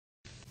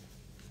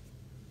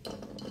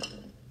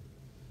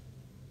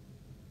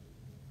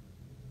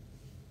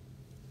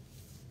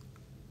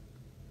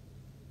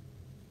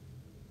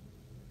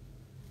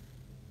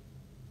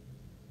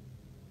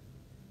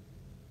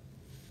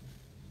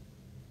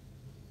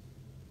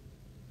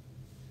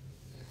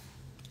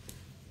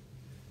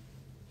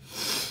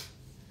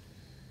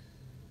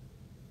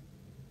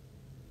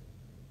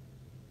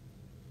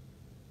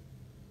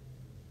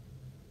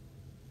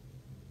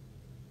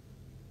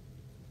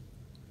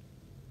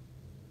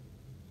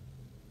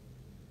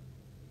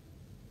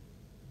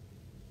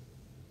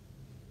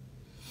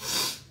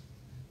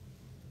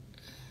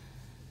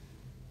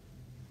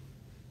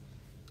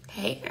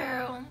Hey,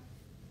 girl.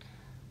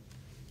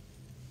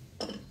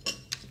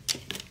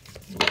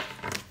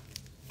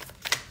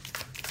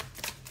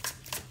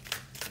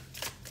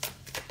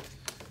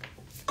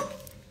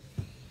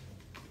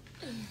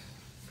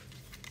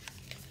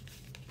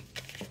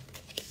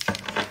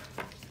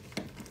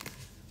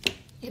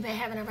 You've been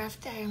having a rough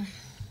day.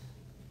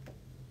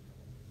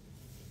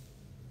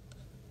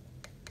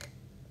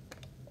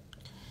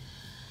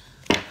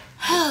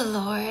 Oh,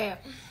 Lord.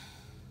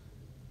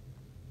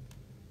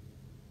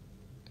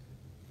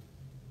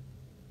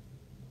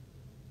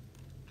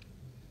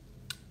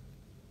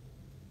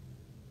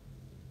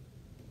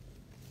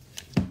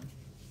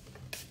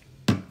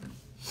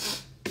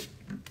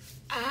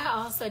 I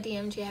also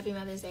DM'd you Happy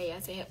Mother's Day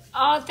yesterday.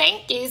 Oh,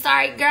 thank you.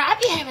 Sorry, girl. I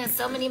be having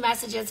so many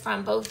messages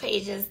from both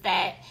pages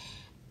that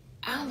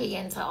I don't be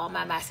getting to all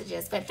my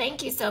messages. But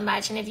thank you so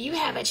much. And if you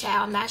have a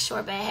child, I'm not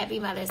sure, but Happy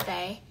Mother's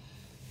Day.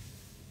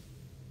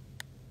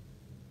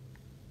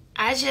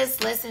 I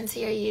just listened to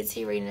your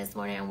YouTube reading this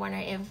morning and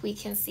wondering if we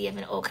can see if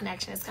an old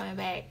connection is coming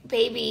back.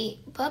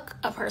 Baby, book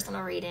a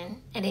personal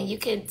reading, and then you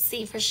can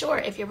see for sure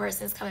if your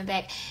person is coming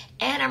back.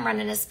 And I'm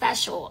running a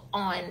special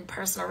on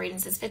personal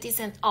readings. It's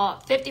 50%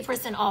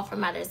 off for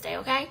Mother's Day,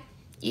 okay?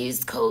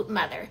 Use code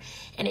MOTHER,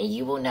 and then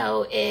you will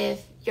know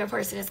if your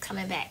person is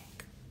coming back.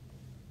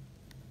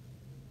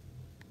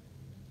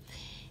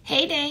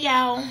 Hey,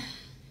 Danielle.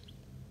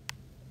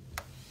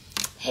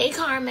 Hey,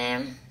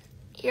 Carmen.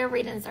 Your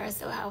readings are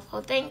so helpful.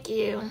 Thank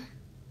you.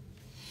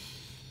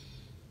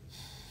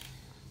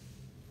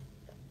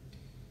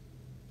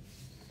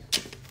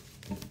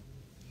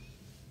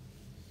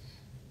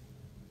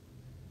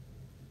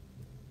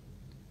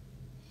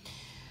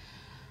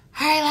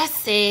 All right, let's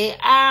see.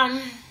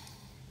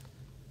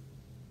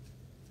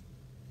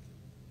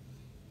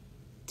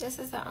 This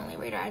is the only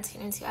reader I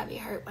tune into. I'd be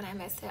hurt when I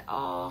miss it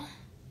all.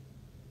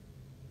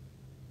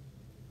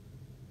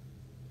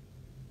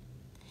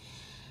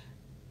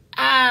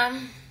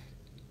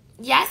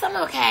 Yes,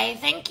 I'm okay.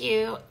 Thank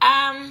you.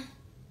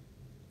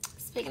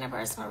 Speaking of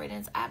personal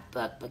readings, I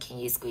booked, but can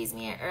you squeeze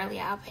me in early?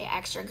 I'll pay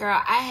extra. Girl,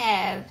 I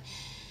have,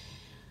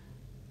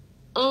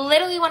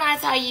 literally when I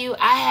tell you,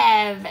 I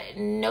have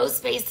no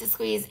space to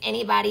squeeze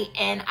anybody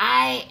in.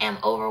 I am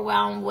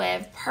overwhelmed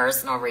with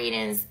personal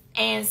readings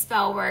and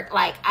spell work.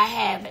 Like, I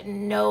have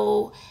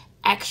no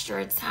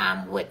extra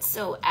time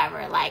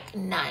whatsoever, like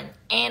none.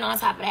 And on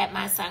top of that,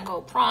 my son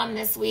go prom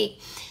this week.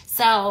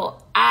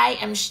 So I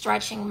am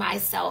stretching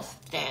myself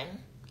thin,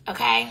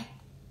 okay?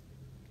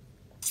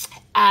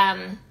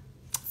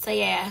 So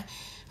yeah,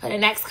 for the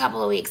next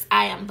couple of weeks,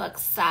 I am booked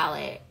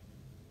solid.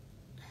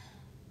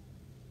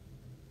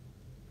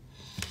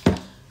 All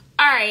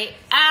right,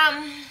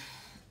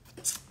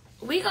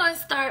 we gonna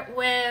start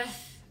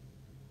with,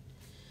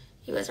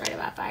 he was right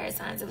about fire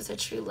signs. It was a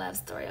true love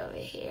story over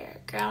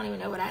here. Girl, I don't even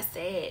know what I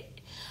said.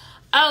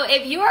 Oh,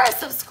 if you are a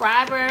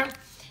subscriber,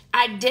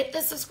 I did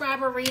the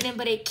subscriber reading,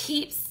 but it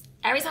keeps,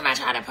 every time I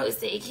try to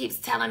post it, it keeps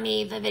telling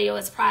me the video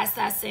is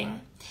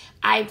processing.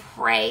 I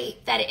pray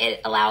that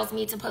it allows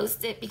me to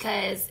post it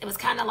because it was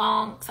kind of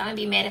long, so I'm going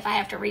to be mad if I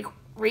have to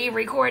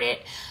re-record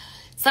it.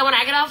 So when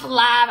I get off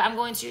live, I'm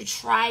going to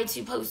try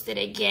to post it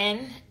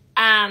again.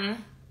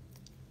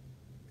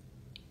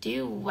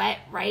 Do what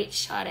right,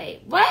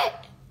 Sade?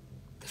 What?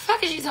 The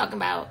fuck is you talking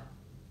about?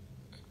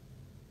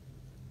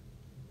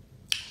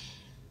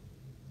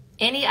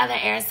 Any other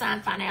air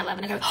sign find their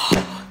 11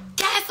 o'clock?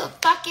 That's a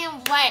fucking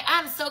what?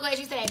 I'm so glad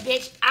you said that,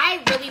 bitch.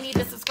 I really need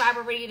the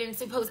subscriber reading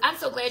to post. I'm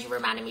so glad you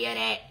reminded me of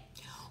that.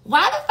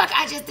 Why the fuck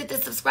I just did the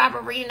subscriber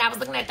reading? I was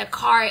looking at the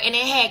card and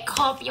it had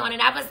coffee on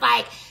it. I was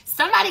like,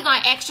 somebody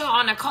gonna extra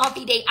on a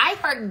coffee date. I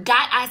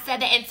forgot I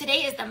said that. And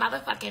today is the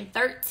motherfucking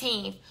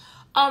 13th.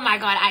 Oh my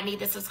God, I need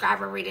the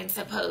subscriber reading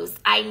to post.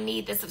 I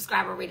need the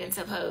subscriber reading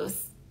to post.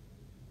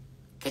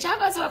 Did y'all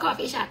go to a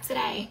coffee shop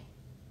today?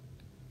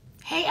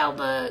 Hey,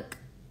 L-Book.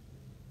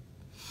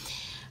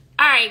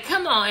 All right,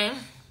 come on.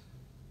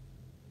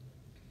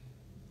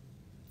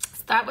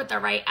 Start with the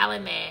right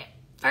element.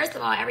 First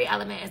of all, every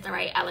element is the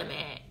right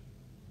element.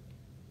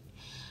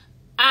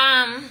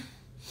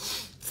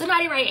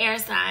 Somebody write air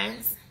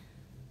signs.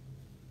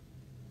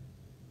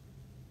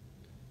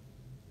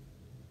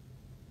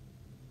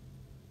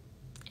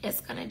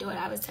 It's gonna do it.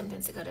 I was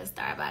tempted to go to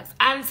Starbucks.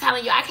 I'm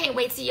telling you, I can't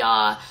wait till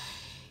y'all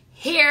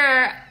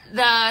hear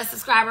the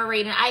subscriber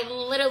reading. I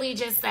literally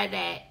just said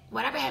that.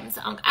 Whatever happened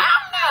to Uncle? I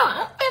don't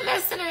know. I've been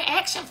missing in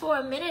action for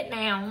a minute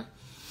now.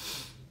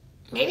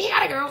 Maybe he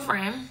got a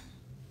girlfriend.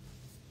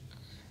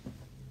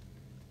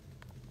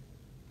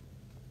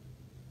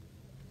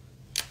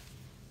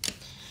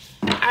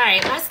 All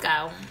right, let's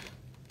go.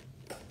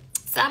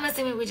 So I'm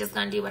assuming we're just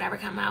going to do whatever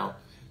come out.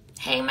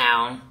 Hey,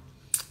 Mel.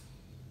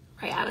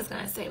 Right, I was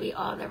going to say we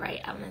all the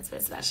right elements, but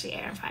especially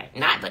air and fire.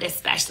 Not, but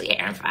especially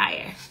air and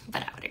fire.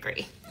 But I would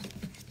agree.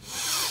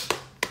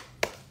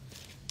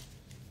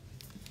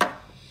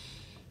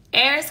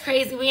 Air is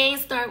crazy. We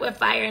ain't start with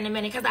fire in a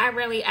minute because I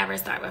rarely ever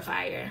start with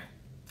fire.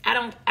 I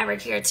don't ever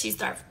care to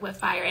start with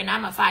fire, and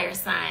I'm a fire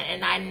sign,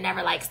 and I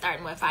never like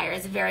starting with fire.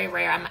 It's very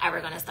rare I'm ever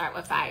going to start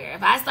with fire.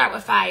 If I start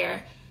with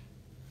fire,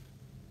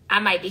 I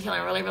might be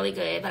feeling really, really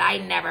good, but I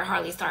never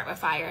hardly start with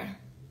fire.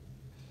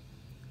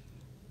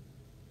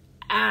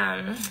 All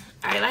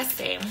right, let's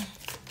see.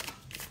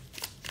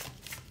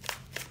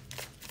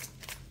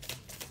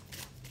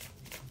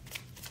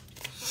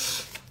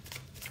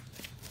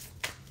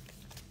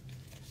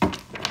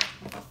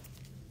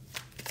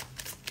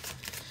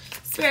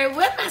 Spirit,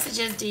 what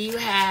messages do you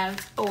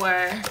have,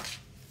 or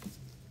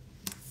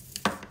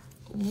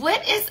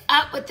what is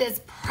up with this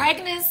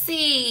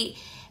pregnancy?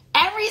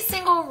 Every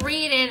single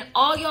reading,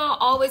 all y'all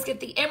always get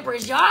the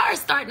Empress. Y'all are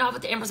starting off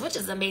with the Empress, which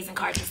is an amazing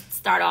card to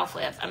start off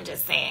with. I'm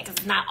just saying, because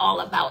it's not all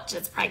about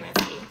just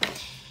pregnancy.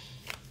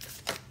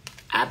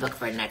 I booked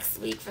for next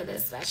week for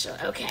this special.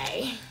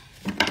 Okay.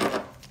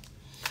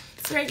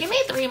 Spirit, give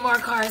me 3 more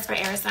cards for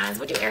air signs.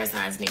 What do air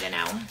signs need to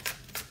know?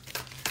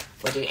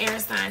 What do air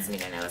signs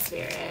need to know,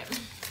 Spirit?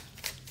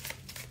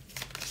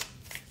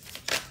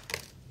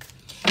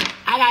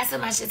 I got so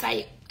much to tell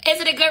you. Is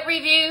it a good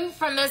review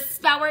from the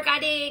spell work I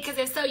did? Because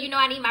if so, you know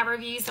I need my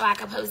review so I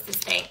can post this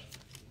thing.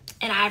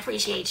 And I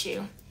appreciate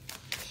you.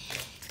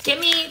 Give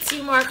me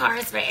 2 more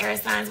cards for air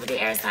signs. What do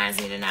air signs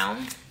need to know?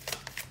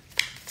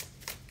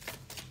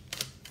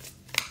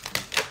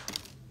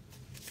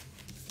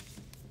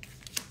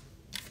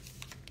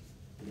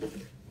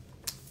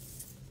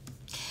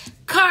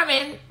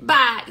 Carmen,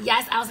 bye.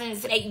 Yes, I was in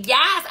it today.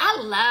 Yes, I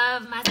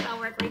love my spell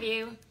work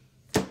review.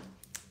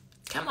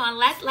 Come on,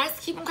 let's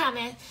keep them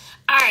coming.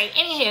 All right,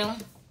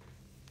 anywho.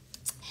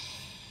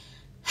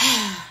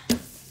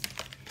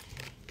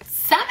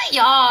 Some of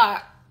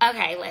y'all,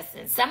 okay,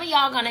 listen. Some of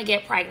y'all gonna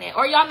get pregnant,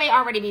 or y'all may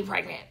already be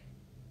pregnant.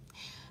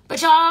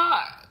 But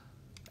y'all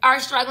are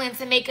struggling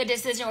to make a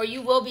decision, or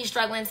you will be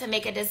struggling to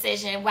make a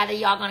decision whether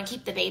y'all gonna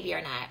keep the baby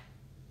or not.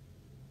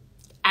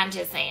 I'm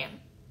just saying.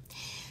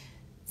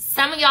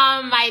 Some of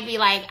y'all might be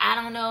like, I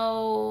don't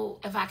know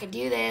if I could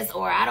do this,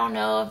 or I don't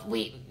know if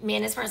me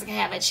and this person can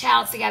have a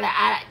child together.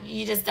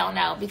 You just don't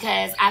know,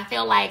 because I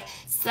feel like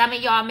some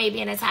of y'all may be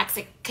in a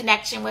toxic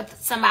connection with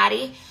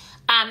somebody.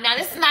 Now,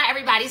 this is not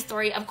everybody's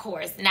story, of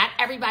course. Not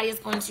everybody is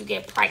going to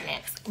get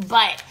pregnant.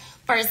 But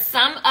for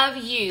some of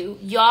you,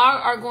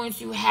 y'all are going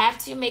to have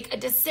to make a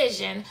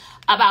decision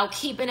about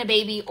keeping a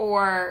baby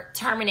or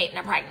terminating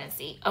a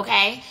pregnancy,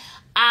 okay?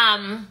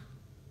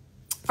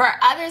 For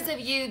others of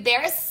you,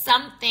 there's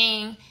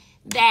something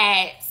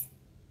that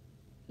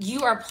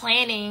you are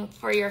planning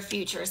for your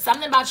future.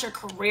 Something about your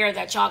career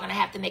that y'all going to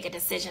have to make a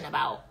decision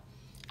about.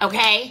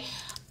 Okay?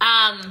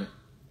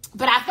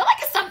 But I feel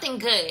like it's something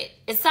good.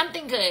 It's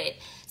something good.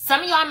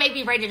 Some of y'all may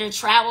be ready to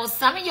travel.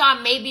 Some of y'all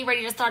may be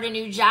ready to start a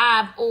new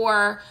job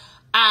or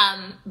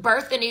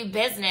birth a new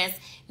business.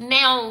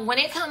 Now, when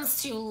it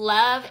comes to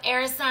love,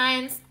 air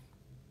signs,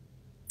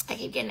 I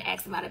keep getting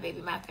asked about a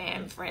baby, my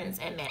family, friends,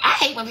 and men. I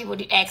hate when people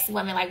do ask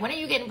women, like, when are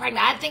you getting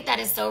pregnant? I think that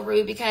is so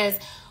rude, because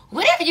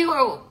what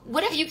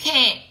if you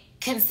can't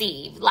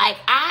conceive? Like,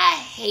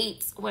 I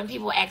hate when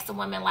people ask a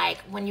woman, like,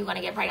 when you going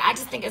to get pregnant. I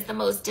just think it's the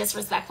most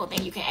disrespectful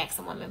thing you can ask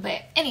a woman.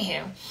 But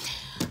anywho,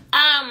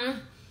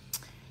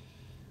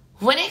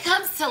 when it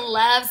comes to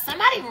love,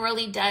 somebody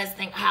really does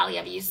think highly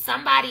of you.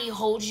 Somebody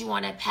holds you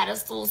on a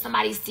pedestal.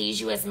 Somebody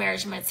sees you as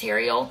marriage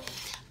material.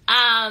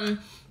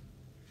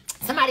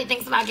 Somebody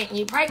thinks about getting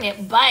you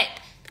pregnant, but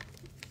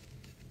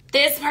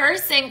this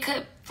person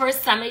could, for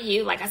some of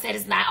you, like I said,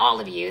 it's not all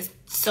of you. It's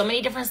so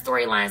many different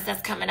storylines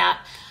that's coming up.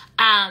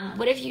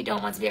 What if you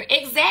don't want to be?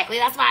 Exactly.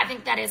 That's why I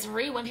think that is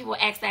rude when people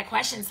ask that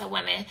question to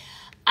women.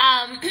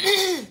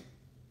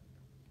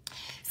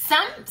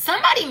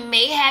 Somebody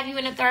may have you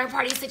in a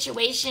third-party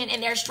situation,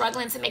 and they're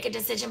struggling to make a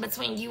decision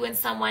between you and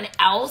someone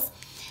else.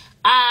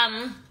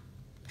 And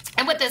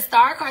with the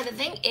star card, the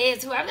thing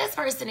is, whoever this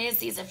person is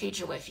sees a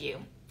future with you.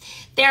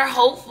 They're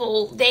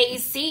hopeful. They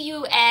see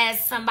you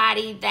as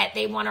somebody that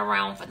they want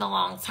around for the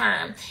long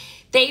term.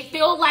 They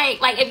feel like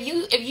if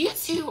you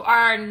two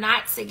are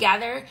not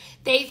together,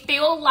 they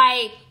feel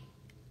like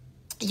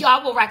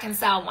y'all will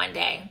reconcile one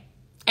day.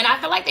 And I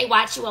feel like they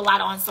watch you a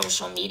lot on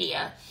social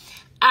media.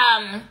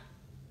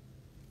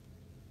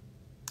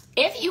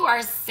 If you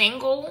are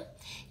single,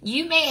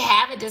 you may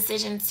have a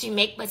decision to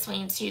make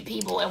between 2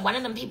 people, and one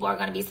of them people are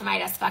going to be somebody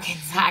that's fucking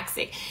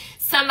toxic.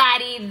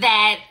 Somebody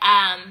that,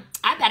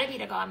 I better be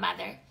the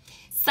godmother.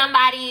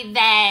 Somebody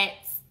that,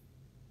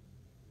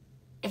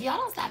 if y'all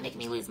don't stop making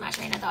me lose my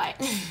train of thought.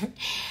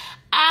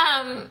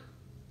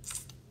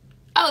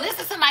 Oh, this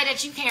is somebody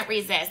that you can't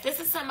resist. This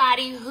is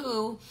somebody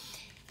who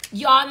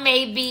y'all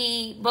may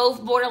be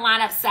both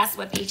borderline obsessed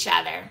with each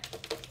other.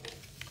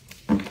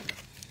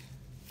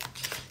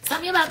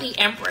 Tell me about the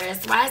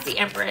Empress. Why is the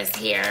Empress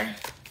here?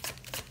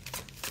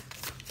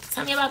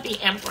 Tell me about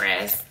the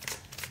Empress.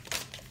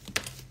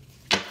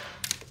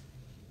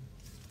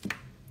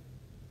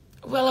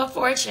 Wheel of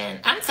Fortune.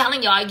 I'm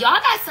telling y'all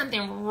got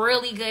something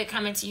really good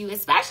coming to you,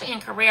 especially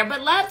in career,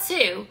 but love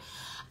too.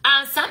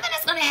 Something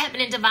that's going to happen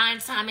in divine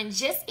time, and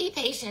just be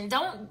patient.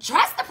 Don't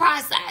trust the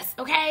process,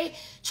 okay?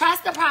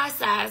 Trust the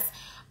process.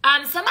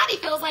 Somebody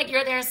feels like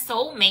you're their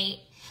soulmate.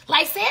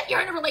 Like, say if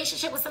you're in a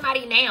relationship with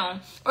somebody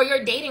now, or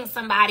you're dating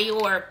somebody,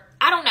 or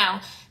I don't know,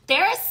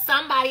 there is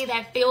somebody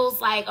that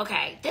feels like,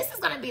 okay, this is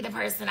going to be the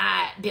person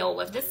I build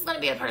with. This is going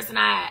to be the person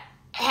I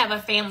have a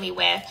family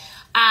with.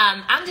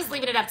 I'm just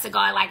leaving it up to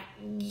God. Like,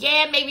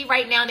 yeah, maybe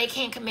right now they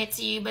can't commit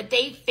to you, but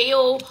they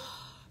feel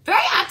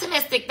very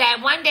optimistic that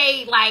one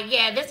day, like,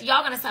 yeah,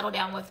 y'all gonna settle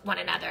down with one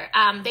another.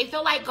 They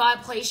feel like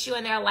God placed you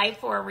in their life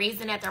for a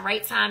reason at the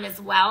right time as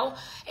well.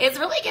 It's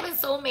really giving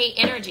soulmate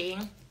energy.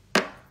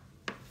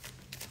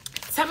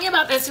 Tell me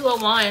about the Two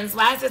of Wands.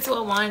 Why is the Two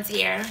of Wands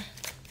here?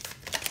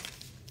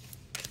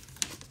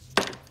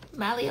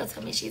 My Leo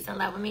told me she's in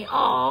love with me.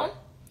 Oh.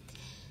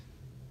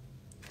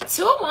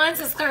 Two of Wands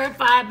is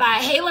clarified by,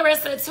 hey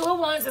Larissa, Two of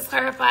Wands is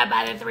clarified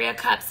by the Three of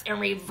Cups in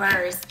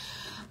reverse.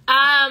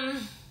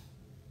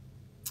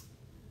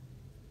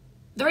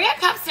 Three of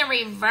Cups in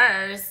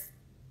reverse.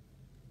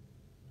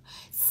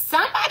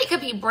 Somebody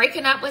could be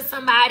breaking up with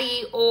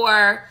somebody,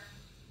 or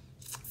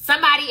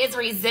somebody is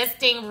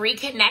resisting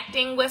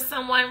reconnecting with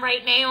someone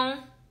right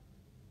now.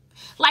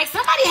 Like,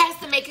 somebody has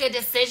to make a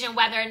decision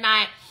whether or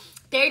not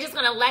they're just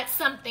going to let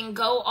something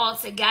go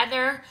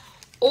altogether,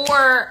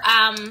 or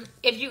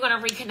if you're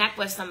going to reconnect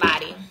with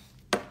somebody.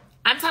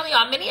 I'm telling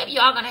y'all, many of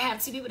y'all are going to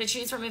have two people to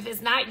choose from. If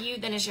it's not you,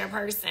 then it's your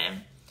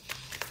person.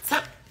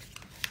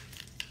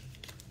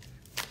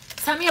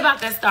 Tell me about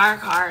the Star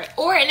card.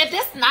 And if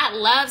this is not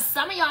love,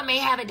 some of y'all may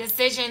have a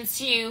decision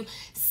to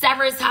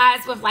sever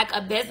ties with like a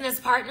business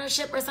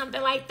partnership or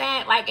something like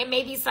that. Like, it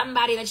may be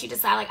somebody that you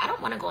decide, like, I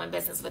don't want to go in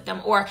business with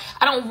them, or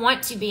I don't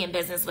want to be in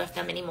business with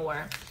them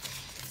anymore.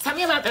 Tell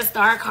me about the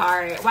Star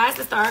card. Why is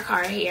the Star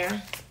card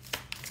here?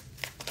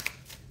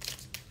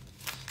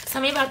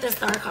 Tell me about the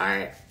Star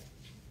card.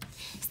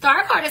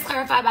 Star card is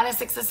clarified by the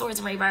Six of Swords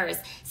in reverse.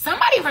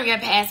 Somebody from your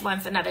past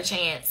wants another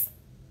chance.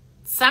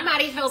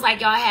 Somebody feels like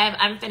y'all have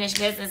unfinished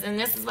business, and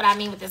this is what I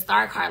mean with the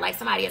Star card. Like,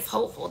 somebody is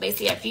hopeful. They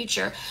see a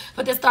future.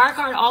 But the Star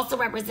card also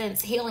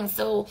represents healing.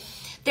 So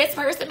this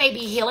person may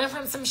be healing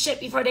from some shit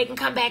before they can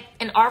come back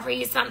and offer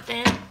you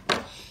something.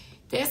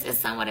 This is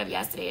somewhat of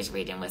yesterday's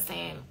reading was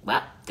saying,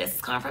 well, this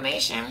is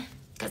confirmation,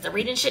 because the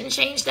reading shouldn't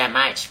change that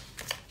much.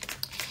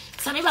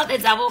 Tell me about the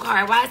Devil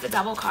card. Why is the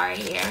Devil card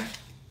here?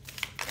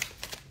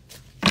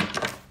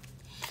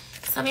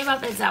 Tell me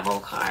about the Devil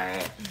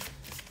card.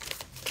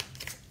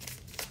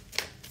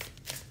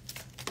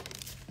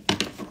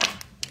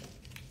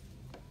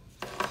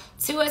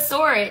 Two of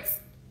Swords.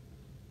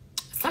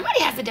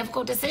 Somebody has a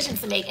difficult decision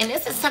to make, and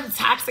this is some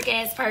toxic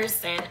ass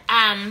person.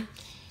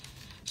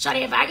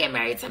 Shawty, if I get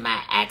married to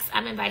my ex,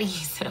 I'm inviting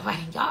you to the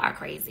wedding. Y'all are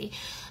crazy.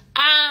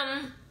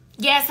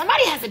 Yeah,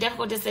 somebody has a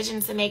difficult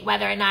decision to make,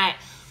 whether or not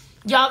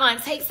y'all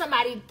gonna take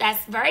somebody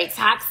that's very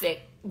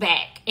toxic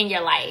back in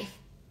your life.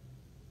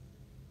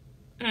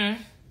 I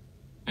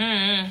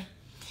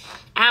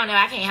don't know.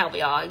 I can't help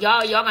y'all.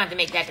 Y'all gonna have to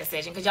make that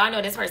decision, because y'all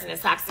know this person is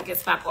toxic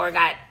as fuck, or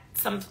got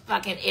some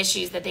fucking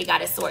issues that they got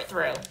to sort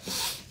through.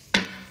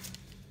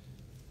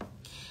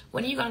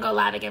 When are you gonna go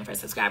live again for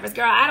subscribers?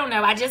 Girl, I don't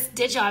know. I just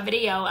did y'all a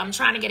video. I'm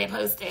trying to get it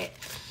posted.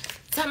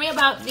 Tell me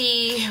about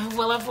the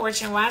Wheel of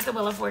Fortune. Why is the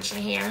Wheel of Fortune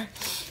here?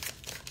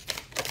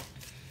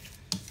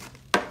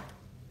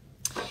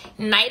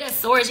 Knight of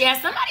Swords.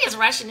 Yeah, somebody is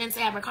rushing in to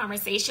have a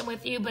conversation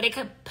with you, but it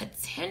could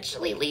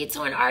potentially lead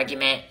to an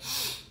argument.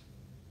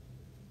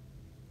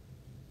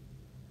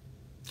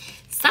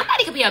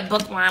 Somebody could be a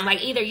bookworm.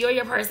 Like, either you or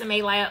your person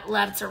may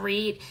love to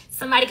read.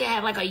 Somebody could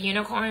have like a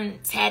unicorn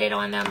tatted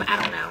on them. I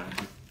don't know.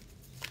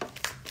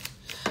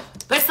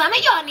 But some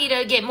of y'all need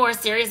to get more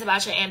serious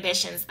about your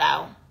ambitions,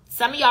 though.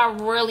 Some of y'all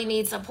really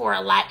need to pour a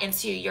lot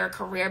into your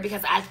career,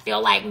 because I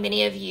feel like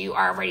many of you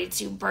are ready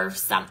to birth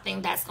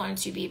something that's going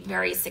to be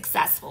very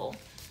successful.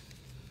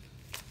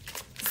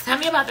 Tell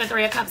me about the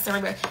Three of Cups. Some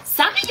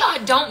of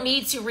y'all don't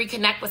need to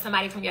reconnect with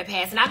somebody from your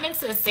past. And I meant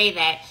to say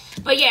that.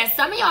 But yeah,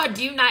 some of y'all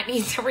do not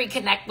need to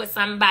reconnect with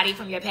somebody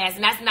from your past.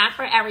 And that's not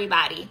for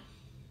everybody.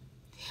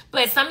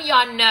 But some of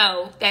y'all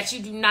know that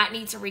you do not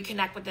need to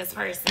reconnect with this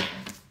person.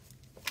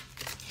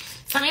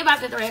 Tell me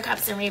about the Three of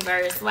Cups in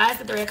reverse. Why is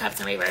the Three of Cups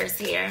in reverse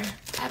here?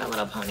 I have a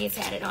little pony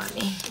tatted on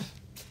me.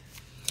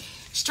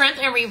 Strength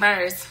in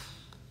reverse.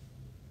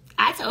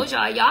 I told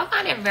y'all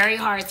find it very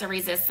hard to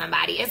resist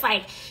somebody. It's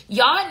like,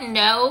 y'all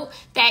know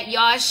that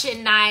y'all should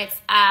not,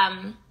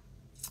 I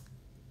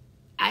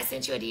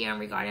sent you a DM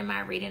regarding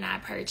my reading I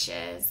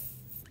purchased.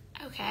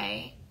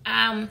 Okay.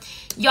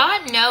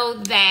 Y'all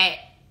know that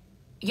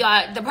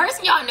the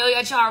person y'all know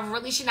that y'all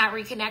really should not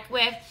reconnect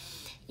with,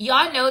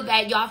 y'all know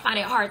that y'all find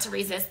it hard to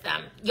resist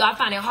them. Y'all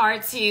find it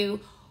hard to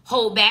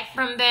hold back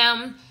from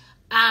them.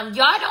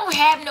 Y'all don't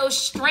have no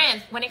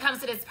strength when it comes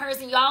to this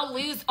person. Y'all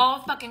lose all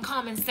fucking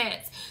common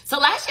sense. So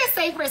let's just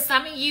say for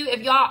some of you,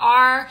 if y'all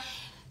are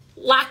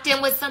locked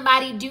in with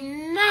somebody, do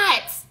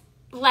not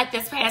let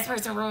this past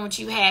person ruin what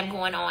you have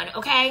going on,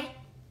 okay?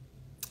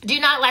 Do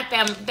not let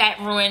that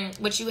ruin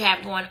what you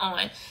have going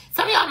on.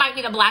 Some of y'all might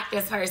need to block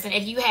this person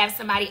if you have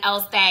somebody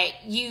else that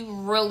you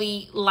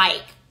really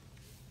like.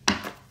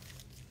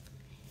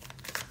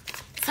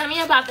 Tell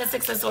me about the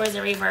Six of Swords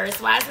in reverse.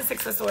 Why is the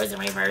Six of Swords in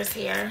reverse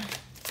here?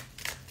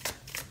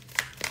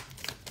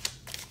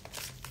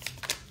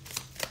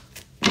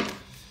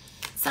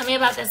 Tell me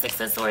about the Six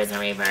of Swords in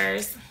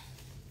reverse.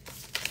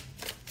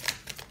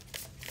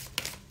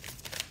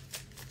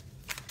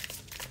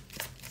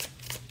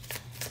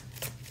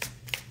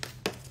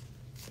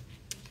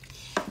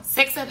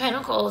 Six of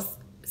Pentacles.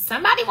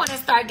 Somebody want to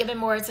start giving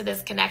more to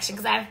this connection,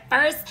 because at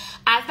first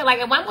I feel like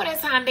at one point in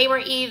time they were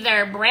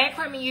either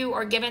breadcrumbing you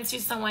or giving to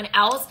someone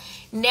else.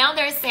 Now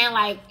they're saying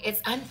like,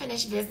 it's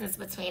unfinished business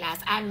between us.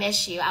 I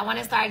miss you. I want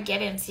to start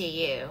giving to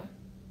you.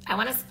 I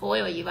want to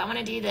spoil you. I want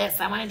to do this.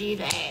 I want to do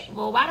that.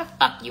 Well, why the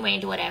fuck you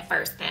ain't do it at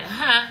first then,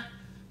 huh?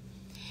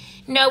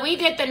 No, we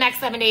did the next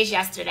 7 days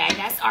yesterday.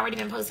 That's already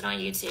been posted on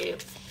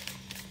YouTube.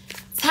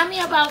 Tell me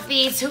about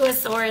the Two of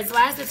Swords.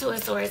 Why is the Two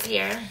of Swords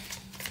here?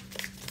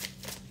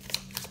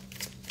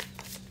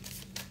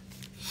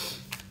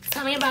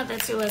 Tell me about the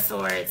Two of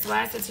Swords.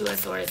 Why is the Two of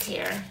Swords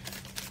here?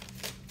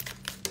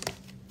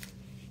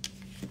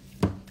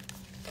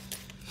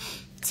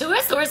 Two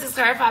of Swords is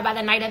clarified by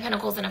the Knight of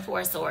Pentacles and the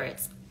Four of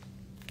Swords.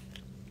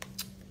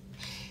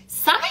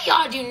 Some of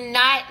y'all do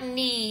not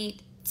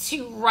need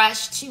to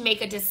rush to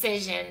make a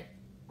decision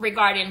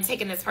regarding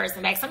taking this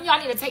person back. Some of y'all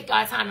need to take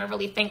y'all time and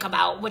really think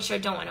about what you're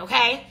doing,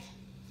 okay?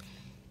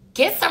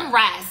 Get some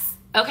rest,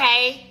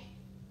 okay?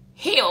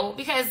 Heal,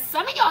 because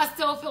some of y'all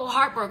still feel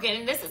heartbroken,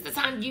 and this is the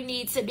time you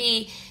need to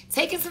be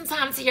taking some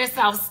time to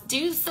yourself.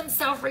 Do some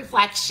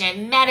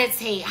self-reflection,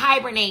 meditate,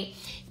 hibernate,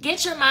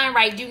 get your mind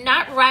right. Do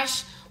not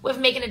rush with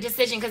making a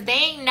decision, because they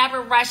ain't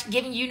never rushed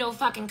giving you no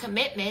fucking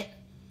commitment.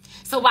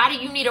 So why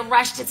do you need a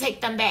rush to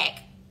take them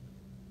back?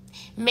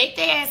 Make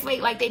their ass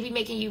wait like they be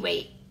making you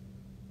wait.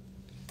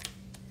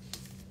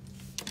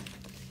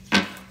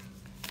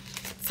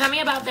 Tell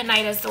me about the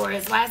Knight of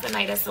Swords. Why is the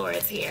Knight of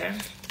Swords here?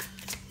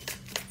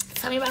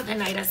 Tell me about the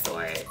Knight of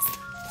Swords.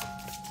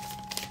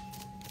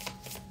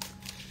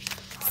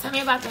 Tell me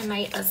about the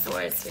Knight of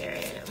Swords,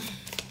 Spirit.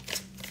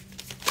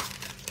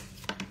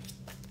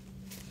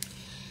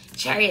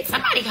 Chariot,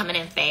 somebody coming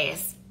in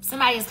fast.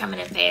 Somebody is coming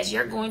in fast.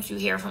 You're going to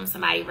hear from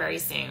somebody very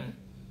soon.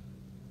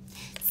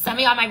 Some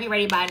of y'all might be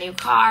ready to buy a new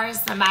car.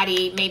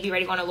 Somebody may be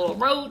ready to go on a little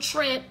road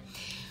trip.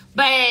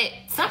 But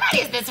somebody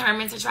is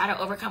determined to try to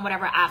overcome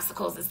whatever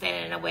obstacles are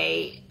standing in the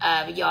way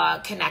of y'all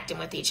connecting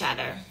with each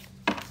other.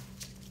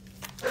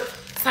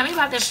 Tell me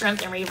about the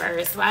Strength in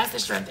reverse. Why is the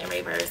Strength in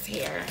reverse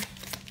here?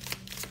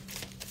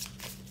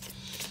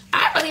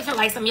 I really feel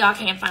like some of y'all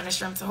can't find the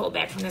strength to hold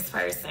back from this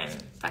person.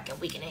 Fucking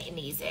weakening in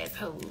these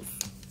assholes.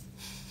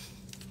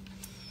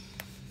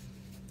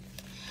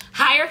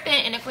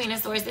 Hierophant and the Queen of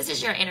Swords. This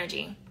is your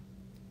energy.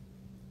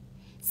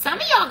 Some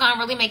of y'all gonna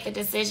really make the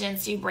decision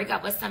to break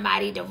up with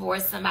somebody,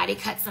 divorce somebody,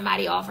 cut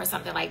somebody off or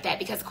something like that,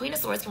 because Queen of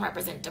Swords can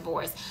represent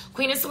divorce.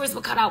 Queen of Swords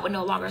will cut out what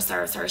no longer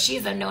serves her.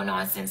 She's a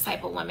no-nonsense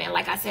type of woman.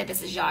 Like I said,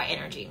 this is y'all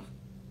energy.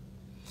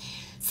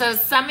 So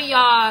some of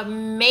y'all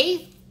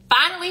may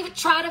finally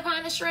try to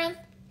find the strength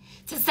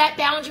to set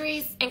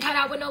boundaries and cut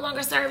out what no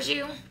longer serves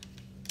you.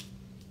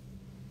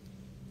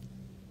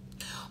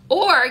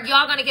 Or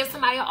y'all gonna give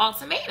somebody an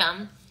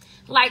ultimatum.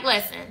 Like,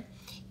 listen,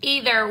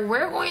 either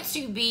we're going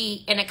to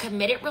be in a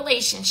committed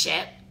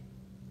relationship,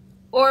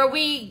 or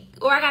I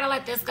gotta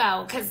let this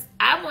go, because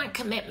I want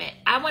commitment.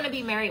 I want to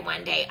be married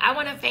one day. I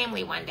want a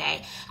family one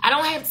day. I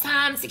don't have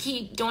time to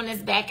keep doing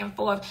this back and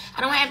forth.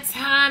 I don't have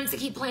time to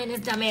keep playing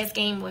this dumbass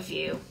game with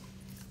you.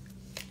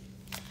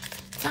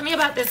 Tell me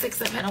about the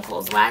Six of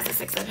Pentacles. Why is the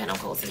Six of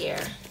Pentacles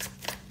here?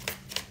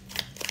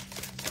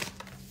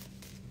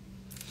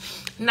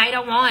 Knight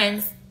of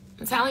Wands.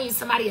 I'm telling you,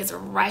 somebody is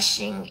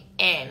rushing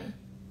in.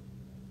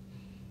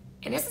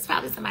 And this is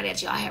probably somebody that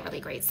y'all have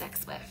really great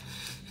sex with.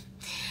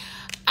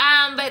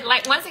 But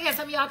like, once again,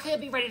 some of y'all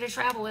could be ready to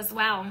travel as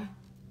well.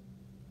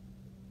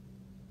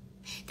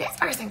 This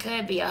person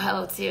could be a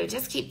hoe too.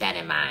 Just keep that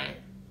in mind.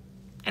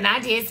 And I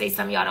did say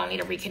some of y'all don't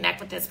need to reconnect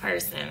with this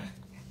person.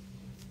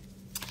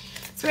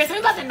 Spirit, tell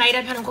me about the Knight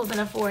of Pentacles and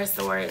the Four of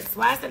Swords.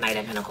 Why is the Knight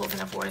of Pentacles and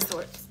the Four of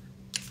Swords?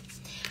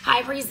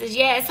 High Priestess,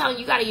 yeah, it's telling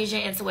you got to use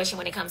your intuition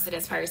when it comes to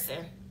this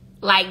person.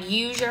 Like,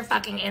 use your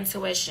fucking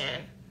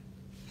intuition.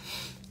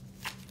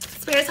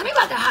 Spirit, tell me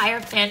about the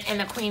Hierophant and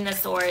the Queen of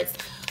Swords.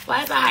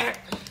 Why is the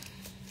Hierophant?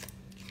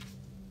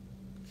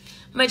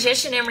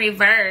 Magician in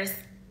reverse.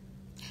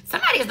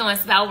 Somebody is doing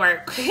spell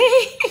work. And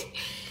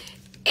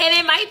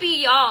it might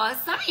be y'all.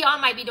 Some of y'all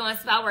might be doing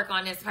spell work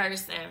on this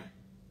person.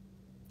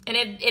 And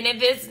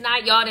if it's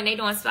not y'all, then they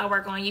doing spell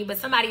work on you. But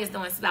somebody is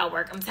doing spell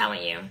work, I'm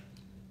telling you.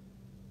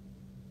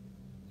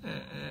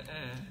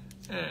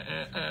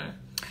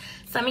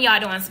 Some of y'all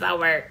doing spell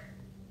work.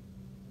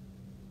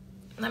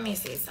 Let me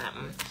see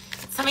something.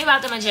 Tell me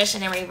about the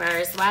Magician in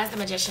reverse. Why is the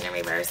Magician in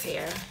reverse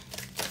here?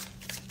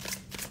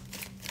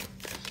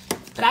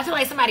 But I feel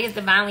like somebody is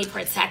divinely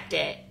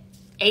protected.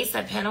 Ace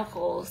of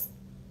Pentacles.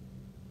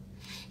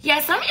 Yeah,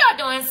 some of y'all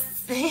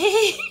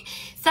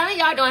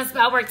doing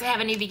spell work to have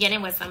a new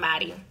beginning with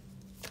somebody.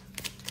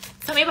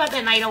 Tell me about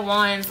the Knight of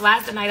Wands. Why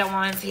is the Knight of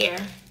Wands here?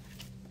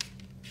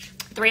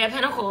 Three of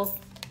Pentacles.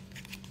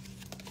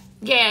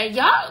 Yeah,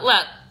 y'all,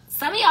 look,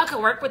 some of y'all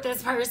could work with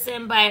this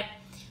person, but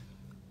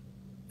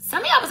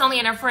Some of y'all was only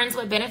in a friends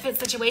with benefits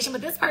situation, but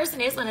this person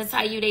is going to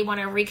tell you they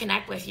want to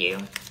reconnect with you.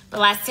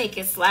 But let's take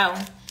it slow.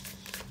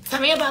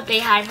 Tell me about the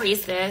High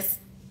Priestess.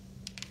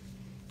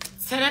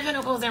 Ten of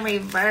Pentacles in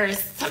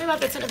reverse. Tell me about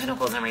the Ten of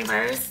Pentacles in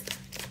reverse.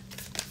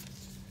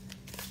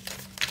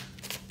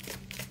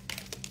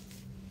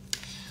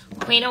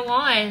 Queen of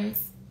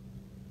Wands.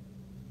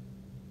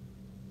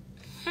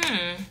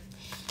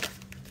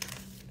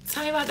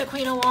 Tell me about the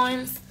Queen of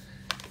Wands.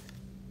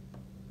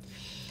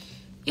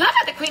 Y'all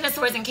got the Queen of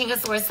Swords and King of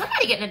Swords.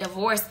 Somebody getting a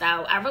divorce, though.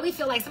 I really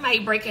feel like somebody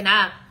breaking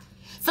up.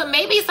 So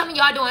maybe some of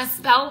y'all doing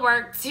spell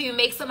work to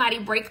make somebody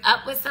break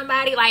up with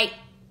somebody. Like,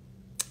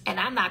 and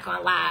I'm not going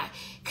to lie,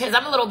 because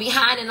I'm a little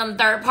behind in them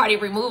third-party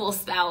removal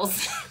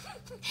spells.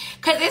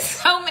 Because there's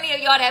so many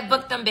of y'all that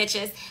booked them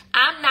bitches.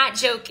 I'm not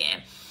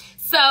joking.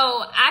 So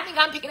I think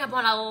I'm picking up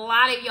on a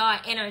lot of y'all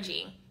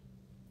energy.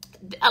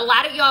 A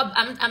lot of y'all,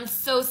 I'm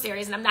so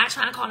serious, and I'm not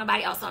trying to call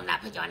nobody else, so I'm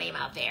not putting your name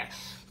out there.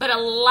 But a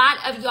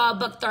lot of y'all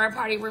book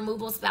third-party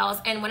removal spells.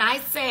 And when I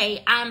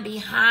say I'm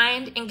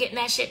behind in getting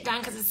that shit done,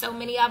 because there's so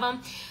many of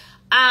them,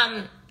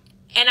 and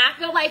I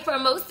feel like for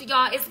most of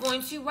y'all, it's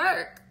going to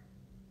work.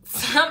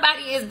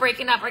 Somebody is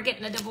breaking up or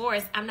getting a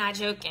divorce. I'm not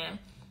joking.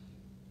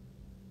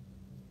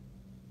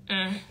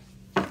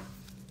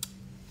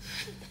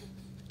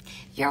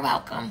 You're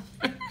welcome.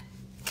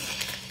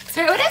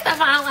 So what is the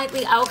final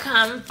likely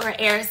outcome for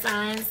air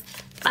signs?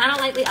 Final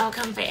likely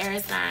outcome for air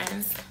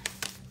signs.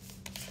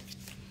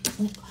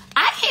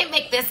 I can't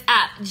make this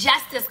up.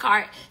 Justice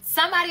card.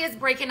 Somebody is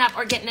breaking up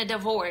or getting a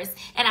divorce.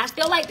 And I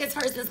feel like this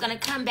person is going to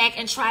come back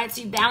and try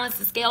to balance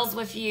the scales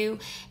with you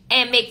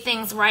and make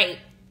things right.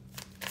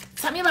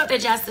 Tell me about the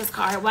Justice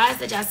card. Why is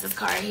the Justice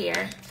card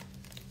here?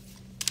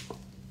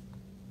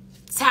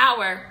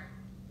 Tower.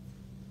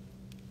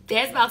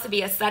 There's about to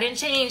be a sudden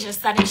change, a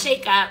sudden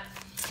shakeup.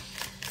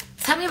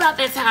 Tell me about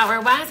the Tower.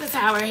 Why is the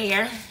Tower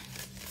here?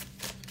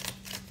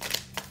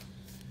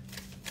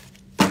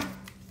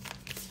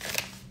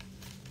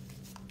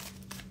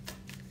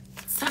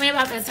 Tell me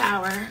about the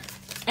Tower.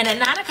 And the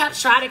Nine of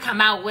Cups try to come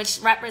out, which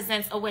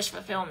represents a wish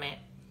fulfillment.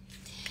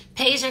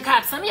 Page of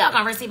Cups. Some of y'all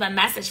going to receive a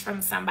message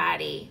from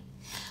somebody.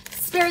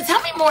 Spirit,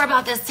 tell me more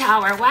about this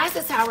Tower. Why is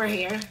the Tower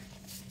here?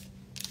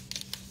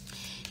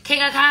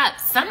 King of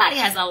Cups. Somebody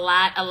has a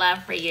lot of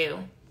love for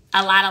you.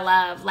 A lot of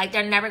love. Like,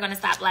 they're never going to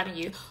stop loving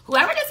you.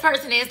 Whoever this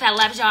person is that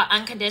loves y'all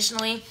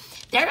unconditionally,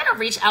 they're going to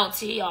reach out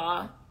to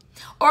y'all.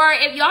 Or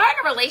if y'all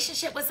in a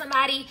relationship with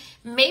somebody,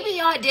 maybe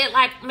y'all did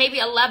like maybe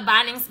a love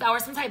binding spell or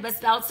some type of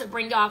spell to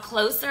bring y'all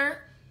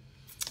closer.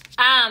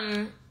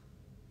 And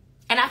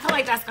I feel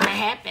like that's going to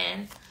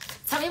happen.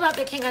 Tell me about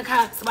the King of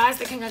Cups. Why is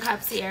the King of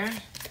Cups here?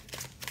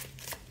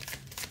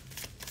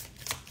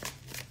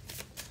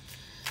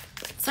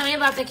 Tell me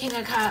about the King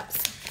of Cups.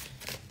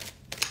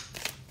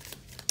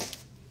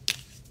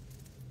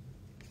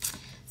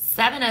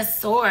 Seven of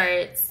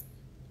Swords.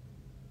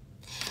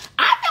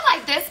 I feel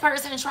like this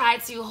person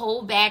tried to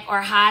hold back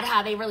or hide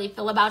how they really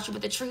feel about you,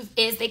 but the truth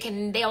is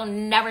they'll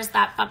never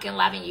stop fucking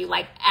loving you,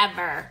 like,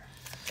 ever.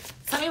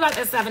 Tell me about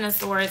the Seven of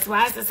Swords.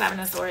 Why is the Seven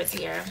of Swords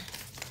here?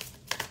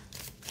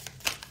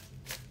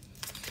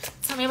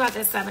 Tell me about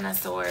the Seven of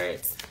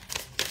Swords.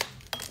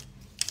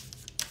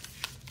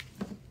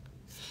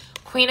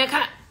 Queen of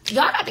Cups.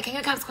 Y'all got the King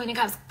of Cups, Queen of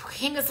Cups,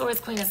 King of Swords,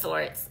 Queen of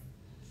Swords.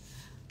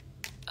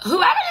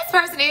 Whoever this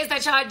person is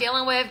that y'all are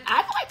dealing with,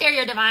 I feel like they're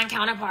your divine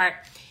counterpart.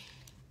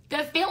 The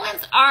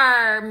feelings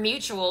are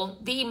mutual.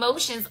 The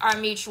emotions are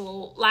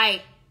mutual.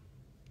 Like,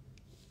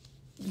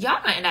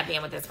 y'all gonna end up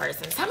being with this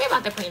person. Tell me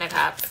about the Queen of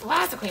Cups.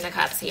 Why is the Queen of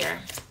Cups here?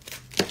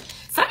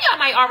 Some of y'all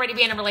might already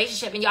be in a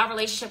relationship and y'all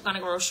relationship gonna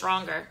grow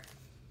stronger.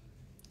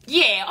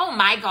 Yeah, oh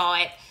my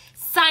God.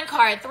 Sun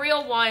card, 3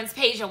 of Wands,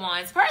 Page of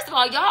Wands. First of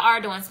all, y'all are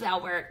doing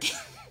spell work.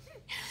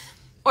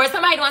 Or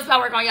somebody doing spell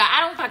work on y'all. I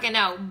don't fucking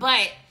know.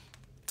 But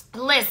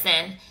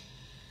listen,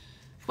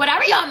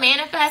 whatever y'all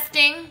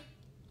manifesting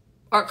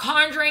or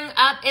conjuring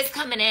up, it's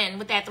coming in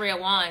with that 3 of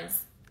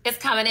Wands. It's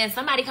coming in.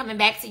 Somebody coming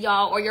back to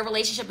y'all, or your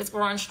relationship is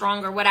growing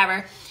stronger,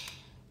 whatever.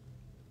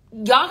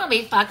 Y'all gonna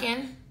be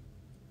fucking.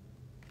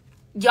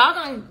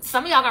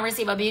 Some of y'all gonna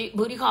receive a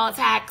booty call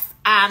attacks.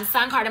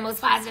 Sun card, the most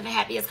positive and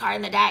happiest card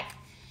in the deck.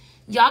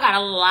 Y'all got a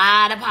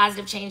lot of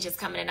positive changes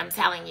coming in, I'm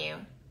telling you.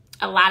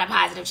 A lot of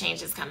positive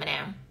changes coming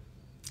in.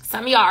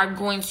 Some of y'all are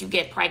going to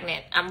get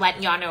pregnant. I'm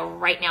letting y'all know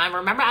right now. And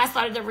remember, I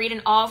started the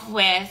reading off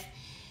with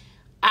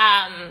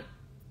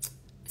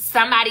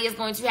somebody is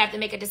going to have to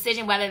make a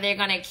decision whether they're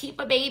going to keep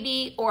a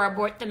baby or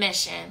abort the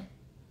mission.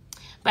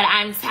 But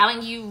I'm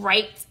telling you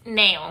right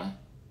now,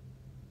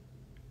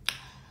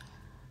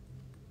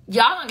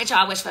 y'all going to get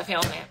y'all wish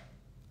fulfillment.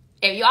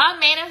 If y'all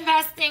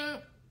manifesting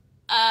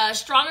a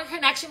stronger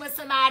connection with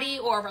somebody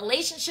or a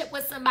relationship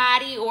with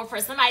somebody, or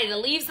for somebody to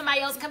leave somebody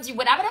else and come to you,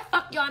 whatever the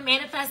fuck y'all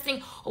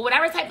manifesting or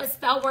whatever type of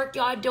spell work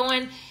y'all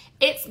doing,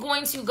 it's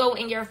going to go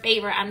in your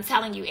favor. I'm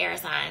telling you, air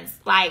signs.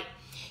 Like,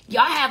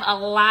 y'all have a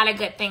lot of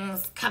good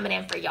things coming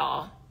in for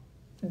y'all.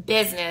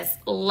 Business,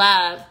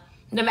 love,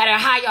 no matter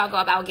how y'all go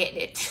about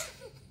getting it.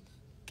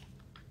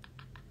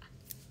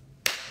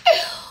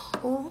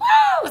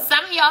 Whoa!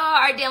 Some of y'all y'all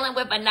are dealing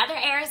with another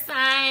air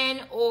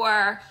sign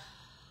or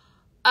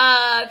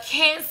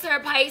Cancer,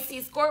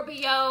 Pisces,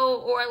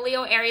 Scorpio, or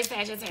Leo, Aries,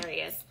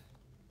 Sagittarius.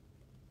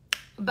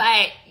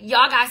 But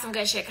y'all got some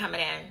good shit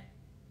coming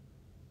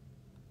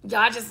in.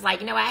 Y'all just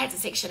like, you know what? I had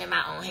to take shit in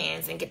my own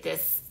hands and get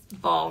this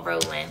ball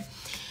rolling.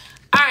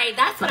 All right,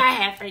 that's what I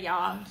have for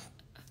y'all.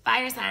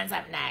 Fire signs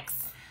up next.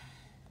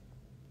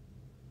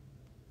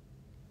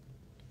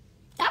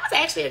 That was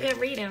actually a good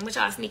reading, which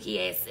y'all sneaky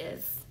ass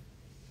is.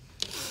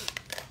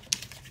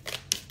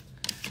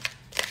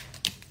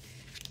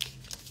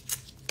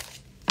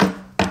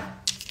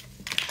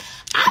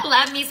 I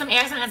love me some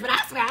air signs, but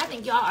I swear I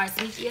think y'all are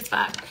sneaky as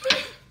fuck.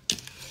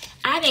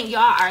 I think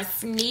y'all are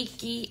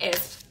sneaky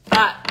as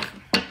fuck.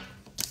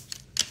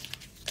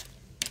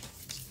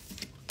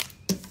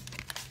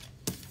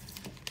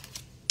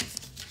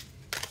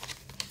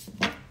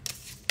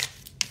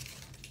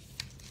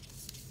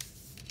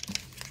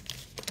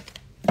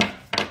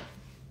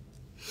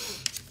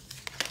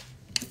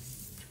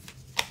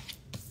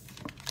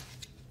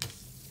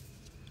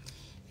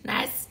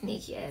 Not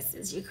sneaky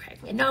asses, you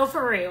crack me. No,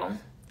 for real.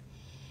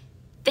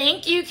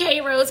 Thank you,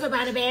 K Rose, for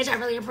buying a badge. I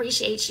really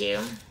appreciate you.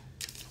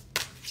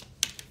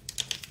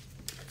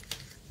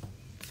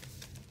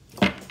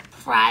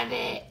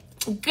 Private.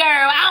 Girl,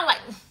 I don't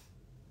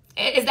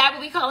like... Is that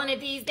what we calling it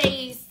these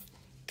days?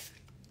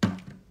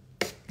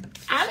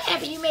 I'm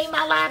happy you made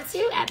my live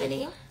too,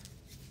 Ebony.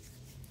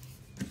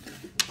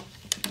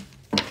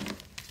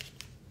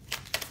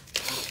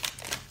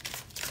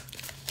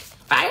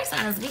 Fire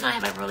signs, we're going to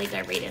have a really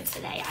good reading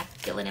today. I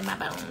feel it in my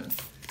bones.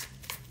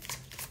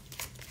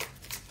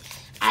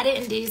 I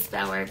didn't do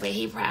spell work, but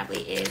he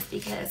probably is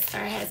because Sir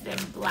has been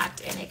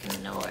blocked and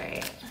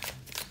ignored.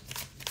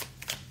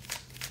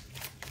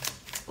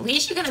 At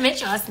least you can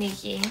admit y'all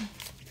sneaky.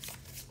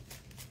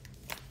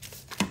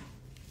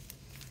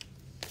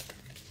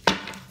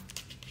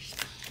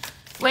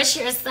 What's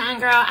your sign,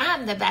 girl?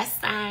 I'm the best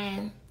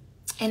sign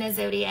in the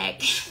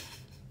zodiac.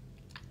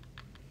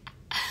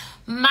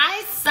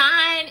 My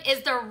sign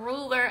is the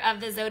ruler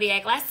of the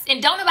zodiac.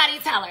 And don't nobody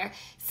tell her.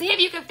 See if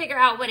you can figure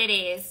out what it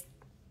is.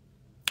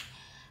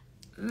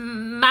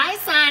 My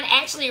sign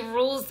actually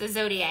rules the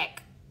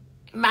zodiac.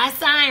 My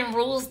sign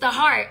rules the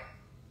heart.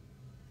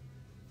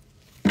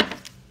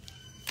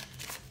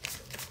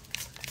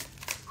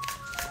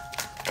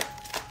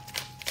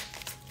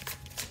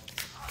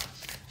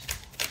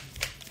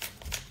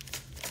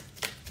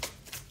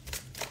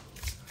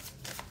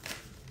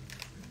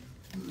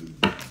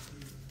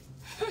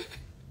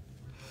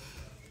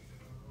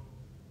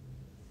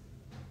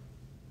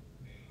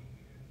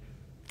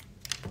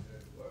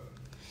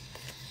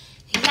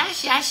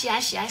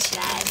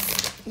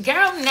 Yes.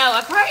 Girl, no.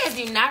 Aquarius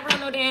do not rule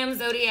no damn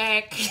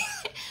zodiac.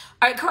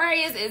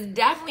 Aquarius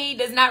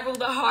does not rule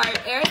the heart.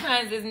 Air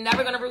signs is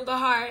never going to rule the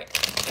heart.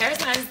 Air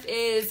signs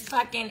is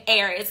fucking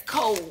air. It's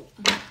cold.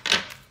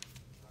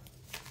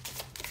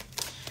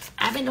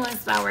 I've been doing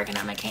spell work and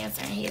I'm a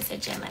Cancer and he is a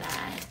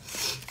Gemini.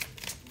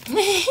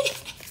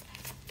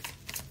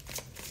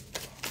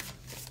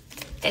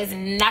 It's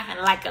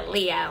nothing like a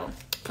Leo.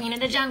 Queen of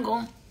the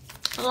jungle.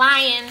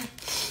 Lion.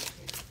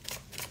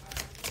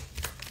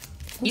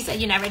 You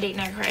said you never dated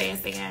an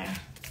Aquarius again.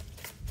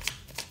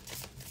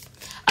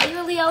 Are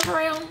you a Leo for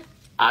real?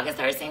 August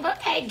 13th?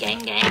 Okay,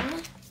 gang.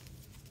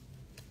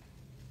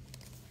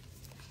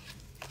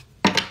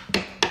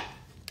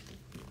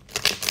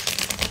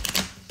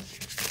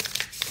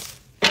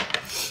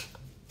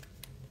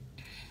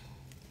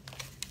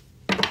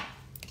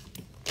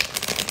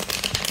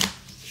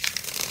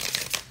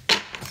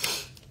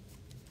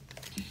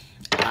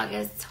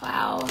 August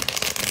 12th.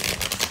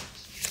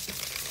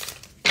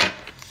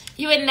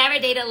 You would never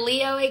date a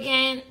Leo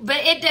again, but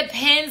it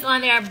depends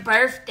on their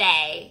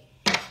birthday.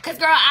 Because,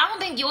 girl, I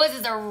don't think yours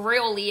is a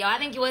real Leo. I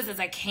think yours is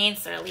a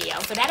Cancer Leo,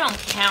 so that don't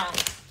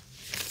count.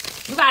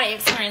 You got to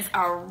experience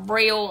a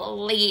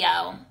real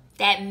Leo.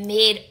 That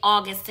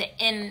mid-August to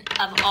end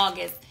of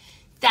August.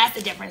 That's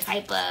a different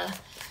type of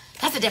love.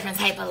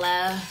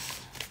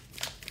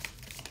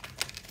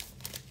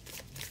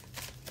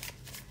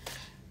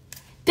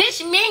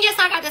 Bitch, me and your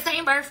son got the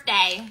same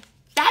birthday.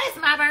 That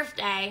is my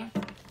birthday.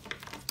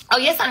 Oh,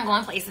 your son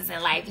going places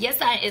in life. Your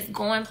son is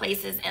going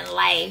places in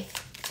life.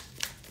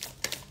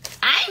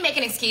 I ain't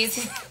making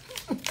excuses.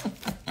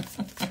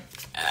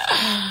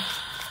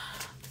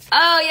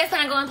 Oh, your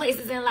son going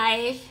places in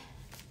life.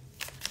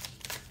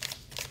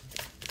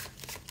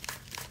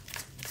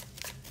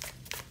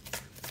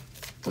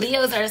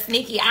 Leos are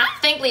sneaky. I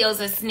don't think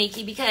Leos are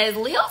sneaky because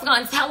Leo's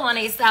going to tell on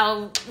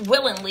themselves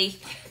willingly.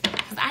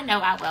 Because I know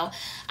I will.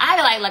 I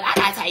be like, look, I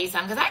got to tell you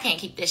something because I can't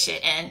keep this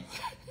shit in.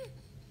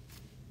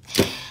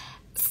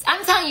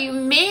 I'm telling you,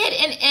 mid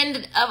and end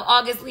of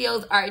August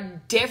Leos are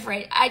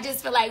different. I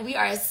just feel like we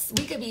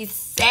could be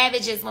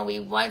savages when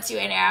we want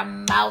to in our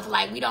mouth.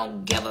 Like, we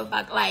don't give a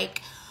fuck.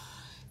 Like,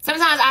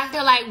 sometimes I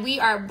feel like we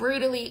are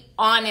brutally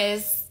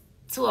honest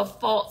to a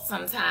fault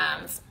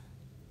sometimes.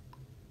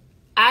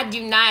 I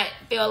do not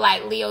feel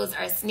like Leos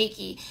are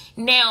sneaky.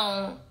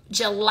 Now,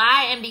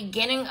 July and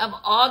beginning of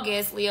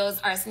August, Leos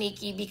are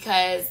sneaky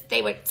because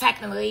they would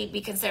technically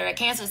be considered a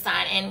Cancer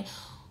sign. And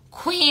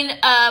Queen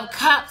of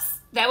Cups,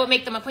 that would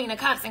make them a Queen of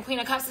Cups. And Queen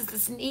of Cups is the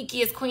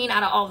sneakiest queen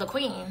out of all the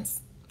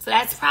queens. So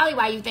that's probably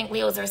why you think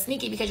Leos are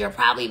sneaky, because you're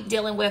probably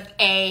dealing with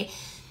a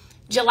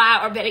July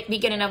or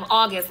beginning of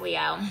August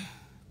Leo.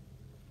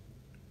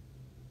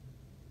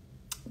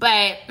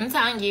 But I'm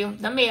telling you,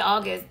 them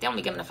mid-August, they don't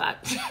be giving a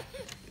fuck.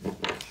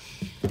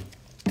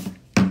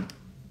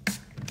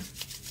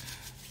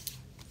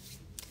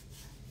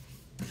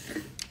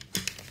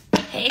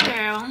 Hey,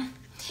 girl.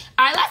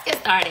 All right, let's get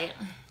started.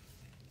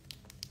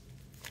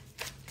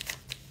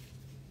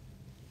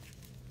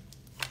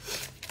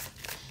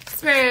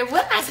 Spirit,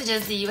 what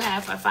messages do you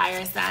have for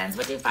fire signs?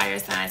 What do fire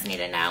signs need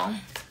to know?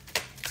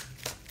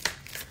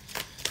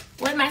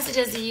 What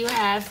messages do you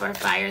have for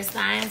fire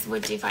signs?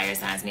 What do fire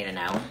signs need to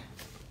know?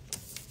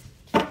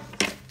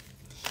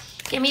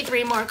 Give me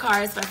 3 more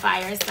cards for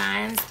fire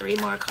signs. 3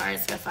 more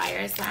cards for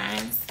fire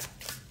signs.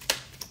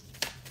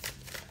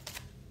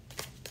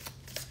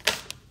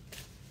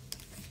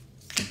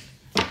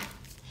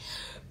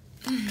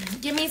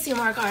 Give me 2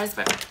 more cards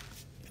for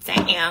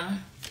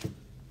Sam.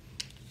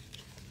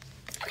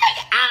 Okay,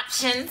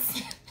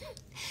 options.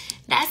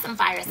 That's some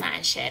fire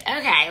sign shit.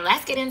 Okay,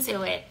 let's get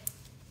into it.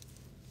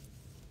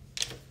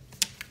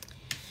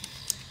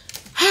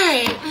 All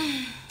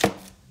right.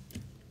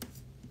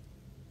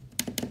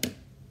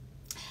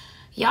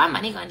 Y'all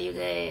money gonna do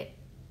good.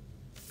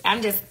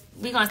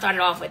 We gonna start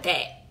it off with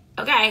that.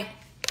 Okay?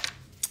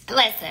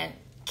 Listen,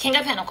 King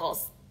of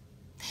Pentacles.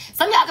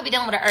 Some of y'all could be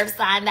dealing with an earth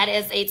sign that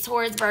is a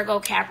Taurus, Virgo,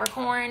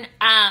 Capricorn.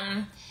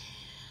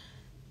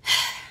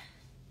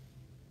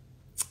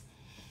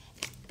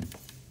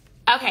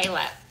 Okay,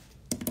 look.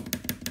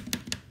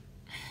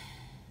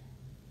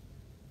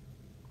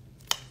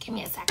 Give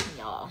me a second,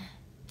 y'all.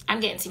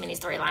 I'm getting too many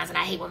storylines, and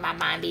I hate when my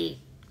mind be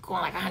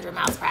going like 100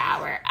 miles per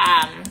hour.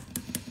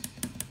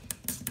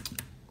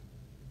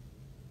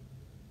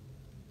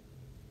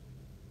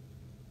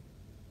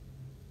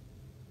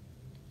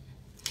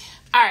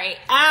 All right.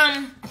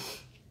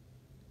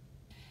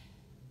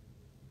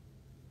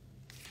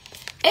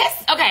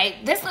 Okay,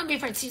 this one be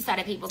for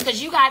 2-sided people,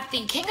 because you got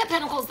the King of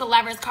Pentacles, the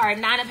Lovers card,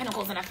 9 of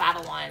Pentacles, and a 5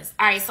 of Wands.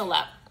 All right, so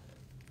look.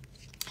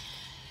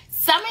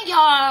 Some of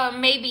y'all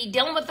may be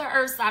dealing with the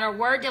earth sign, or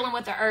were dealing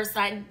with the earth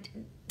sign.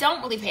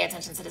 Don't really pay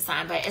attention to the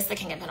sign, but it's the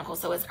King of Pentacles,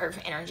 so it's earth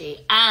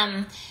energy.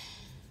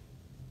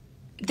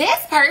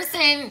 This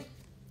person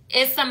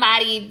is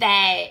somebody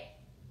that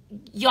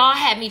y'all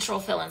had mutual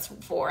feelings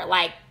for.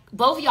 Like,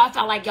 both of y'all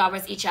felt like y'all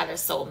was each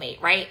other's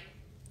soulmate, right?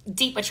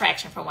 Deep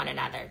attraction for one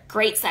another.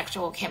 Great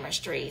sexual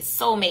chemistry.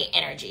 Soulmate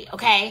energy,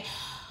 okay?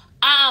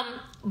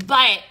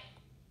 But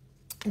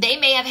they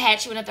may have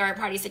had you in a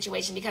third-party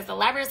situation, because the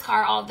Lovers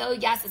card, although,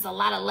 yes, it's a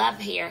lot of love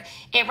here,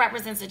 it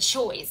represents a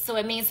choice. So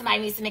it means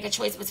somebody needs to make a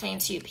choice between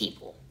 2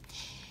 people.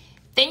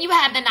 Then you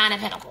have the 9 of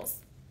Pentacles.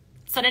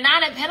 So the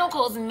 9 of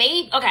Pentacles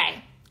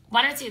okay,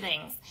 1 or 2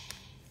 things.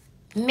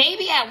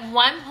 Maybe at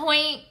one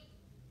point,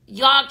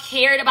 y'all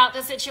cared about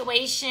the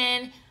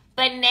situation,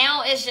 but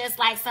now it's just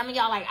like some of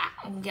y'all like, I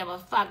don't give a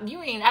fuck.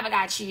 You ain't never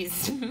got to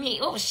choose me.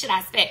 Oh, shit,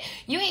 I spit.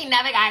 You ain't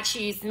never got to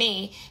choose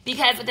me.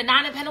 Because with the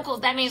 9 of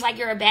Pentacles, that means like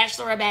you're a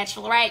bachelor or a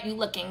bachelorette. You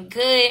looking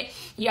good.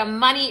 Your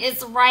money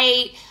is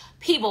right.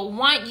 People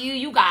want you.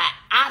 You got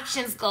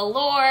options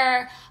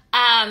galore.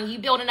 You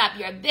building up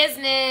your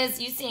business.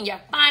 You seeing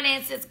your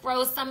finances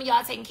grow. Some of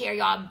y'all taking care of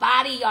y'all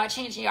body. Y'all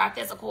changing your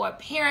physical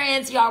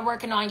appearance. Y'all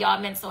working on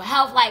y'all mental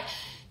health. Like,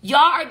 y'all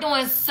are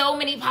doing so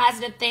many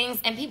positive things,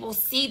 and people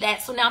see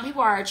that. So now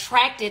people are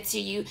attracted to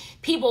you.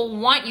 People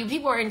want you.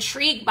 People are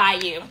intrigued by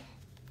you.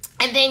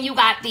 And then you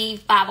got the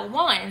 5 of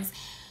Wands.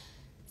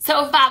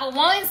 So 5 of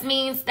Wands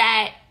means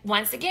that,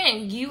 once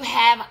again, you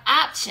have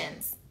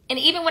options. And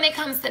even when it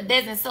comes to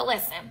business, so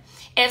listen,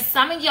 if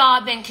some of y'all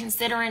have been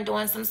considering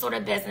doing some sort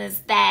of business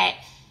that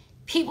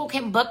people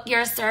can book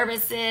your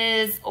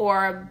services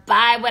or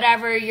buy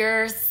whatever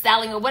you're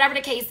selling or whatever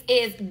the case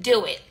is,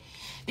 do it.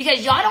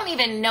 Because y'all don't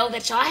even know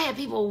that y'all have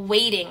people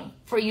waiting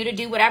for you to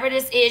do whatever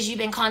this is you've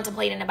been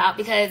contemplating about,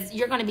 because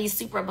you're going to be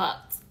super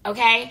booked,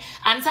 okay?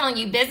 I'm telling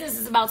you, business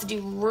is about to do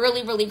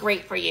really, really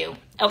great for you,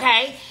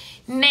 okay?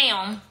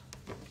 Now,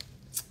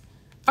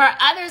 for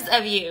others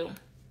of you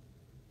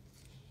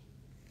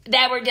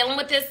that were dealing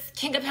with this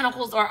King of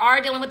Pentacles, or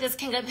are dealing with this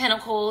King of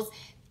Pentacles,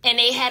 and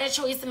they had a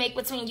choice to make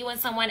between you and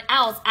someone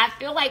else, I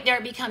feel like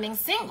they're becoming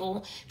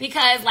single,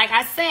 because, like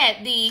I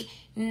said, the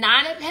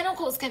 9 of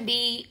Pentacles can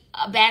be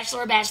a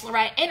bachelor or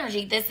bachelorette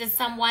energy. This is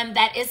someone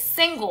that is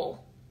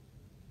single.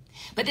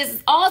 But this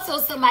is also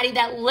somebody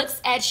that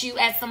looks at you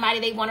as somebody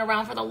they want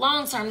around for the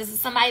long term. This is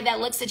somebody that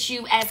looks at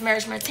you as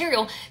marriage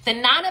material. The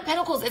 9 of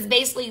Pentacles is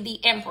basically the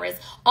Empress.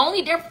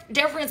 Only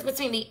difference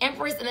between the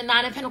Empress and the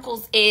 9 of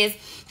Pentacles is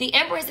the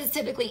Empress is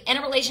typically in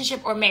a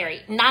relationship or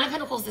married. 9 of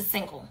Pentacles is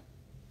single.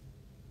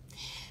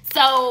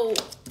 So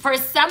for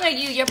some of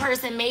you, your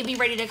person may be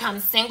ready to come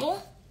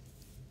single.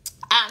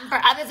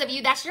 For others of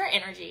you, that's your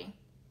energy.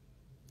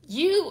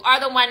 You are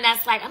the one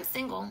that's like, I'm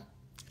single.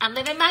 I'm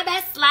living my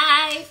best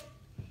life.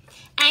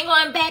 I ain't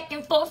going back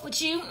and forth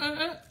with you.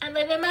 I'm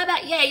living my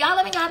best. Yeah, y'all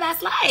living your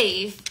best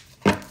life.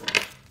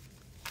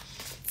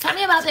 Tell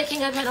me about the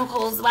King of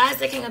Pentacles. Why is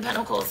the King of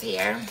Pentacles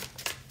here?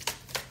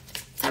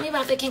 Tell me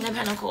about the King of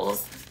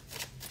Pentacles.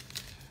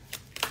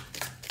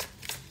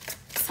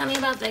 Tell me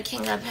about the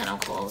King of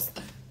Pentacles.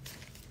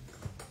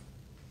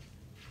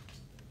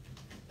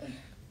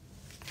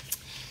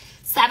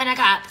 Seven of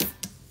Cups.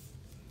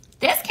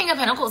 This King of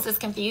Pentacles is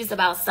confused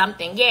about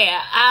something.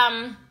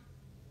 Yeah.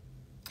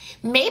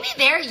 Maybe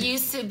they're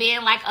used to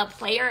being like a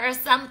player or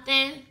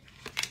something.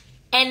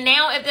 And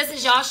now if this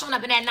is y'all showing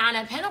up in that Nine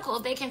of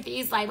Pentacles, they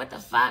confused like, what the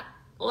fuck?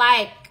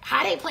 Like,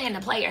 how they playing the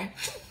player?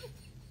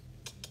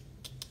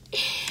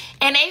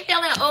 And they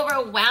feeling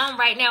overwhelmed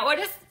right now. Or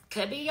this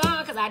could be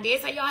y'all, because I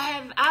did say y'all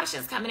have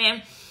options coming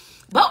in.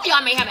 Both of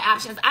y'all may have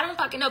options. I don't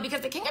fucking know,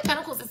 because the King of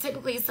Pentacles is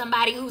typically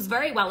somebody who's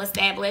very well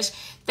established,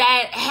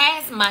 that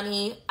has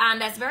money,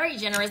 that's very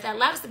generous, that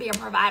loves to be a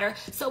provider.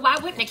 So why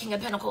wouldn't the King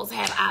of Pentacles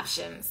have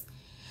options?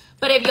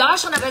 But if y'all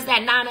showing up as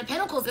that Nine of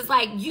Pentacles, it's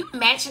like you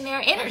matching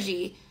their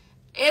energy.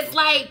 It's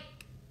like,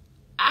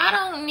 I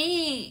don't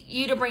need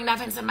you to bring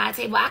nothing to my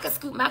table. I could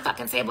scoop my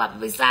fucking table up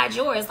beside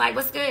yours. Like,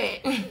 what's good?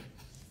 I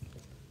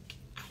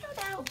don't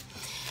know.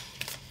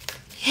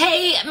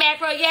 Hey,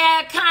 Macro,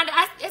 yeah, kind of.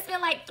 It's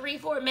been like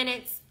 3-4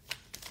 minutes.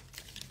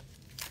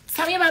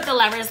 Tell me about the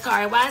Lover's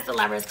card. Why is the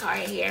Lover's card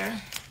here?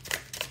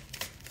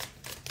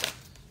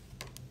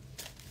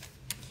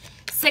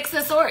 Six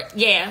of Swords.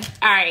 Yeah,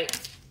 all right.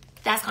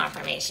 That's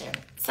confirmation.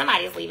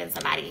 Somebody's leaving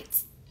somebody.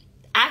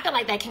 I feel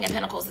like that King of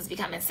Pentacles is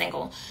becoming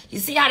single. You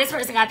see how this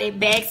person got their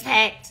bags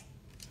packed?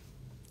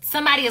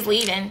 Somebody is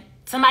leaving.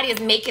 Somebody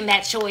is making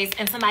that choice,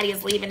 and somebody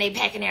is leaving. They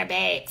packing their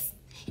bags,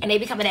 and they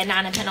becoming that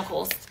Nine of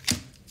Pentacles.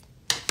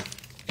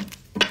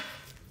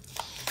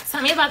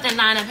 Tell me about the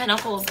Nine of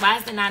Pentacles. Why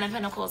is the Nine of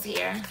Pentacles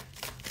here?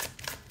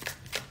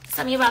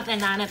 Tell me about the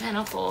Nine of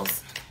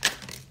Pentacles.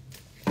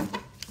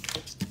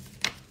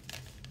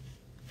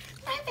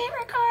 My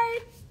favorite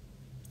card.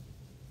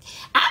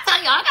 I'm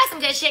telling y'all, I got some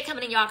good shit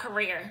coming in y'all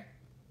career.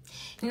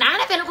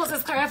 Nine of Pentacles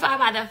is clarified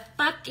by the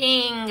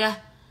fucking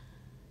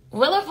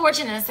Wheel of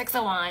Fortune and Six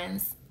of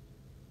Wands.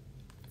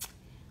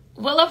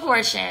 Wheel of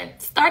Fortune.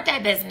 Start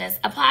that business.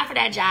 Apply for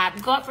that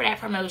job. Go up for that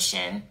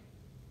promotion.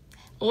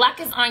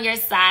 Luck is on your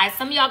side.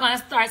 Some of y'all going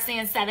to start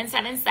seeing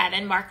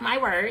 777. Mark my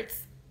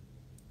words.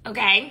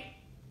 Okay?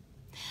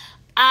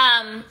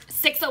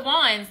 Six of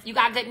Wands. You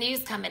got good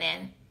news coming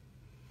in.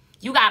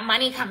 You got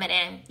money coming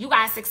in. You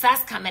got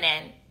success coming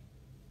in.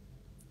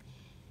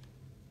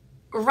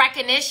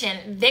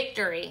 Recognition,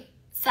 victory.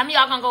 Some of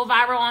y'all gonna go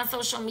viral on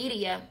social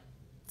media.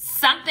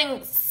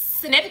 Something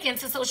significant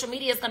to social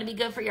media is gonna be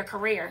good for your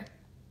career.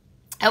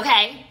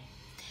 Okay?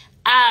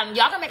 Y'all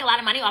gonna make a lot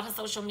of money off of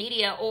social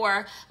media,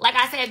 or like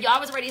I said, if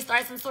y'all was ready to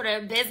start some sort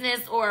of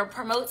business or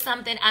promote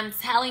something, I'm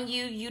telling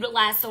you,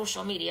 utilize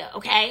social media,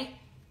 okay?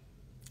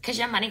 Because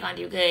your money gonna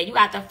do good. You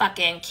got the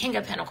fucking King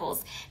of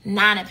Pentacles,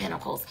 Nine of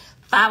Pentacles,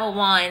 Five of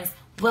Wands,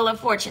 Wheel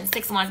of Fortune,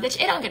 Six of Wands.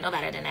 Bitch, it don't get no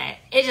better than that.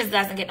 It just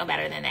doesn't get no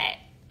better than that.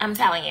 I'm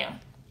telling you.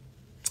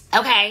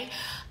 Okay.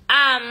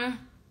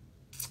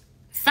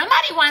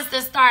 Somebody wants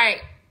to start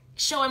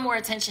showing more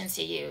attention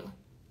to you,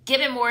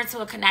 giving more to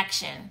a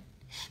connection.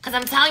 Because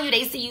I'm telling you,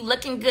 they see you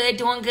looking good,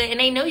 doing good, and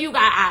they know you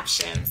got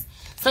options.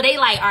 So they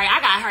like, all right,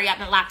 I got to hurry up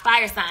and lock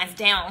fire signs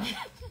down.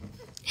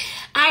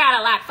 I got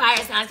to lock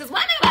fire signs. Because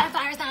one thing about a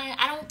fire sign,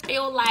 I don't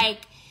feel like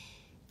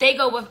they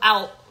go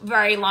without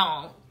very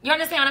long. You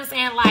understand what I'm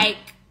saying? Like,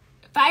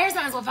 fire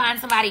signs will find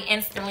somebody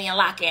instantly and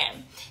lock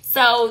in.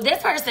 So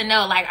this person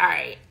know, like, all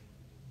right,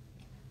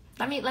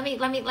 let me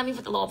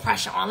put the little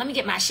pressure on. Let me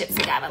get my shit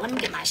together.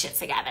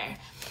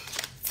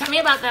 Tell me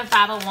about the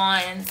Five of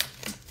Wands.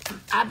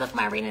 I booked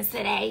my readings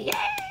today.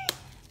 Yay!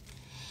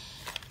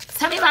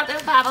 Tell me about the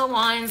Five of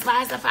Wands.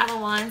 Why is the Five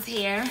of Wands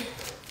here?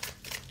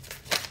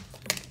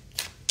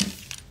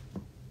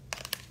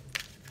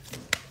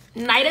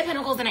 Knight of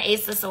Pentacles and an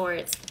Ace of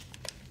Swords.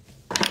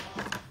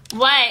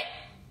 What?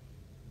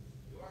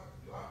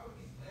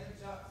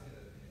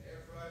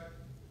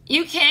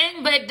 You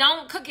can, but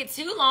don't cook it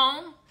too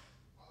long.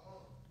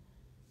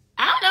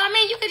 I don't know. I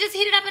mean, you could just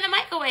heat it up in the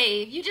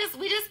microwave. We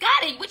just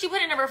got it. What, you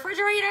put in the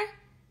refrigerator?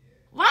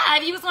 Why?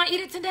 If you was going to eat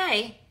it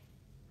today.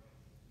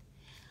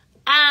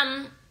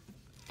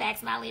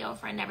 Facts, my Leo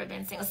friend never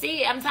been single.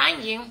 See, I'm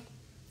telling you.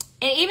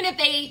 And even if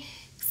they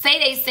say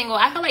they single,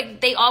 I feel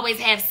like they always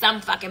have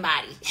some fucking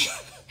body.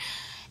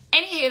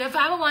 Anywho, the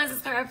Five of Wands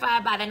is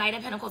clarified by the Knight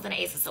of Pentacles and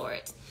the Ace of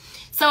Swords.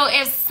 So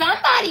if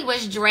somebody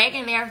was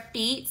dragging their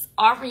feet,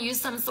 offering you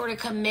some sort of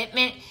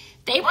commitment,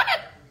 they want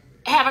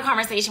to have a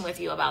conversation with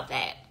you about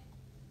that.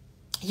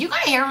 You're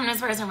going to hear from this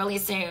person really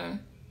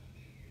soon.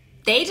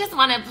 They just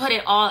want to put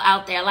it all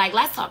out there. Like,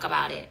 let's talk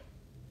about it.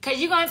 Because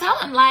you're going to tell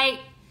them, like,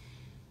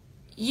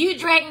 you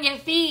dragging your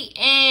feet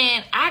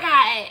and I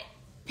got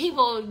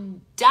people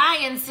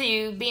dying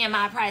to be in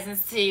my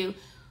presence to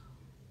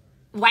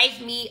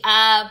wife me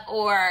up,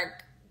 or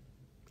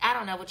I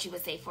don't know what you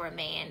would say for a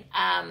man.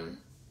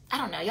 I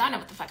don't know. Y'all know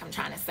what the fuck I'm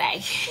trying to say.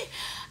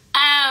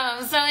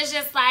 So it's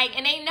just like,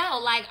 and they know,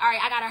 like, all right,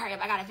 I gotta hurry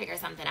up. I gotta figure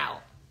something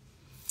out.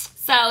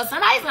 So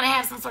somebody's gonna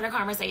have some sort of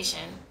conversation.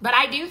 But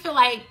I do feel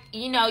like,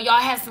 you know, y'all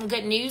have some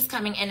good news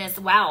coming in as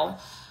well.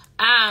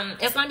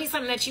 It's gonna be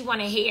something that you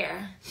want to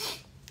hear.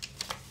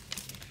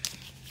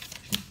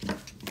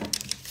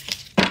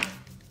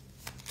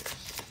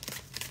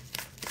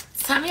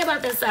 Tell me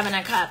about the Seven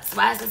of Cups.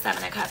 Why is the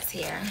Seven of Cups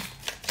here?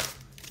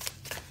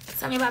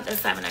 Tell me about the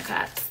Seven of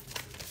Cups.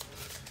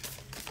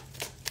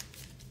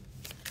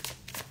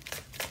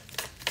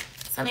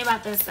 Tell me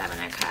about the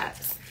Seven of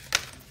Cups.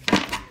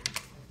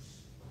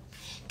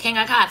 King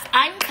of Cups.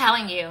 I'm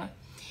telling you,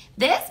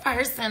 this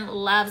person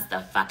loves the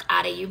fuck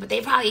out of you, but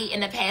they probably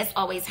in the past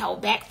always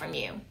held back from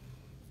you.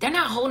 They're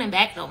not holding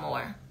back no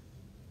more.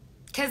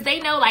 Because they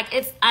know, like,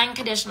 it's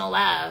unconditional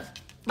love.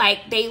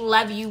 Like, they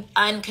love you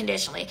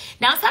unconditionally.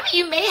 Now, some of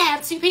you may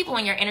have two people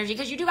in your energy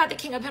because you do got the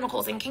King of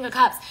Pentacles and King of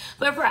Cups.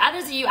 But for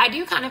others of you, I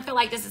do kind of feel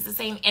like this is the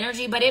same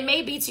energy, but it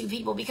may be two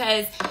people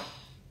because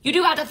you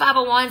do got the Five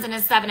of Wands and the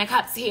Seven of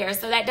Cups here.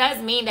 So that does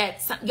mean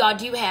that y'all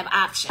do have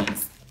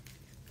options.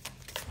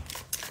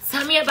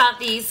 Tell me about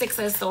the Six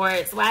of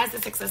Swords. Why is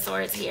the Six of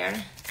Swords here?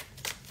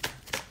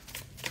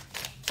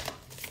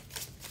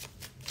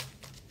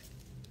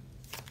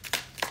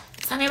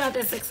 Tell me about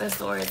the Six of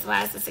Swords.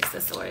 Why is the Six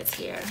of Swords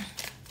here?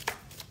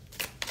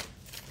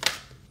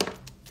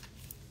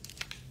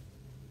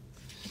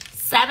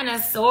 Seven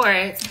of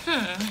Swords.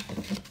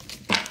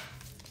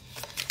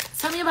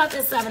 Tell me about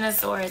the Seven of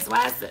Swords.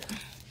 Why is it?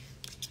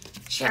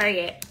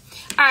 Chariot.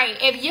 All right,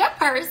 if your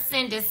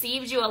person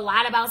deceived you a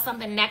lot about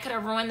something that could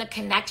have ruined the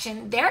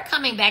connection, they're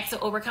coming back to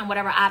overcome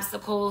whatever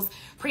obstacles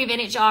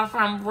prevented y'all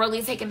from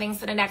really taking things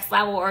to the next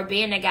level or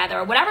being together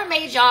or whatever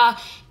made y'all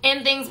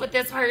end things with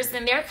this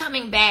person. They're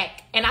coming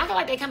back, and I feel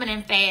like they're coming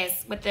in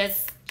fast with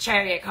this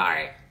Chariot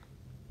card.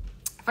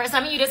 For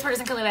some of you, this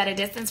person could live at a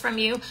distance from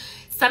you.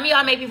 Some of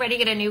y'all may be ready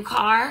to get a new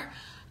car.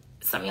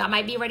 Some of y'all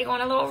might be ready to go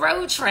on a little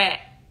road trip.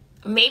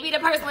 Maybe the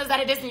person lives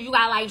at a distance. You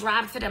got to, like,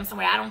 drive to them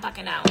somewhere. I don't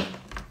fucking know.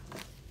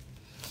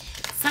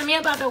 Tell me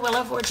about the Wheel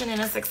of Fortune and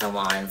the Six of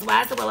Wands.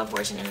 Why is the Wheel of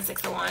Fortune and the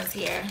Six of Wands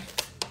here?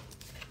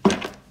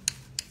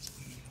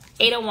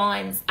 Eight of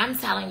Wands. I'm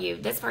telling you,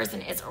 this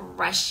person is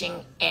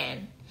rushing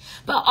in.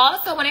 But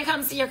also when it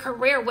comes to your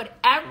career,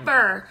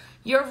 whatever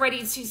you're ready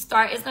to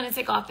start is going to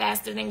take off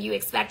faster than you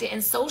expected.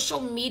 And social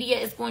media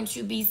is going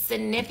to be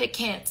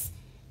significant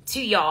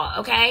to y'all,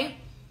 okay?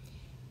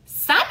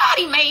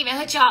 Somebody may even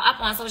hit y'all up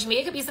on social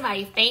media. It could be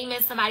somebody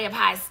famous, somebody of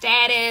high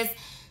status,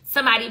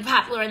 somebody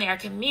popular in their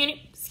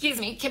community,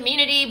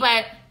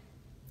 but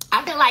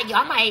I feel like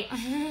y'all might,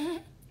 I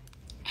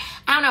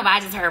don't know if I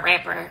just heard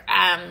rapper,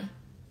 and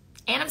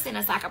I'm seeing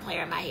a soccer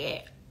player in my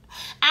head.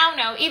 I don't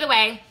know. Either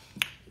way,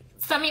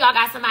 some of y'all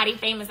got somebody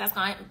famous that's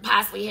going to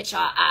possibly hit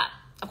y'all up.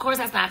 Of course,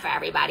 that's not for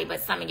everybody,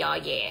 but some of y'all,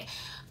 yeah.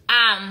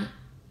 And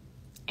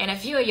a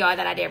few of y'all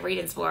that I did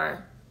readings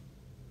for,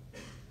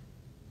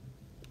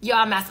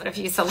 y'all mess with a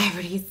few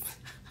celebrities.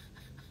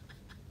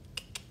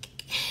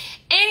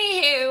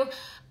 Anywho,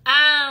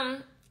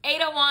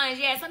 Eight of Wands.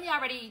 Yeah, some of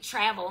y'all ready to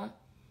travel.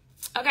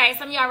 Okay,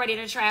 some of y'all ready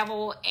to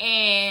travel.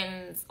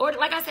 And, or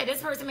like I said,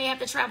 this person may have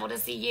to travel to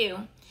see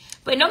you.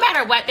 But no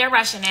matter what, they're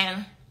rushing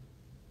in.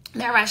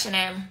 They're rushing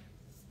in.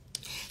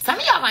 Some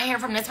of y'all gonna hear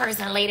from this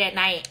person late at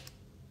night.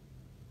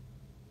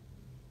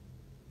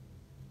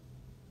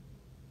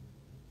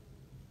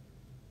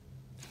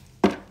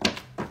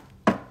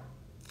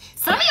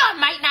 Some of y'all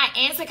might not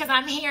answer because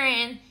I'm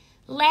hearing,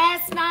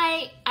 last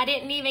night I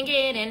didn't even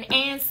get an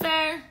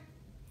answer.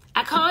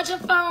 I called your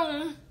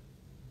phone.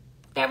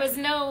 There was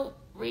no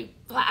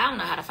reply. I don't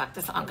know how the fuck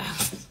this song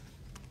goes.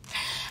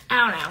 I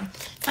don't know.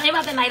 Tell me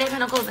about the Knight of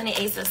Pentacles and the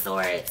Ace of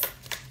Swords.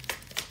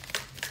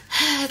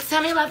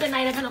 Tell me about the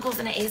Knight of Pentacles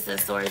and the Ace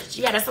of Swords.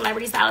 You got a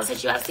celebrity stylist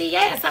hit you up. See,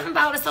 yeah, something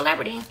about a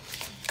celebrity.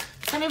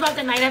 Tell me about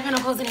the Knight of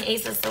Pentacles and the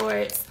Ace of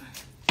Swords.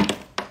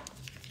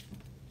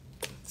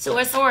 Two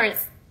of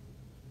Swords.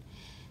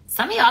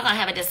 Some of y'all gonna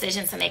have a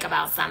decision to make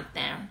about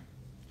something.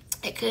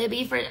 It could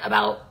be for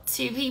about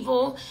two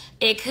people.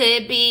 It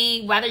could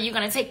be whether you're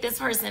going to take this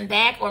person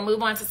back or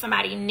move on to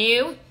somebody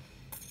new.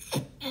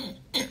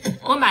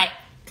 Oh, my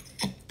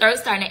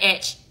throat's starting to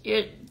itch.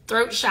 Your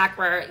throat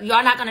chakra.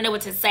 Y'all not going to know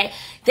what to say.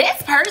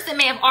 This person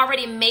may have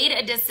already made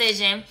a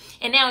decision.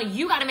 And now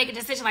you got to make a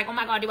decision like, oh,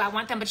 my God, do I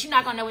want them? But you're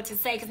not going to know what to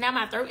say because now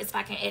my throat is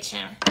fucking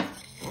itching.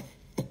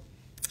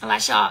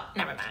 Unless y'all,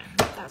 never mind.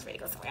 I was ready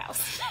to go somewhere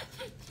else.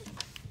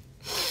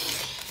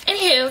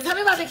 Anywho, tell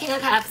me about the King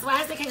of Cups.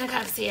 Why is the King of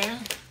Cups here?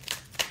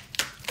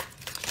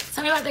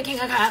 Tell me about the King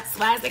of Cups.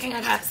 Why is the King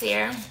of Cups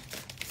here?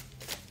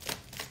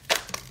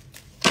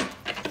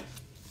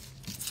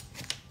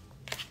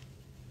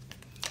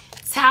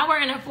 Tower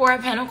and the Four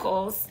of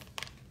Pentacles.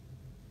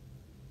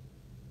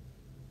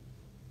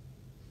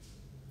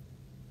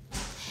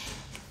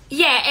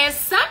 Yeah, if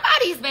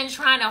somebody's been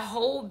trying to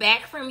hold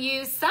back from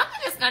you,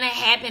 something is going to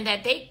happen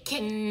that they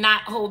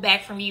cannot hold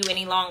back from you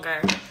any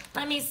longer.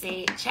 Let me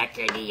see. Check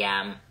your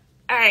DM.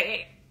 All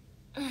right.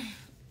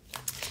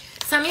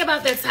 Tell me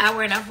about the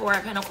Tower and the Four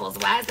of Pentacles.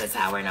 Why is the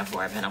Tower and the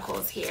Four of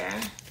Pentacles here?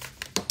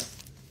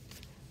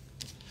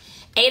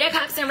 Eight of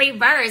Cups in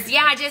reverse.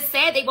 Yeah, I just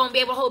said they won't be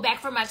able to hold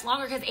back for much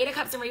longer because Eight of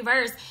Cups in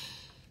reverse.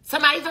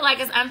 Somebody feel like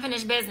it's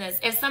unfinished business.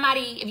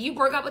 If you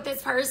broke up with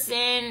this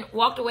person,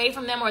 walked away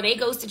from them, or they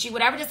ghosted you,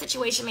 whatever the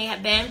situation may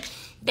have been,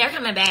 they're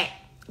coming back.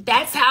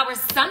 That Tower,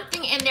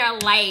 something in their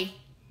life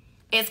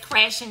is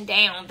crashing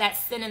down. That's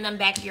sending them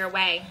back your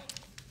way.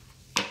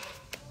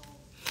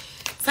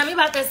 Tell me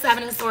about the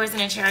Seven of Swords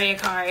and a Chariot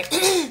card.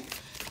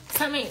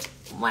 Tell me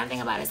one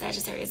thing about a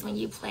Sagittarius. When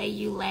you play,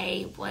 you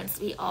lay. Once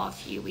we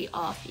off you, we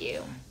off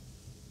you.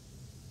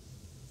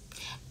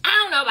 I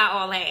don't know about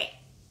all that.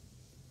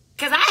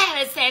 Because I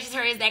had a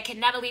Sagittarius that could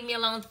never leave me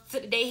alone to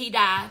the day he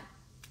died.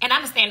 And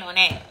I'm standing on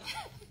that.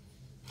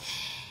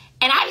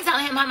 And I be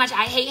telling him how much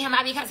I hate him.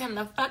 I be cussing him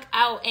the fuck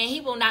out. And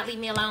he will not leave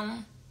me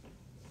alone.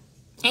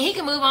 And he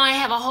can move on and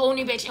have a whole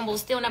new bitch and will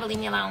still never leave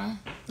me alone.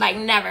 Like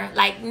never.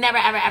 Like never,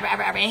 ever, ever,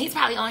 ever, ever. And he's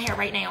probably on here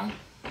right now.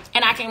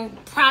 And I can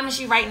promise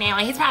you right now.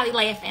 And he's probably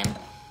laughing.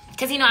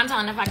 Because he know I'm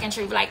telling the fucking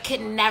truth. Like could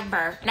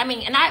never.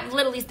 And I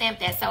literally stamped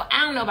that. So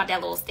I don't know about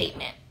that little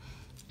statement.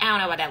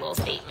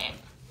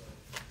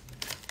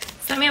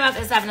 Tell me about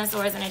the Seven of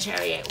Swords and a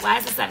Chariot. Why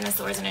is the Seven of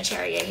Swords and a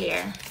Chariot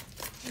here?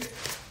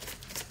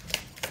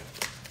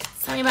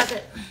 Tell me about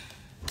the...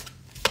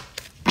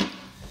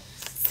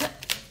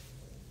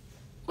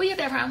 Where you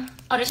get that from?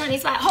 Oh, the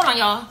Chinese spot. Hold on,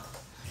 y'all.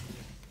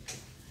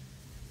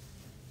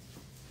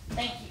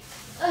 Thank you.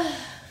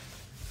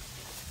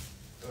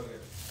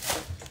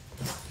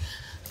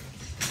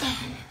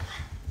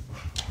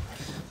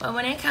 But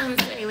when it comes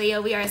to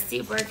Leo, we are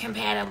super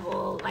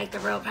compatible, like the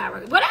real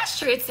power. Well, that's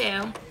true,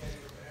 too.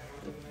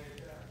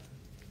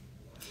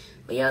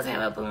 Leos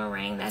have a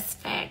boomerang. That's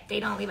fact. They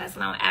don't leave us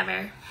alone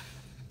ever.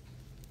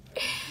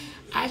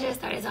 I just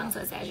started talking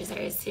to a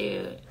Sagittarius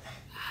too.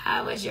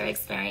 How was your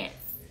experience?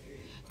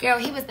 Girl,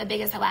 he was the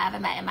biggest hoe I ever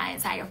met in my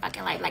entire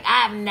fucking life. Like,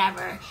 I have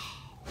never...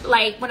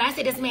 Like, when I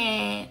say this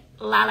man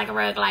lie like a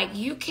rug, like,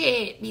 you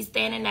could be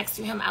standing next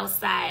to him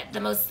outside, the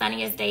most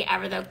sunniest day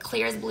ever, the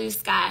clearest blue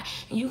sky,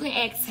 and you can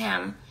ask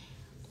him,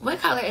 what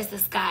color is the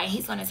sky? And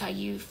he's going to tell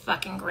you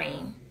fucking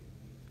green.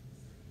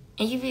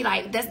 And you be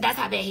like, that's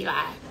how bad he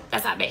lied.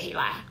 That's how bad he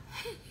lied.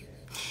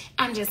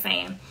 I'm just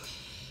saying.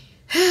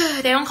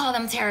 They don't call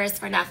them terrorists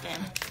for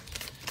nothing.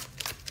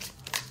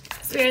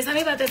 Spirit, tell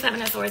me about the Seven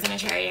of Swords and a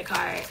Chariot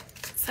card.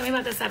 Tell me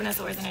about the Seven of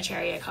Swords and a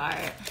Chariot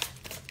card.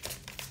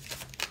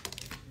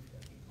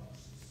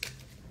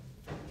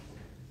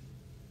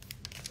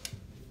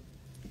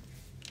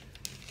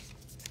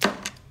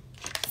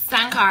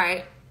 Sun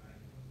card.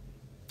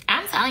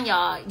 I'm telling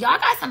y'all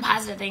got some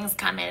positive things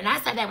coming. And I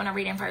said that when the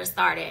reading first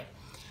started.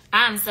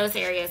 I'm so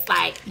serious.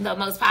 Like, the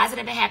most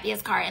positive and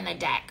happiest card in the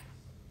deck.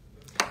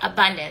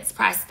 Abundance,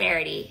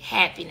 prosperity,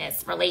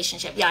 happiness,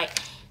 relationship. I'm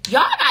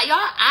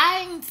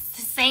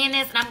saying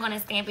this and I'm going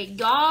to stamp it.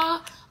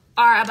 Y'all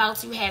are about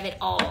to have it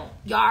all.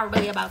 Y'all are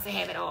really about to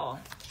have it all.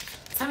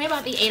 Tell me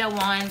about the Eight of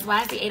Wands.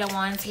 Why is the Eight of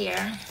Wands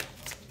here?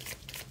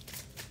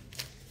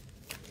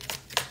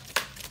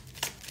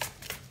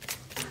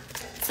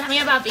 Tell me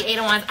about the Eight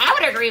of Wands. I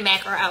would agree,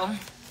 Macro.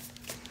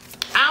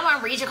 I don't want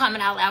to read you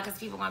coming out loud because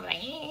people are going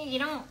to be like,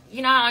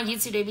 you know how on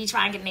YouTube they be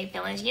trying to get in their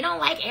feelings. You don't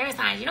like air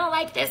signs. You don't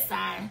like this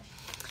sign.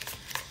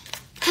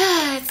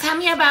 Tell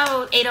me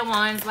about Eight of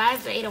Wands. Why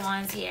is the Eight of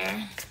Wands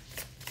here?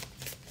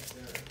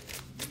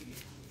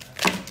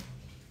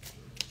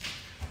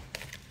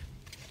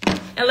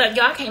 And look,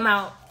 y'all came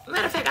out.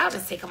 Matter of fact, I'll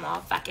just take them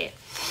off. Fuck it.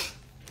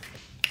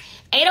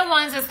 Eight of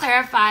Wands is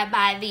clarified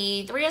by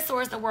the Three of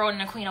Swords, the World, and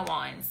the Queen of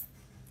Wands.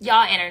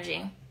 Y'all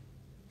energy.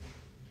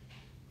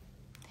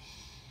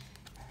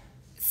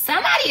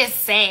 Somebody is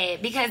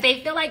sad because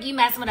they feel like you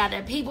messing with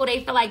other people.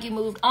 They feel like you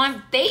moved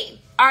on. They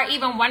are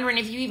even wondering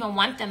if you even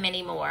want them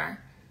anymore.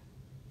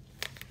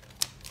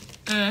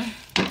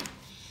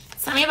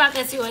 Tell me about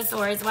the Two of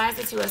Swords. Why is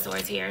the Two of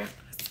Swords here?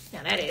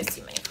 Now that is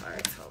too many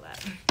cards. Hold up.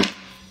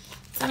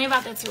 Tell me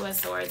about the Two of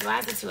Swords. Why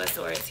is the Two of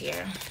Swords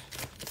here?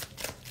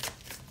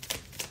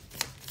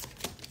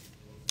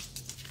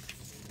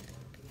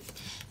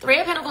 Three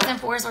of Pentacles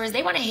and Four of Swords.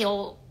 They want to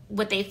heal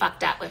what they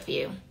fucked up with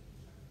you.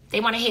 They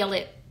want to heal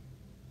it.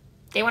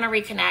 They want to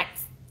reconnect.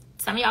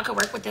 Some of y'all could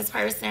work with this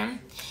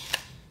person.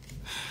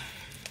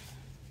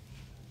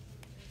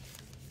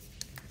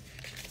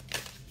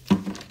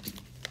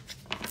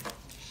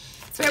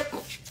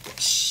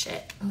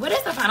 Shit. What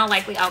is the final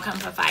likely outcome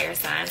for fire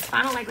signs?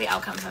 Final likely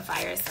outcome for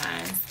fire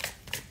signs.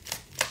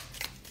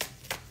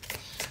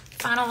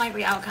 Final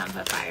likely outcome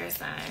for fire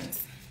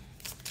signs.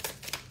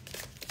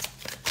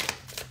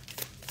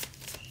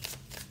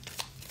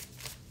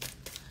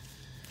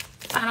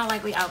 Final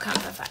likely outcome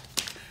for fire.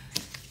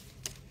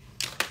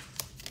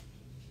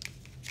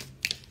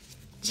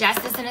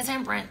 Justice and a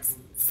Temperance.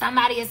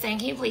 Somebody is saying,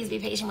 can you please be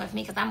patient with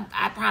me? Because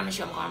I promise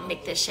you I'm going to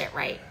make this shit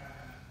right.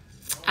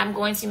 I'm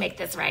going to make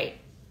this right.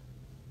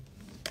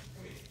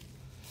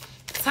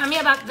 Tell me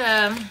about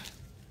the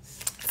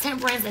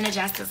Temperance and the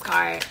Justice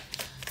card.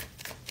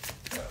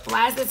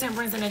 Why is the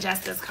Temperance and the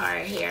Justice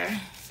card here?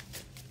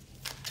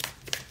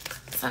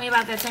 Tell me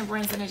about the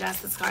temperance and the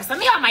justice card. Some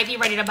of y'all might be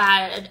ready to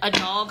buy a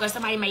dog, or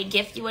somebody may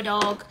gift you a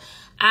dog.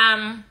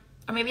 Or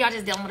maybe y'all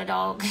just dealing with a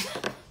dog.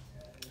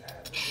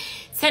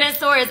 Ten of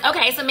Swords.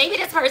 Okay, so maybe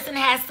this person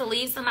has to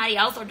leave somebody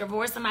else or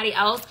divorce somebody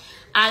else.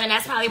 And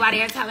that's probably why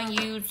they're telling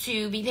you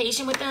to be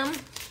patient with them.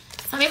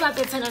 Tell me about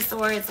the Ten of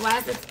Swords. Why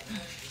is it...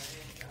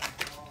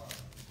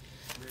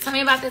 Tell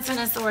me about the Ten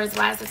of Swords.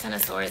 Why is the Ten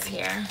of Swords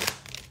here?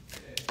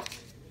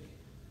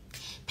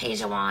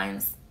 Page of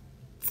Wands.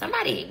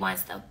 Somebody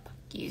wants to fuck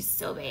you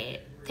so bad.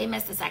 They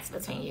missed the sex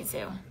between you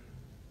two.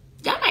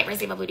 Y'all might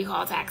receive a booty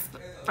call text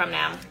from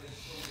them.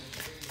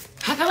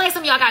 I feel like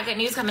some of y'all got good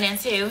news coming in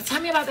too.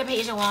 Tell me about the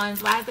Page of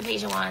Wands. Why is the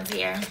Page of Wands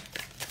here?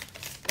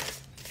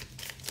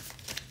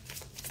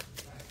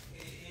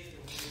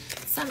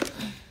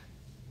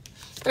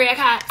 Three of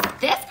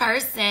Cups. This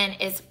person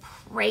is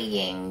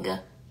praying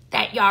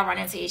that y'all run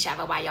into each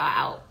other while y'all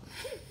out.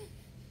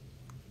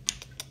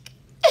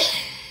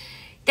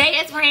 They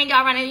is praying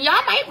y'all run into,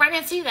 y'all might run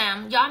into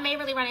them. Y'all may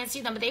really run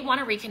into them, but they want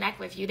to reconnect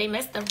with you. They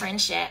missed the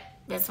friendship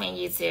between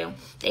you two.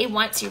 They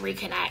want to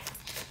reconnect.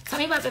 Tell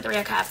me about the Three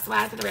of Cups.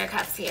 Why is the Three of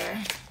Cups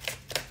here?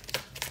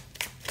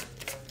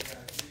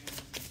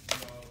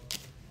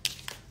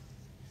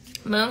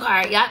 Moon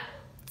card. Yep.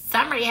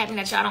 Something really happened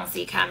that y'all don't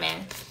see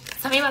coming.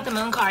 Tell me about the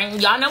Moon card.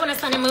 Y'all know when the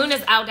Sun and Moon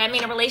is out, that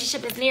means a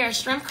relationship is near.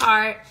 Strength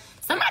card.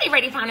 Somebody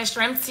ready to find a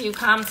strength to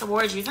come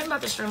towards you. Tell me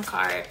about the Strength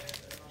card.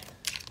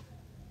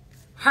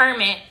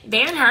 Hermit.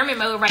 They're in hermit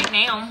mode right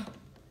now.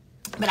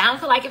 But I don't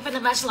feel like it for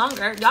much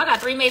longer. Y'all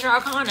got 3 major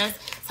arcanas.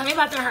 Tell me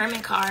about the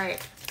Hermit card.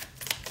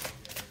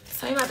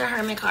 Tell me about the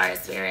Hermit card,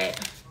 Spirit.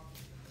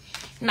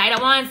 Knight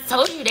of Wands.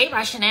 Told you they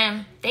rushing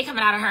in. They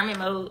coming out of hermit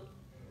mode.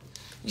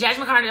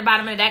 Judgment card at the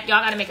bottom of the deck.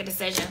 Y'all got to make a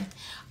decision.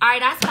 All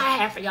right, that's what I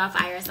have for y'all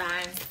fire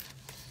signs.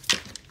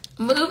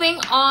 Moving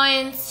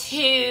on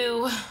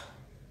to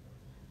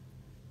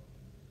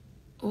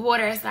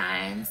water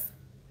signs.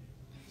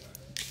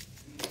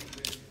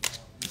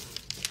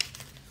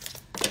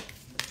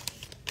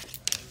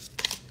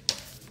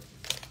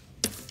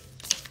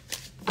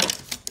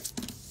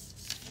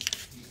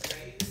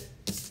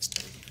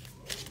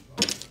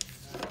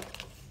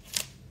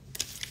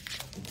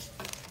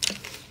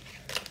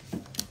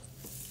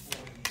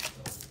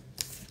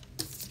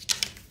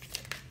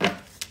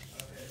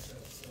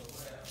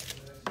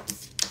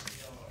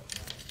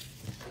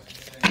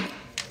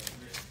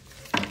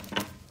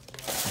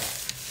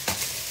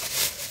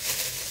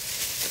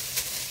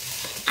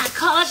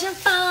 Called your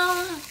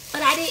phone,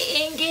 but I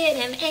didn't get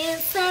an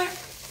answer.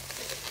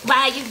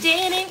 Why you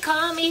didn't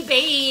call me,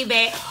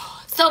 baby?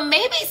 So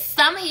maybe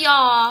some of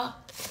y'all,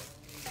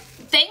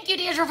 thank you,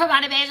 Deirdre, for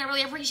buying a badge. I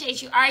really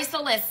appreciate you. All right,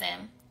 so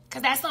listen,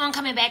 because that song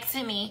coming back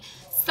to me.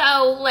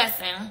 So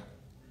listen,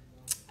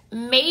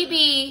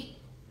 maybe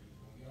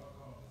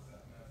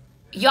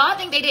y'all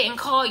think they didn't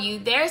call you.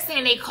 They're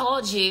saying they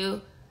called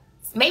you.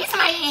 Maybe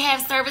somebody didn't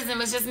have service and it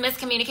was just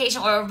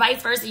miscommunication, or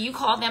vice versa. You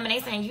called them and they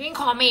saying, you didn't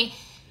call me.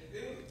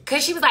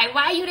 Because she was like,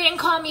 why you didn't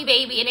call me,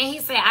 baby? And then he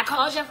said, I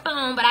called your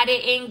phone, but I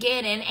didn't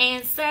get an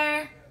answer.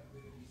 I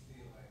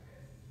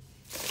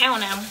don't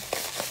know.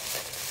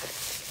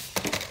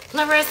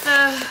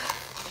 Larissa,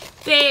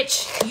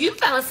 bitch, you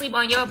fell asleep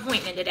on your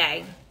appointment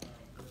today.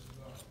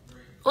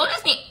 Well,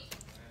 that's me.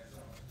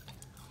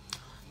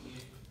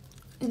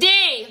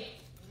 D,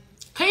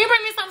 can you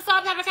bring me some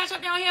salt, pepper,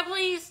 ketchup down here,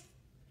 please?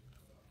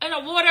 And a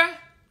water.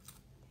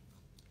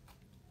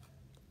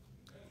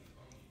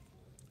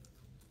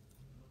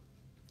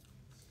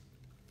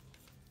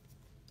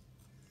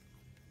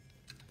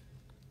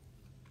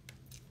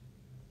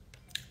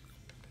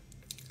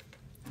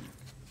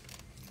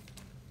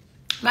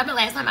 Remember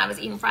last time I was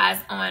eating fries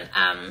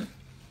on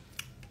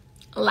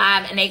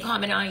live and they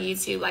commented on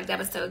YouTube like that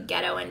was so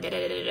ghetto and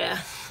da-da-da-da-da.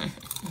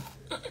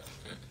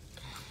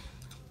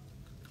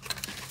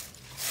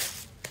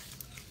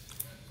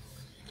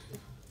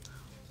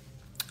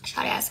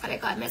 Try to ask why they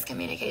called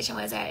miscommunication.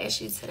 Was that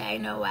issue today?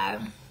 No way.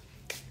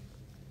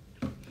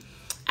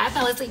 I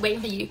fell asleep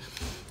waiting for you.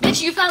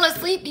 Bitch, you fell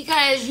asleep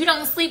because you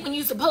don't sleep when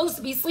you're supposed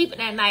to be sleeping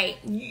at night.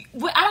 I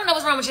don't know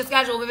what's wrong with your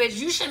schedule, but bitch,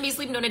 you shouldn't be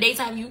sleeping during the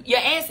daytime. Your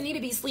ass need to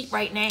be asleep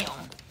right now.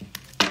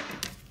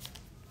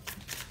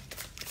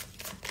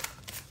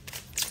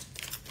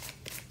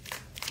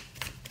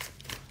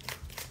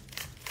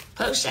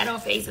 Post shadow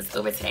face is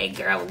over today,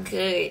 girl.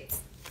 Good.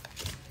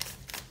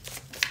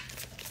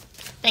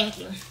 Thank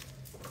you.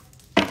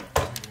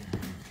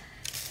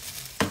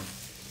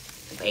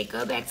 Wait,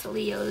 go back to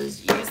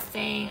Leo's. You're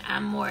saying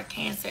I'm more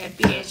Cancer.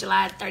 FBA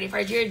July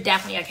 31st. You're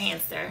definitely a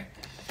Cancer.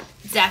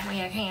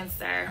 Definitely a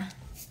Cancer.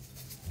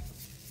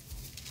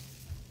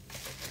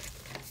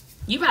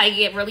 You probably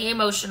get really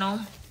emotional.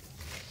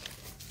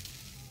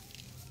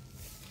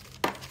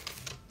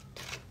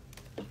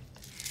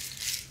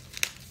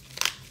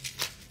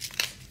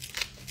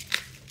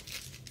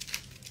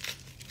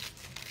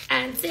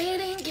 I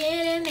didn't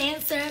get an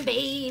answer,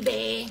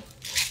 baby.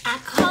 I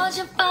called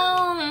your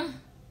phone,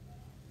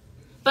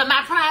 but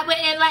my pride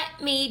wouldn't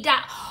let me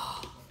die.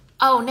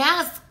 Oh,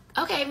 now it's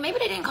Okay, maybe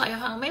they didn't call your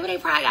phone. Maybe they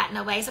probably got in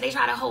the way, so they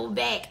try to hold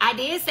back. I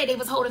did say they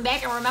was holding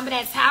back, and remember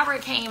that tower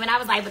came, and I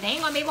was like, but they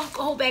ain't gonna be able to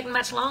hold back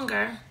much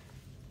longer.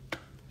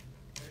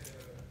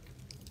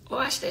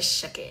 Watch this,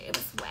 shook it. It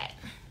was wet.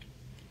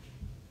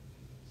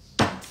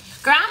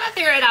 Girl, I'm gonna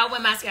figure it out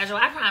with my schedule.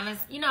 I promise.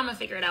 You know I'm gonna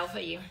figure it out for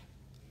you.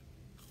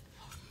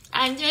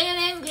 I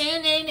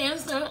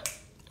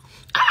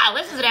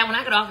listen to that when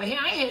I get off of here.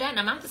 I ain't hear that in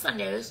the month of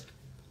Sundays.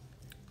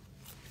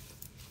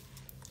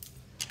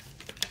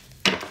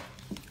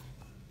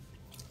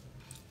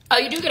 Oh,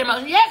 you do get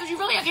emotional? Yeah, because you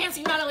really are Cancer.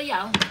 You're not a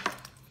Leo.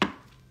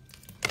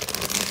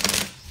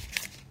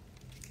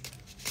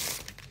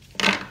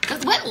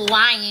 Because what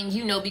lying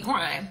you know be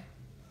crying?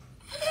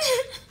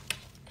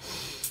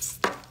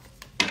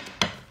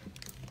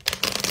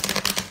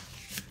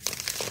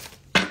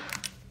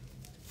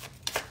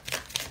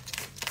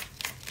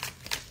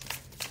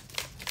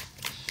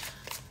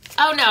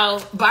 Oh no,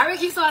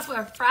 barbecue sauce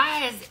for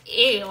fries,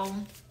 ew.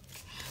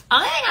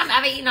 Only thing I'm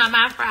ever eating on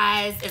my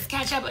fries is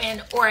ketchup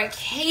and or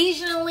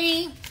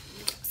occasionally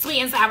sweet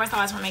and sour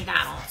sauce from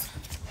McDonald's.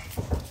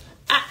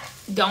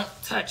 Don't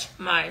touch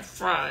my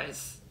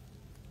fries.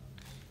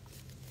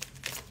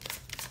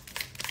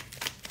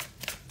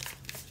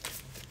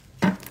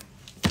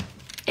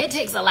 It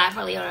takes a lot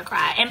for Leo to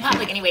cry. In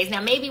public anyways.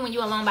 Now maybe when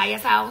you're alone by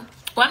yourself.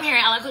 Well, I'm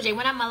hearing LL Cool J.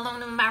 When I'm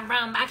alone in my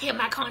room, I hear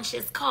my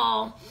conscious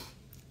call.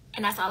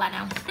 And that's all I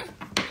know.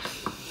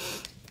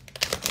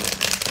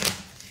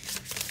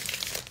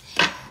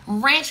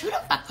 Ranch, who the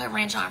fuck put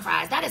ranch on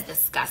fries? That is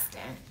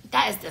disgusting.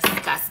 That is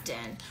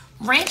disgusting.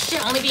 Ranch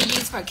should only be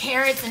used for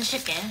carrots and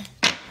chicken.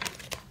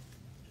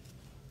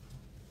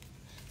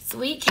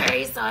 Sweet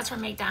curry sauce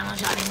from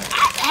McDonald's. Y'all didn't.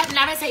 I have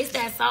never tasted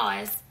that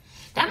sauce.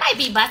 That might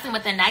be busting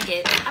with the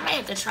nuggets. I might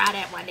have to try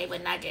that one day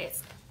with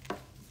nuggets.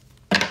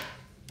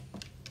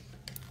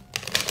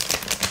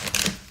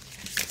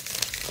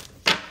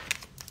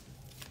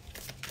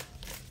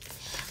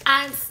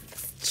 I'm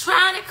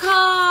trying to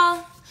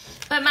call,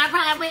 but my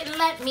pride wouldn't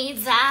let me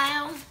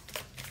down.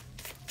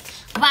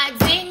 Why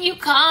didn't you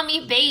call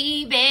me,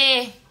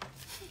 baby?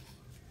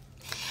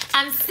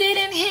 I'm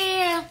sitting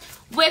here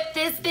with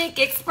this big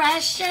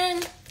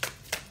expression.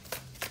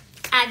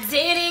 I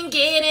didn't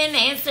get an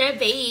answer,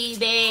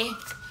 baby.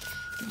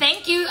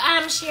 Thank you,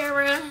 I'm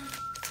Shira.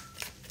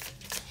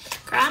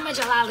 Girl, I'm a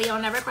July Leo.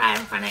 Never cry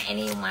in front of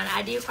anyone.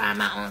 I do cry in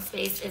my own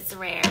space. It's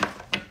rare.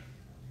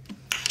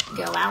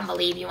 Girl, I don't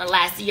believe you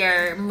unless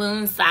your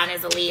moon sign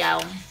is a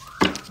Leo.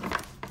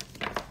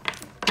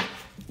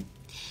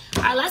 All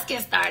right, let's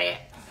get started.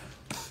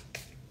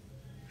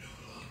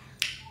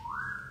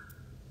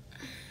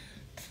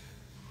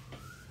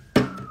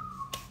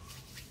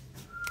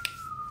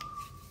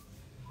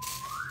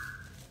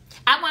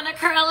 I want to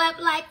curl up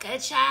like a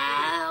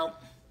child.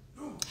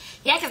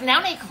 Yeah, because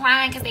now they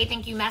crying because they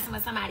think you messing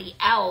with somebody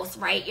else,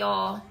 right,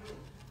 y'all?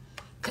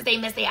 Because they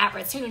miss their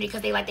opportunity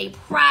because they let their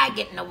pride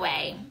get in the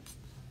way.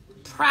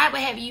 Pride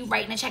would have you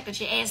writing a check that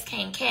your ass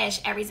can't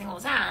cash every single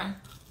time.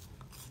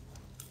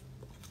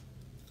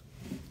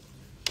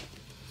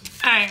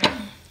 All right.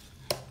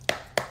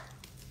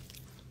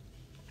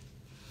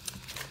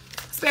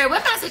 Spirit,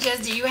 what messages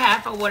do you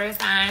have for water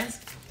signs?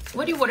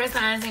 What do water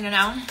signs need to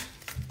know?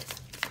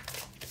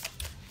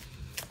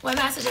 What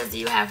messages do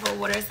you have for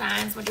water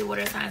signs? What do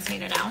water signs need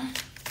to know?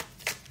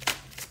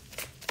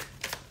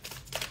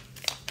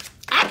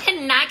 I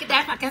cannot get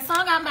that fucking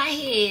song out of my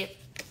head.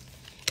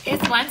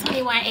 It's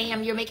 1:21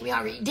 a.m. You're making me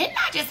hungry. Didn't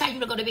I just tell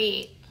you to go to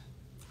bed?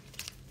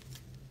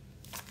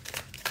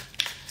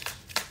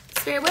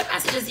 Spirit, what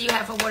messages do you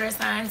have for water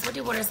signs? What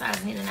do water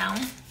signs need to know?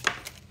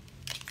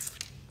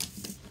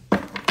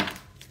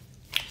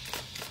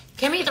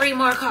 Give me 3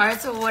 more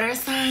cards for water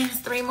signs.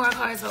 3 more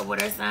cards for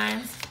water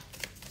signs.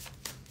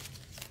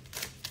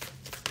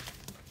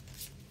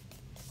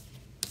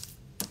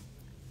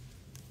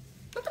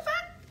 What the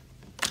fuck?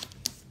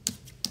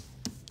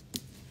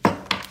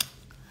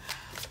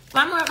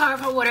 1 more card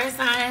for water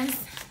signs.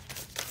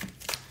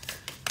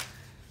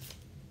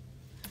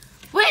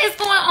 What is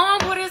going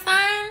on, water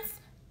signs?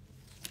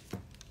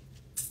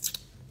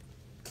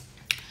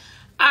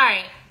 All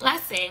right,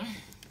 let's see.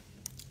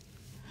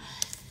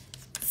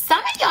 Some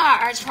of y'all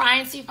are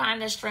trying to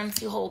find the strength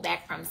to hold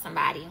back from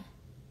somebody.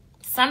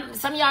 Some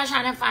of y'all are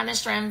trying to find the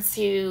strength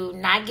to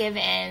not give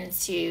in,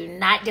 to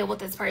not deal with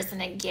this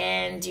person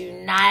again, do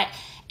not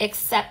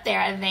accept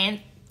their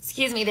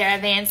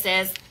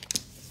advances.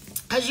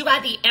 Because you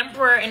got the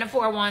Emperor and the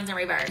 4 of Wands in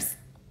reverse.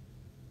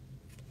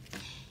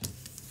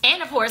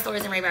 And the 4 of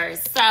Swords in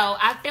reverse. So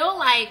I feel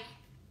like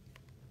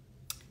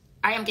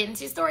I am getting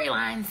 2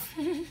 storylines.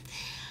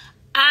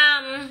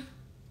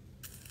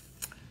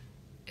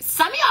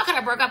 Some of y'all could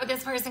have broke up with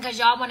this person because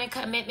y'all wanted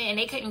commitment and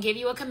they couldn't give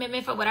you a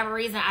commitment for whatever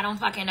reason. I don't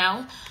fucking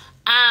know.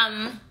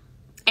 And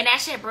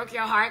that shit broke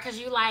your heart because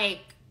you like,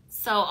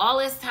 so all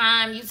this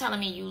time you telling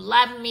me you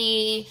love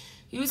me.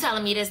 You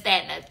telling me this,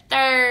 that, and the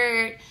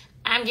third.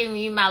 I'm giving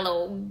you my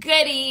little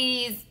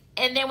goodies.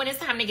 And then when it's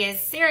time to get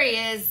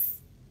serious,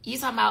 you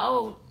talking about,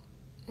 oh,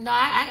 no,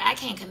 I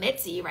can't commit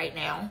to you right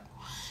now.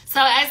 So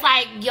it's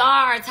like y'all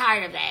are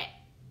tired of that.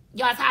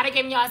 Y'all tired of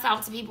giving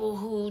yourself to people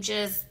who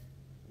just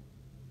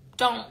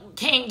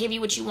can't give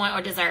you what you want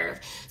or deserve.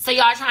 So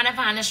y'all trying to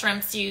find the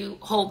strength to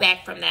hold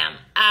back from them.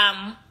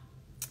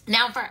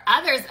 Now for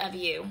others of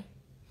you,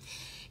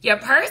 your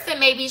person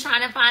may be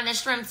trying to find the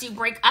strength to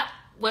break up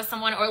with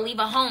someone or leave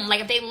a home.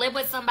 Like if they live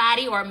with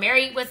somebody or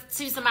married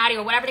to somebody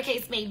or whatever the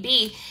case may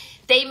be,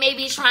 they may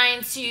be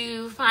trying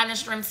to find the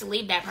strength to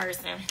leave that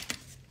person.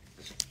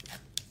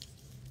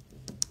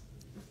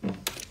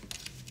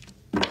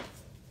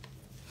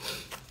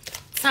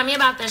 Tell me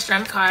about the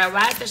strength card.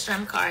 Why is the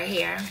strength card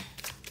here?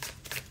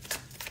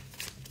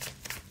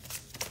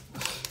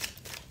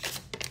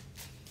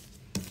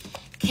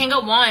 King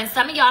of Wands.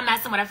 Some of y'all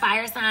messing with a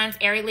fire signs,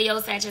 Aries, Leo,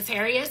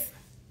 Sagittarius.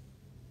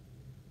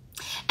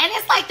 And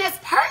it's like this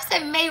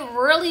person may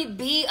really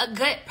be a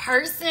good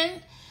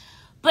person,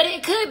 but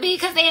it could be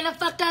because they're in a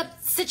fucked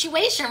up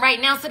situation right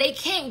now, so they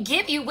can't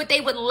give you what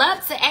they would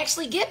love to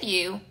actually give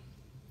you.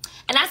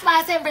 And that's why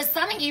I said for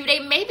some of you, they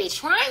may be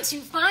trying to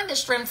find the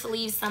strength to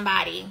leave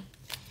somebody.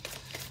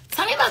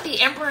 Tell me about the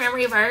Emperor in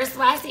reverse.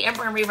 Why is the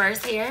Emperor in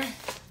reverse here?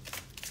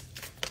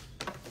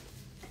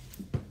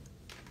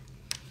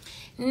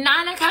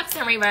 Nine of Cups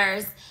in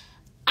reverse.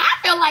 I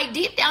feel like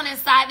deep down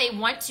inside they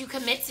want to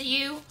commit to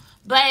you,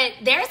 but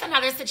there's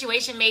another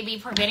situation maybe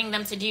preventing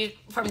them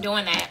from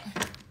doing that.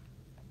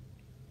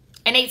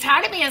 And they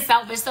tired of being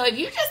selfish. So if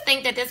you just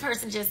think that this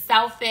person's just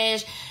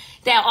selfish,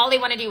 that all they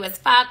want to do is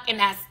fuck, and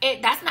that's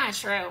it, that's not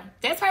true.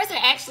 This person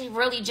actually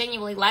really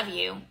genuinely love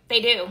you.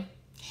 They do.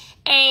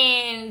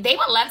 And they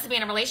would love to be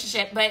in a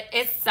relationship, but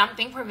it's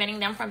something preventing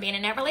them from being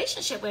in that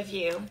relationship with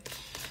you.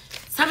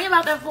 Tell me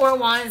about the Four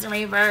Wands in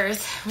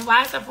reverse.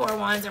 Why is the Four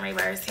Wands in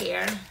reverse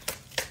here?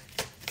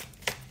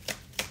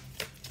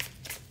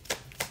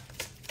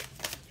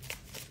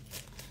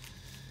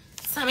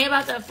 Tell me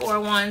about the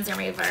Four Wands in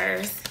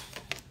reverse.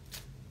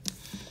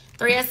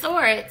 Three of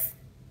Swords.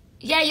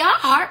 Yeah, y'all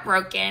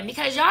heartbroken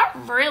because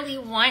y'all really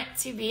want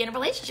to be in a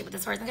relationship with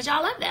this person because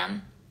y'all love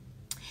them.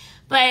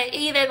 But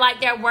either like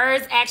their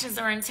words, actions,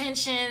 or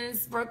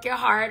intentions broke your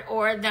heart,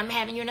 or them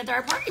having you in a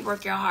third party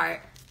broke your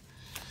heart.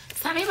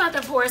 Tell me about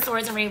the Four of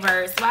Swords in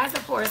reverse. Why is the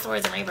Four of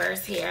Swords in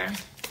reverse here?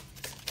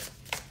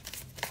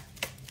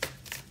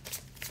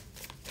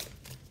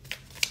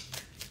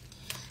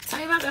 Tell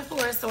me about the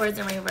Four of Swords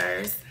in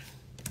reverse.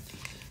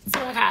 Two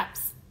of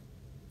Cups.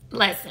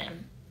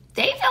 Listen,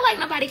 they feel like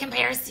nobody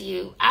compares to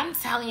you. I'm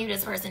telling you,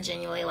 this person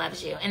genuinely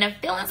loves you. And the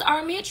feelings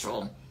are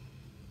mutual.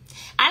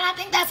 And I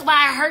think that's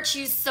why it hurts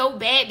you so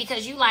bad,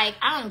 because you like,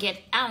 I don't get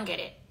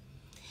it.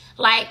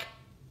 Like,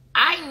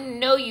 I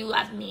know you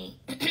love me,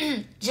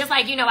 just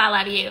like you know I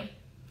love you.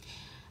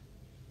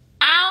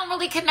 I don't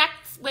really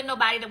connect with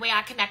nobody the way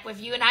I connect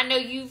with you, and I know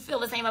you feel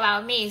the same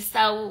about me.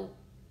 So,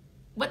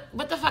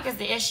 what the fuck is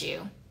the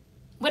issue?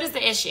 What is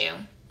the issue?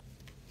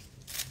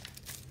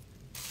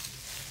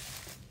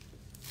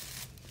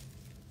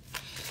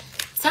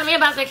 Tell me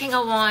about the King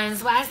of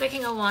Wands. Why is the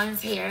King of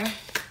Wands here?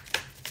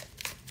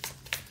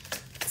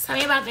 Tell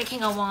me about the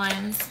King of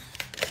Wands.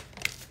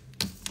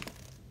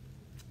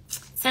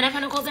 Ten of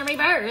Pentacles in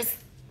reverse.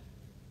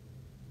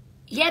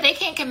 Yeah, they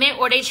can't commit,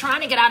 or they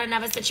trying to get out of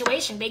another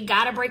situation. They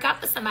got to break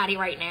up with somebody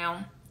right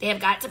now. They have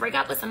got to break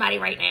up with somebody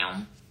right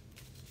now.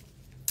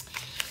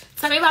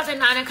 Tell me about the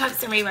Nine of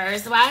Cups in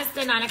reverse. Why is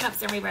the Nine of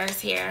Cups in reverse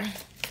here?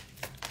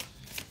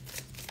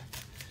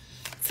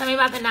 Tell me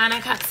about the Nine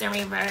of Cups in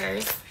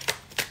reverse.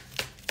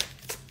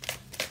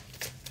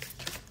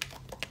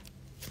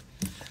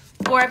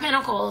 Four of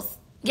Pentacles.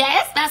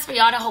 Yeah, it's best for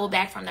y'all to hold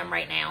back from them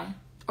right now.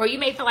 Or you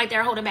may feel like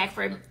they're holding back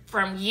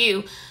from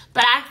you.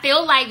 But I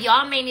feel like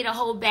y'all may need to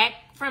hold back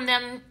from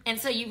them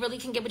until you really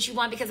can get what you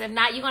want. Because if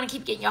not, you're going to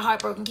keep getting your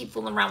heart broken, keep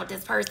fooling around with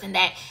this person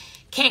that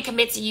can't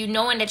commit to you,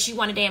 knowing that you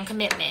want a damn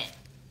commitment.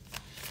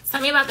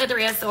 Tell me about the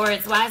Three of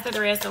Swords. Why is the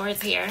Three of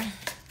Swords here?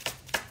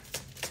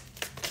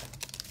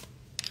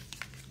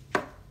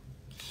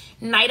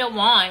 Knight of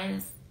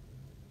Wands.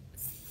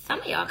 Some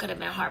of y'all could have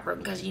been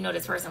heartbroken because you know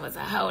this person was a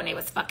hoe and they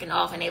was fucking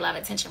off and they love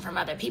attention from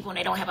other people and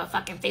they don't have a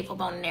fucking faithful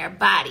bone in their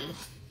body.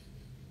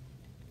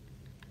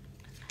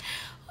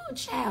 Oh,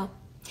 child.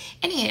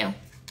 Anywho,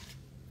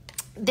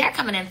 they're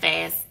coming in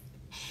fast.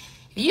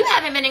 If you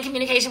haven't been in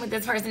communication with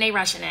this person, they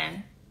rushing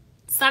in.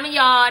 Some of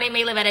y'all, they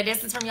may live at a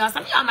distance from y'all.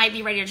 Some of y'all might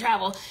be ready to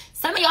travel.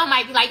 Some of y'all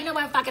might be like, you know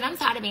what, fuck it, I'm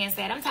tired of being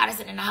sad. I'm tired of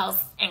sitting in the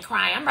house and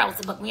crying. I'm ready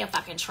to book me a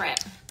fucking trip.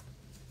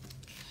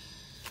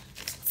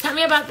 Tell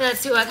me about the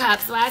Two of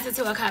Cups. Why is the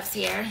Two of Cups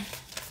here?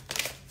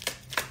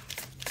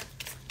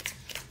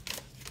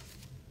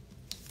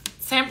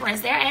 Temperance.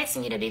 They're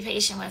asking you to be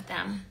patient with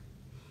them.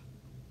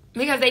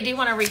 Because they do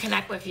want to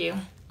reconnect with you.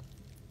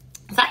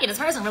 I'm telling you, this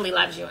person really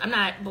loves you. I'm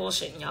not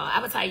bullshitting y'all.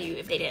 I would tell you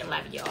if they didn't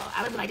love y'all.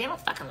 I would be like, they don't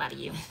fucking love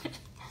you.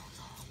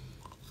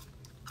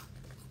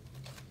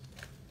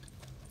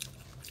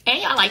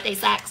 And y'all like they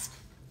sex.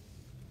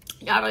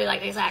 Y'all really like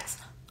they sex.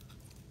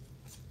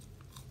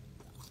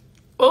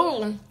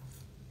 Ooh.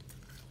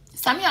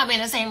 Some of y'all be in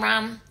the same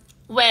realm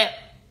with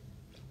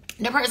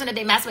the person that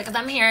they mess with.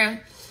 Because I'm hearing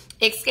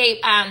Escape.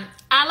 I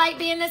like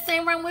being in the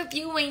same room with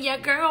you and your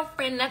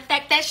girlfriend. The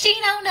fact that she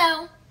don't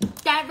know,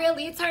 that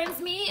really turns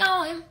me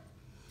on.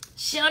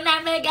 She'll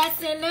never guess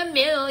in a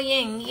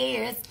million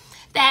years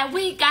that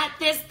we got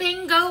this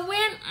thing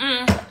going.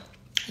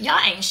 Y'all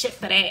ain't shit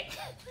for that.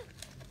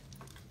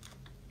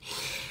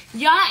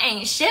 Y'all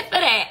ain't shit for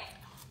that.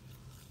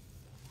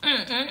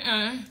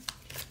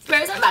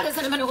 Spirit, tell me about the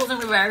Ten of Pentacles in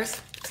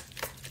reverse.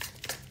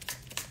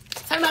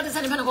 Tell me about the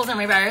Ten of Pentacles in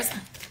reverse.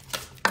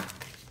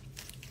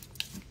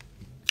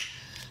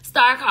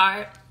 Star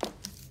card.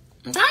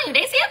 I'm telling you,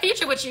 they see a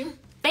future with you.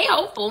 They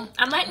hopeful.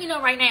 I'm letting you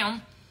know right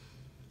now.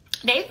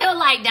 They feel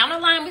like down the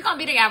line, we're going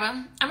to be together.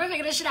 I'm going to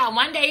figure this shit out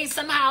one day,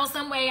 somehow,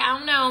 some way. I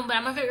don't know, but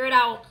I'm going to figure it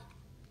out.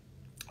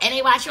 And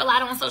they watch you a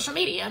lot on social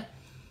media.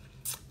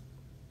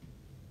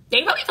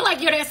 They really feel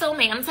like you're their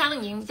soulmate. I'm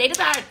telling you. They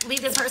decide to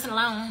leave this person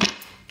alone.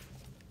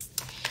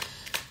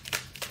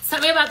 Tell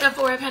me about the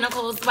Four of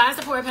Pentacles. Why is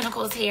the Four of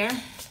Pentacles here?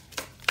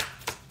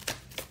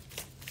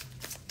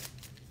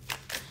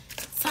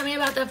 Tell me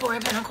about the Four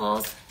of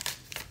Pentacles.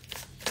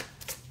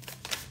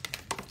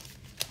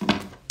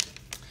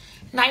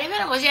 Knight of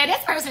Pentacles. Yeah,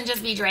 this person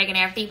just be dragging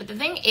their feet. But the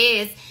thing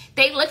is,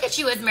 they look at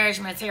you as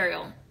marriage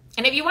material.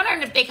 And if you're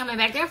wondering if they're coming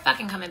back, they're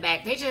fucking coming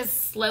back. They're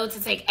just slow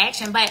to take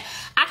action. But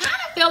I kind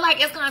of feel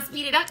like it's going to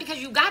speed it up because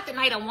you got the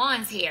Knight of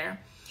Wands here.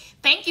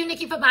 Thank you,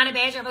 Nikki, for buying a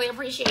badge. I really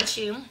appreciate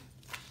you.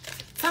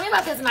 Tell me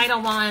about this Knight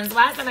of Wands.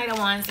 Why is the Knight of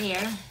Wands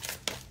here?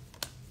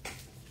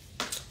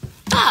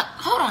 Fuck.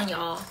 Hold on,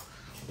 y'all.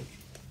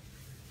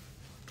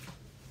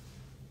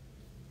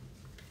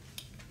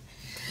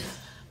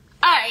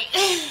 All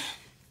right.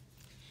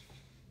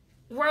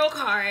 World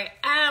card.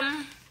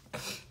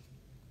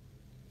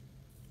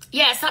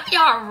 Yeah, some of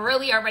y'all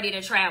really are ready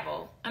to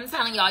travel. I'm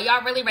telling y'all,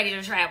 y'all really ready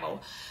to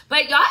travel.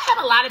 But y'all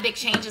have a lot of big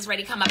changes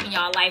ready to come up in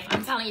y'all life.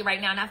 I'm telling you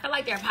right now, and I feel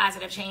like they're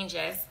positive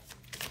changes.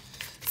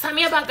 Tell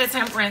me about the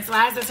Temperance.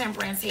 Why is the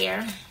Temperance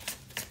here?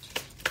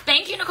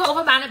 Thank you, Nicole,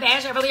 for buying a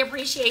badge. I really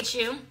appreciate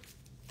you.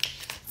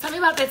 Tell me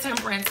about the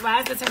Temperance.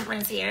 Why is the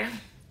Temperance here?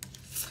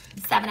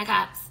 Seven of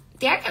Cups.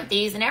 They're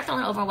confused and they're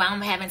feeling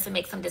overwhelmed having to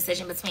make some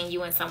decision between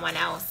you and someone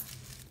else.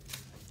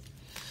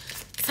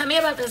 Tell me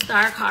about the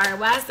Star card.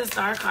 Why is the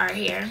Star card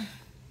here?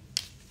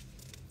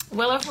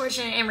 Wheel of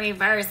Fortune in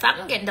reverse.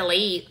 Something getting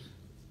delayed.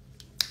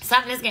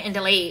 Something is getting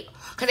delayed.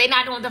 Because they're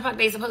not doing what the fuck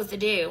they're supposed to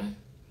do.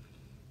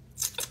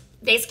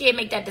 They scared to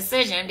make that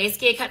decision. They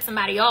scared to cut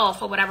somebody off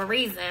for whatever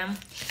reason.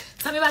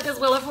 Tell me about this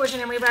Wheel of Fortune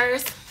in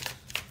reverse.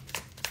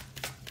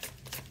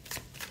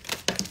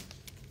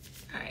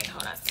 Alright,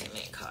 hold on. Too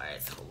many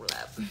cards. Hold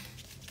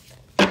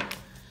up.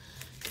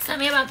 Tell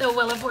me about the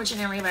Wheel of Fortune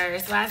in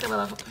reverse. Why is the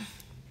Wheel of Fortune?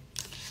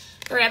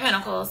 Three of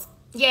Pentacles.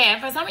 Yeah,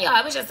 for some of y'all,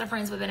 it was just a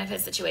friends with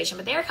benefits situation,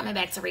 but they're coming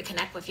back to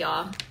reconnect with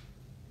y'all.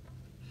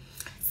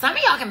 Some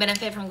of y'all can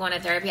benefit from going to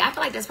therapy. I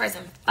feel like this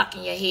person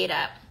fucking your head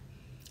up,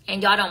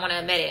 and y'all don't want to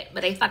admit it,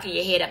 but they fucking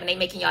your head up, and they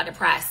making y'all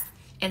depressed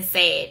and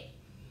sad.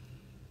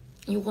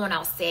 You going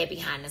out sad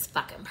behind this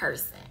fucking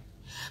person.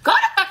 Go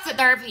the fuck to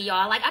therapy,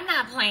 y'all. Like, I'm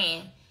not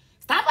playing.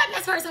 Stop letting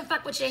this person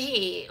fuck with your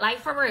head. Like,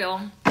 for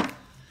real.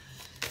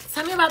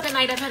 Tell me about the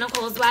Knight of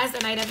Pentacles. Why is the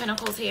Knight of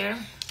Pentacles here?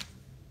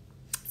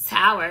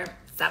 Tower.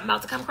 Something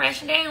about to come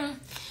crashing down.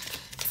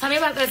 Tell me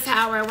about the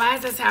Tower. Why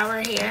is the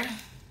Tower here?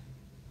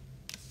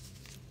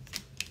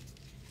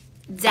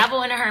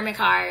 Devil and the Hermit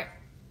card.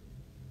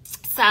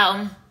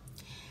 So,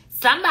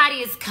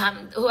 somebody is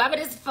coming. Whoever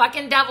this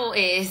fucking devil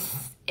is,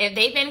 if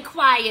they've been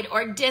quiet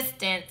or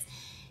distant,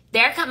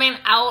 they're coming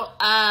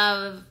out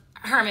of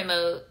hermit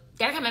mode.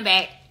 They're coming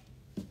back.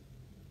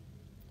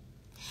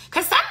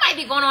 Because something might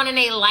be going on in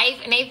their life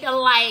and they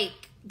feel like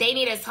they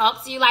need to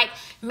talk to you. Like,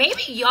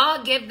 maybe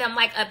y'all give them,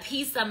 like, a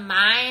peace of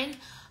mind.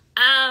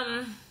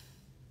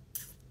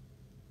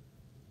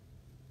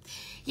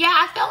 Yeah,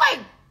 I feel like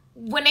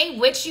when they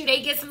with you,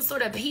 they get some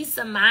sort of peace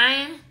of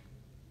mind.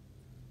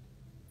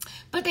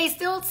 But they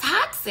still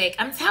toxic.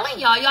 I'm telling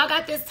y'all, y'all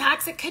got this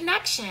toxic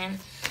connection.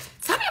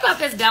 Tell me about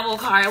this Devil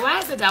card. Why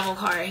is the Devil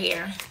card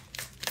here?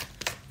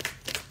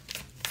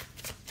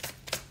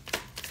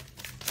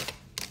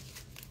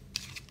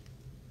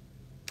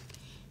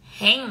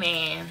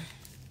 Hangman.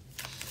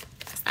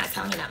 It's not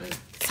telling me nothing.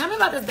 Tell me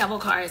about this Devil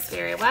card,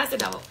 Spirit. Why is the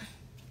Devil?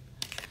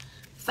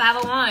 Five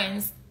of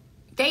Wands.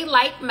 They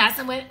like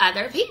messing with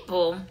other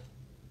people.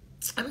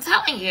 I'm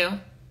telling you.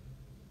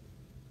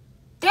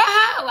 They're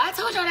how? I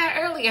told y'all that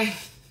earlier.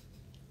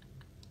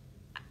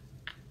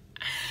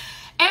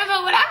 And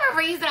for whatever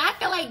reason, I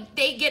feel like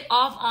they get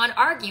off on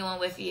arguing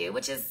with you,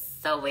 which is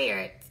so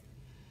weird.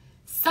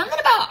 Something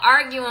about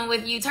arguing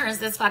with you turns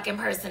this fucking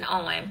person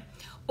on.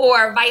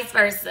 Or vice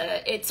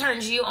versa. It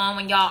turns you on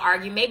when y'all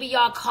argue. Maybe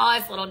y'all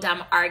cause little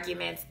dumb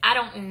arguments. I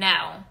don't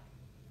know.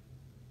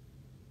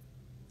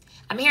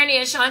 I'm hearing the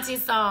Ashanti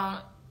song.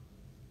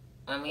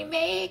 When we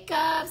make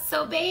up,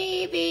 so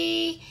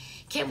baby,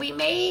 can we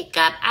make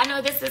up? I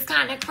know this is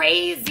kind of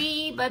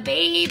crazy, but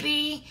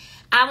baby,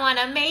 I want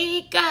to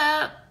make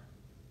up.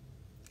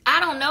 I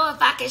don't know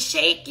if I can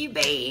shake you,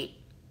 babe.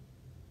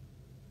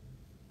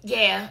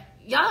 Yeah,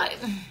 y'all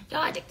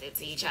addicted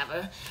to each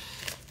other.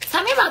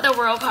 Tell me about the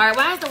world card.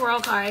 Why is the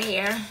world card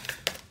here?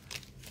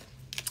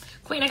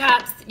 Queen of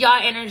Cups,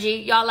 y'all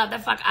energy. Y'all love the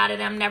fuck out of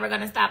them. Never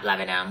gonna stop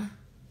loving them.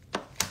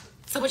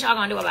 So what y'all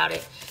gonna do about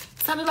it?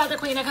 Tell me about the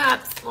Queen of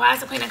Cups. Why is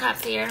the Queen of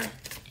Cups here?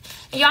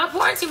 And y'all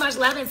pouring too much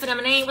love into them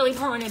and they ain't really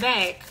pouring it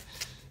back.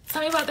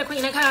 Tell me about the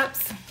Queen of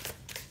Cups.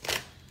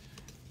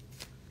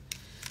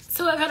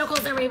 Two of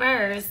Pentacles in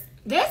reverse.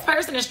 This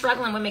person is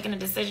struggling with making a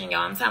decision,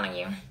 y'all. I'm telling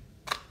you.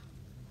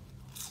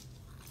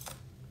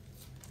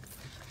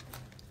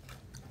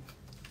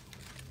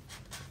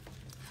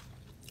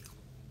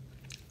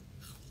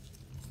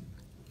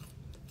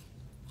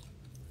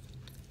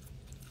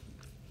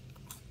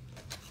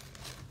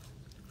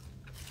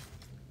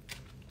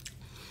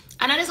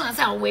 I know this gonna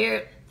sound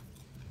weird,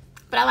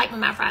 but I like when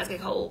my fries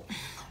get cold.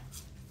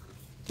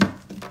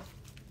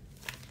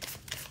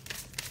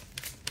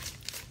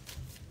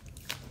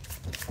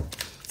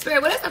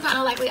 Spirit, what is the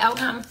final likely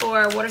outcome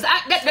for waters?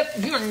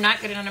 You're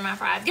not getting under my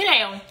fries. Get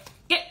out.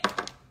 Get.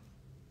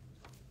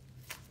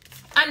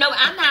 I know,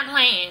 I'm not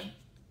playing.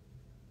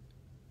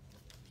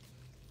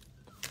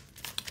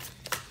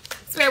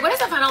 Spirit, what is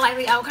the final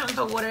likely outcome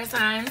for water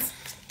signs?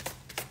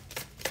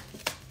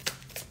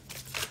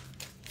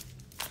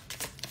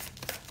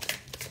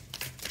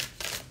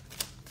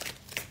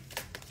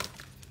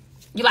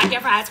 You like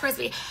your fries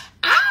crispy?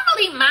 I don't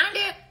really mind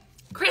it.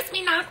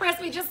 Crispy, not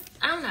crispy, just,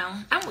 I don't know.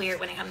 I'm weird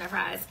when it comes to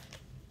fries.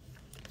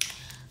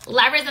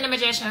 Lovers and the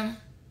Magician.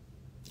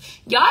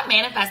 Y'all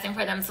manifesting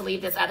for them to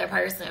leave this other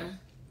person.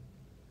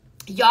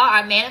 Y'all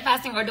are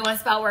manifesting or doing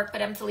spell work for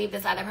them to leave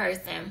this other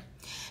person.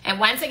 And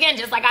once again,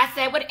 just like I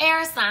said with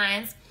air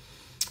signs,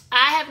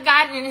 I have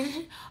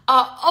gotten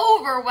an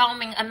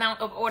overwhelming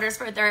amount of orders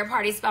for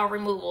third-party spell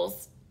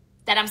removals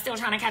that I'm still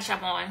trying to catch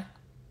up on.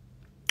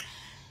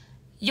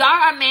 Y'all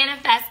are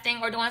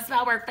manifesting or doing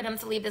spell work for them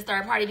to leave this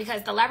third party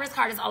because the Lovers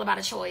card is all about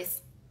a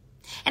choice.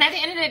 And at the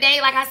end of the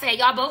day, like I said,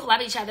 y'all both love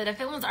each other. The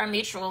feelings are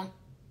mutual.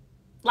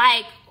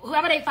 Like,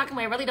 whoever they fucking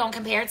with really don't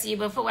compare to you,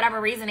 but for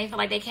whatever reason, they feel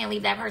like they can't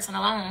leave that person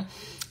alone.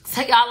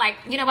 So y'all like,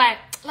 you know what?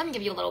 Let me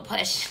give you a little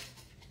push.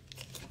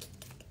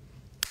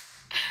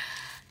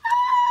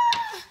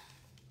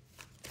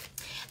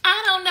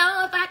 I don't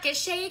know if I can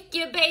shake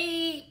you,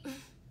 babe.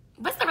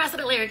 What's the rest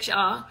of the lyrics,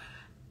 y'all?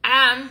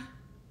 I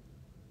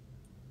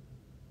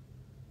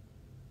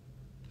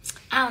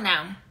don't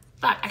know.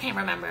 Fuck, I can't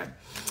remember.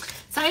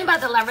 Tell me about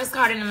the Lovers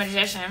card and the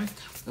Magician.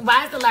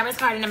 Why is the Lovers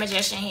card and the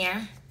Magician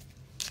here?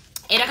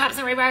 Eight of Cups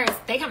in reverse.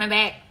 They coming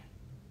back.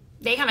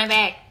 They coming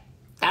back.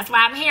 That's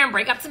why I'm here.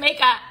 Break up to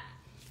make up.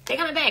 They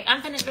coming back.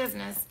 Unfinished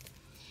business.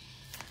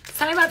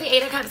 Tell me about the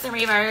Eight of Cups in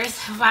reverse.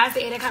 Why is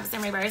the Eight of Cups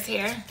in reverse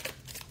here?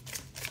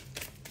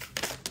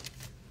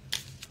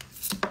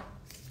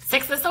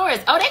 Six of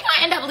Swords. Oh, they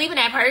gonna end up leaving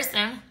that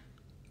person.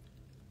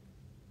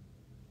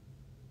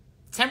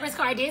 Temperance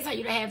card did tell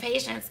you to have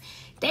patience.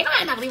 They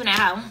gonna end up leaving that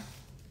hoe.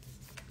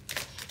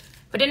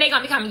 But then they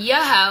gonna become your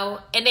hoe.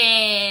 And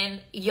then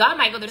y'all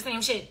might go through the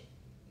same shit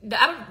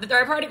the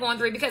third party going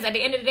through, because at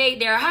the end of the day,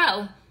 they're a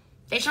hoe.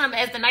 They trying to,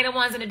 as the Knight of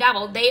Wands and the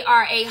Devil, they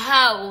are a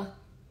hoe.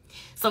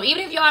 So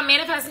even if y'all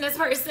manifesting this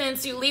person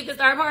to leave the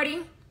third party,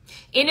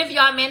 and if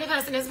y'all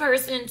manifesting this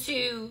person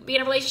to be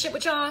in a relationship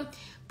with y'all,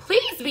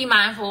 please be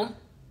mindful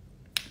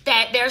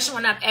that they're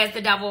showing up as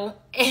the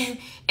Devil in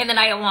the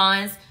Knight of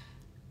Wands.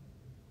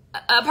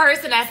 A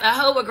person that's a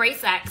hoe with great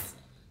sex,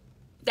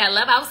 that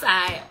love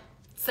outside.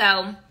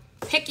 So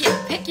pick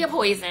your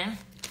poison.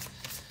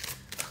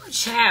 Oh,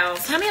 child.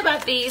 Tell me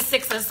about the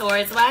Six of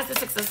Swords. Why is the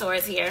Six of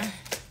Swords here?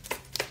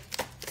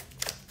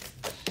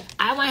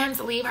 I want him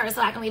to leave her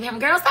so I can leave him.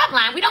 Girl, stop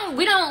lying. We don't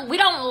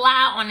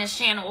lie on this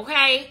channel,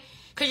 okay?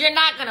 Because you're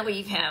not gonna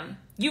leave him.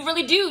 You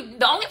really do.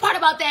 The only part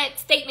about that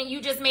statement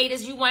you just made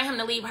is you want him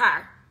to leave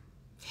her.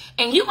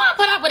 And you gonna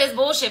put up with his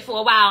bullshit for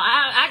a while.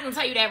 I can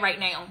tell you that right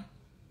now.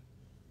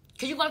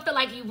 Because you're going to feel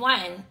like you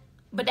won.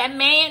 But that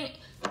man,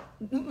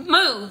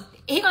 move.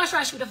 He going to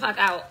stress you the fuck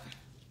out.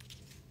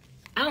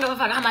 I don't give a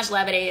fuck how much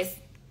love it is.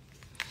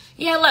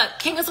 Yeah, look.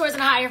 King of Swords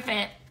and a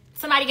Hierophant.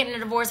 Somebody getting a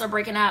divorce or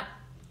breaking up.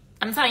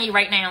 I'm telling you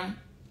right now.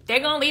 They're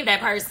going to leave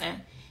that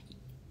person.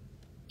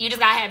 You just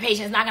got to have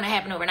patience. It's not going to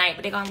happen overnight.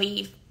 But they're going to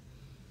leave.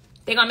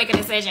 They're going to make a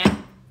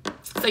decision.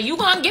 So you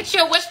going to get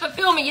your wish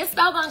fulfillment. Your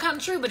spell going to come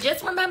true. But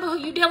just remember who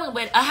you dealing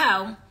with. A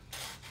hoe.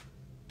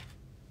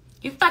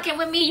 You fucking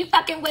with me, you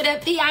fucking with a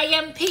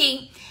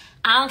PIMP.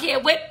 I don't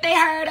care what they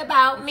heard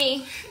about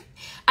me.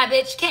 A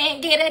bitch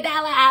can't get $1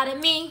 out of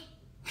me.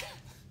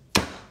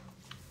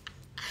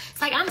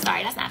 It's like, I'm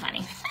sorry, that's not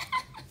funny.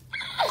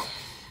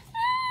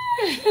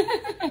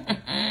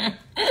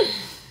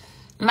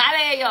 My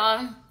bad,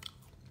 y'all.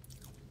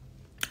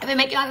 If it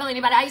make y'all feel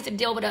anybody, I used to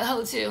deal with a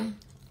hoe too.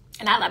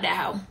 And I love that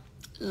hoe.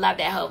 Love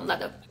that hoe. Love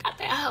the fuck out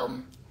that hoe.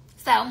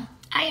 So,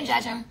 I ain't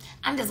judging.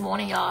 I'm just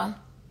warning y'all.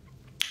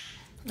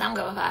 Don't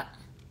give a fuck.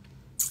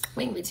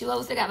 We can be two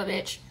hoes together,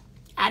 bitch.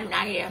 I do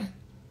not care.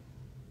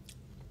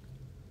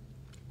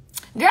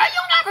 Girl, you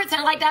don't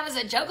pretend like that was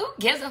a joke. Who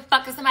gives a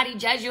fuck if somebody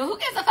judge you? Who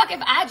gives a fuck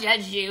if I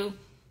judge you?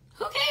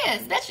 Who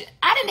cares? Bitch,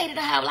 I done dated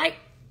a hoe. Like,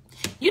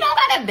 you don't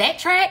gotta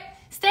backtrack.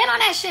 Stand on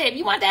that shit.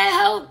 You want that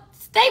hoe?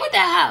 Stay with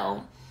that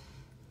hoe.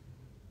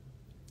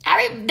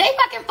 They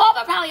fucking fall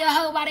for probably a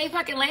hoe while they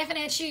fucking laughing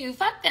at you.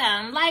 Fuck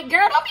them. Like,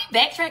 girl, don't be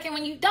backtracking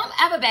when you don't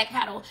ever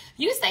backpedal.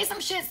 You say some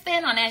shit,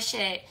 stand on that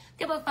shit.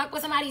 Give a fuck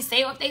what somebody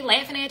say or if they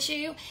laughing at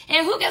you.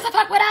 And who gives a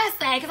fuck what I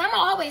say? Because I'm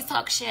gonna always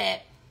talk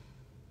shit.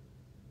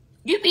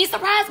 You'd be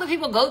surprised what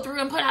people go through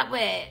and put up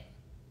with.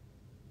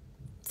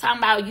 Talking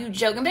about you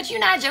joking. Bitch, you're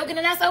not joking,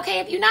 and that's okay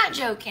if you're not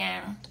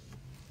joking.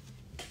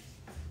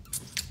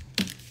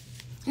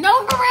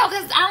 No, for real,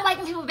 because I don't like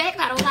when people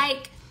backpedal.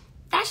 Like,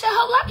 that's your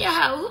hoe, love your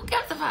hoe. Who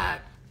gives a fuck?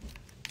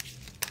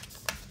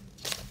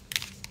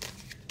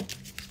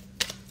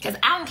 Because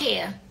I don't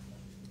care.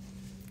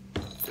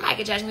 Somebody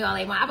can judge me all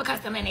they want. I would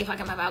cuss them in they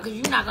fucking mouth out because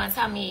you're not going to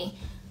tell me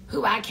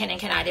who I can and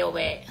cannot deal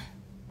with.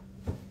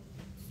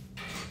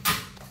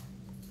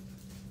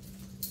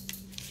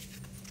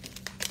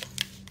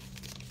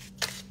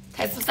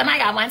 Because somebody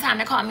got one time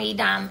to call me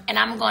dumb, and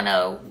I'm going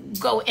to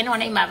go in on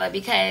their mother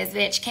because,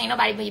 bitch, can't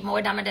nobody be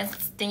more dumber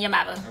than your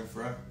mother.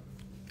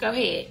 Go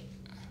ahead.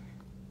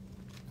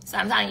 So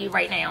I'm telling you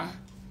right now.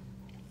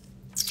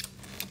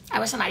 I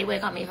wish somebody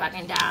would call me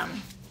fucking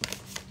dumb.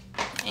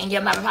 And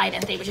your mother probably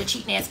didn't think what you're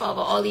cheating ass for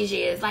over all these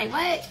years. Like,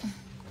 what?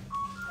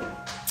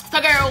 So,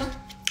 girl,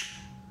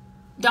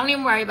 don't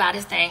even worry about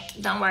this thing.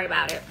 Don't worry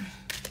about it.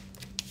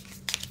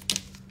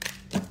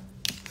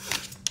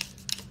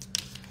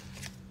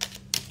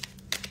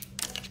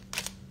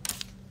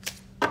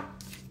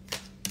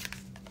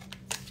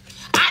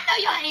 I know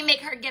y'all ain't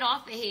make her get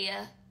off of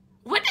here.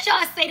 What did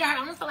y'all say to her?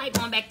 I don't feel like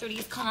going back through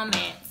these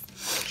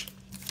comments.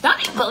 Don't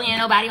be bullying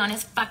nobody on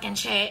this fucking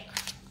chat.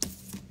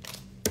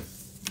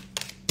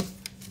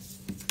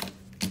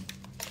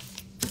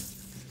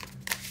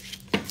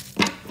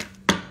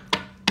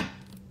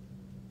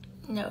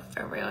 No,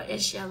 for real,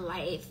 it's your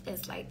life.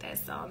 It's like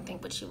that song.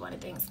 Think what you want to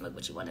think, smoke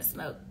what you want to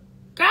smoke.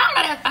 Girl, I don't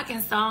know that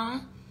fucking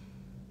song.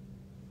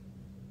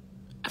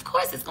 Of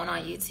course it's going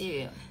on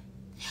YouTube.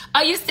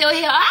 Oh, you still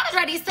here? I was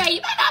ready to say,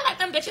 you better not let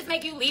them bitches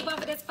make you leave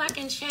over this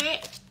fucking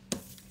shit.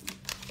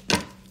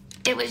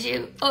 It was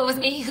you. Oh, it was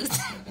me.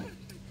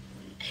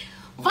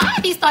 Why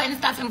are they starting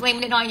stuff and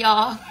blaming it on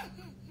y'all?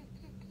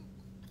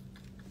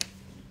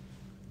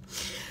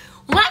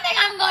 One thing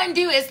I'm going to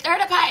do is stir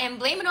the pot and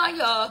blame it on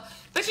y'all.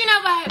 But you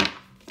know what?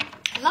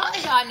 Long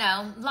as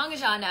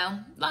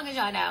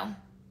y'all know,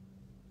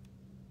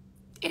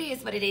 it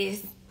is what it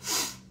is.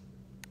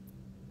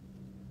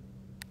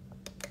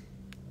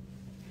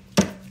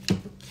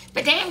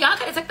 But damn, y'all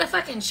could have took the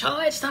fucking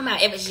charge. Somehow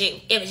it was you.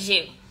 It was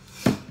you.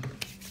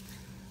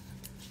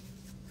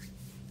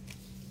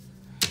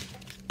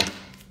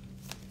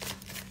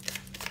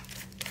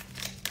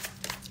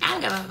 I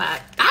don't give a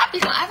fuck.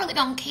 I really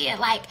don't care.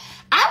 Like,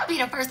 I would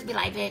be the first to be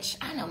like, bitch,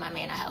 I know my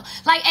man a hoe.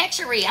 Like,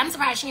 actually, I'm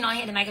surprised she ain't on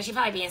here tonight because she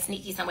probably being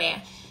sneaky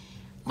somewhere.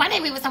 One day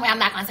we was somewhere, I'm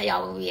not going to say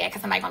y'all where we at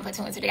because somebody going to put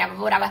two and two together,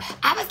 but whatever.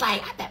 I was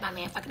like, I bet my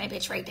man fucking that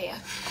bitch right there.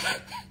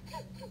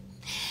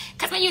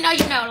 Because when you know,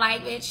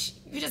 like, bitch,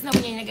 you just know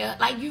when you're a nigga.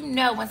 Like, you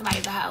know when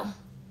somebody's a hoe.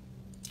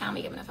 I don't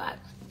be giving a fuck.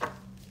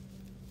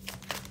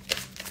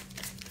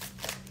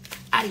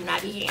 I do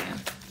not be hearing.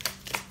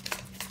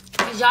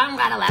 Because y'all don't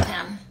gotta love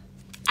him.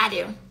 I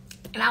do.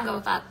 And I don't give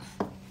a fuck.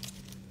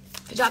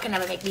 Because y'all can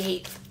never make me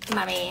hate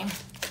my man.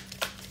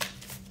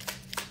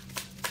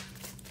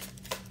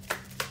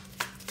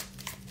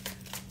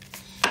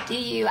 Do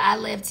you? I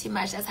live too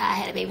much. That's how I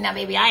had a baby. Now,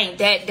 baby, I ain't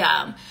that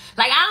dumb.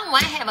 Like, I don't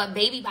want to have a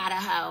baby by the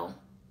hoe.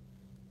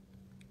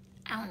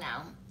 I don't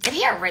know. If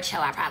he a rich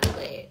hoe, I probably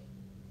would.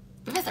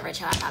 If it's a rich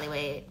hoe, I probably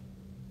would.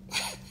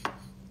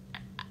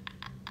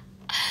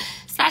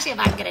 Especially if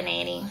I can get a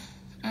nanny.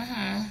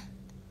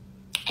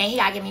 And he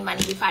gotta give me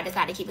money before I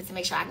decide to keep it to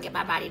make sure I can get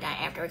my body done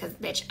after. Because,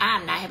 bitch,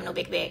 I'm not having no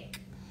big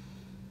back.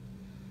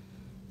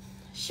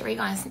 Sheree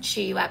gonna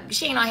chew you up.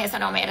 She ain't on here, so it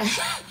don't matter.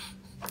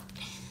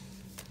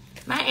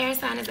 My air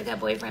sign is a good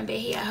boyfriend, but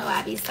he a hoe.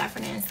 I be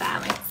suffering in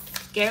silence.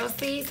 Girls,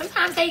 see,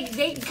 sometimes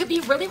they could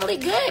be really, really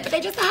good, but they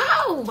just a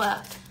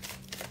hoe.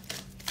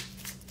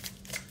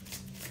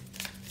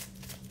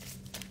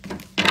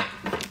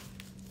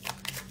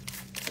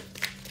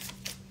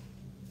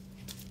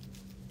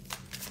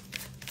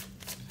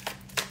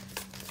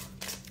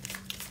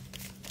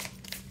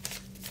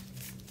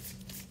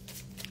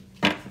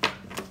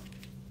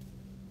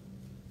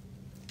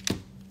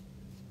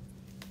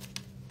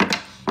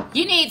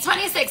 You need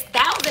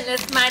 26,000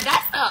 this month.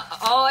 That's an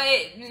odd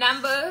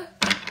number.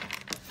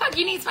 Fuck,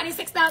 you need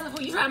 26,000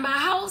 before you try to buy a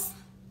house?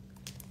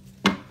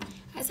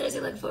 I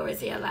seriously look forward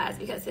to your lives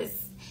because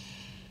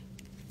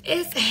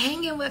it's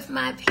hanging with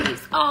my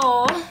peeps.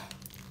 Oh,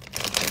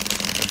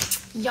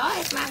 y'all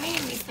is my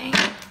man, these things.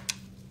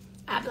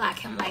 I block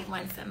him like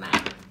once a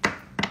month.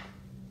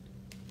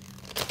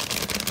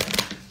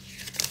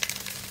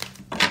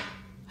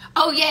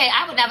 Oh, yeah,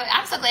 I would never.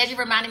 I'm so glad you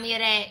reminded me of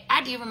that.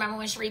 I do remember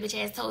when Sheree bitch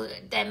ass told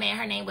that man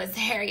her name was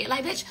Harriet.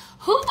 Like, bitch,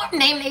 who would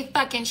name their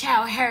fucking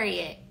child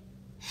Harriet?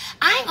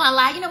 I ain't gonna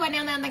lie. You know what,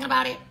 now that I'm thinking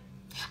about it?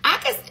 I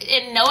could,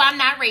 and no, I'm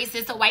not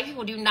racist, so white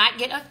people do not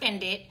get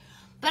offended.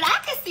 But I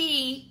could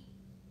see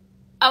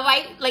a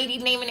white lady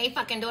naming a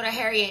fucking daughter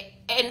Harriet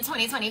in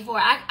 2024.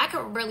 I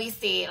could really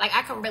see it. Like,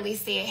 I could really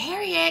see it.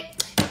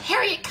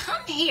 Harriet,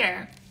 come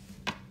here.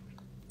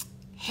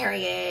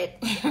 Harriet.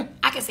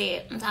 I can see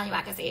it. I'm telling you,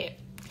 I can see it.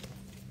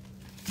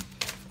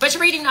 But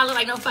your reading don't look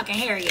like no fucking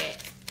Harriet.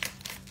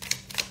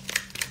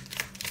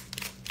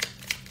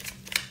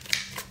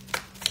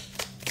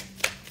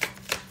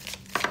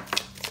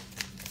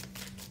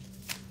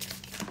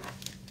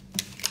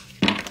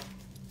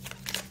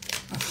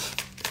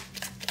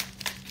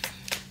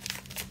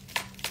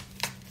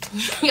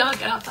 Y'all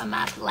get off of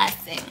my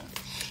blessing.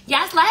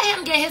 Yes, let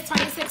him get his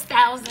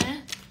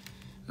 $26,000.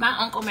 My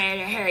uncle married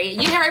a Harriet.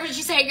 You heard what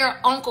you said, your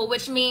uncle,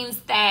 which means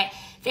that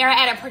they're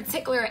at a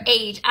particular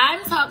age.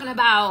 I'm talking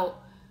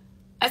about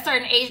a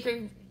certain age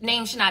group.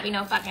 Name should not be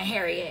no fucking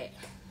Harriet.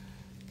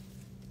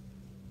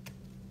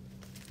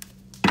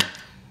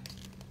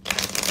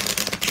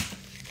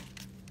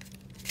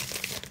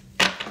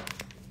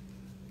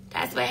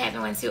 That's what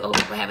happened when two old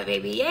people have a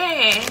baby.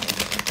 Yeah.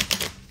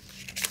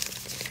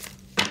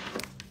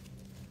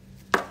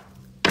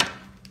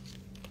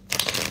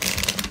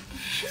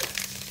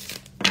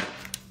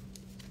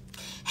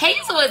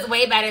 Hazel is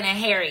way better than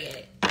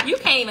Harriet. You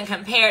can't even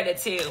compare the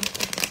two.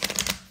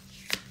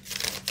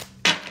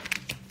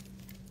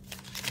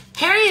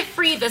 Harriet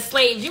freed the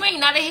slaves. You ain't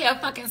never hear a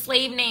fucking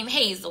slave named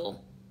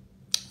Hazel.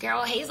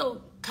 Girl,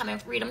 Hazel come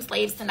and free them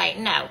slaves tonight.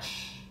 No.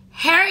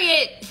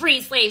 Harriet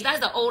freed slaves.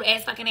 That's an old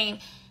ass fucking name.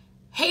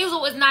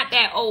 Hazel is not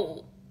that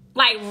old.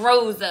 Like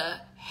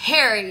Rosa.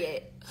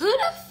 Harriet. Who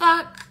the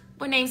fuck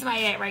would name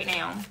somebody that right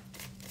now?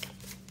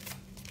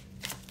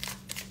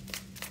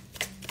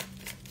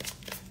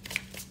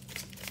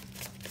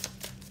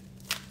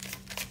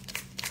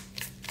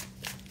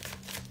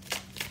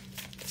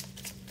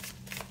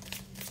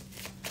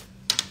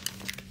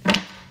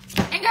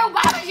 Girl,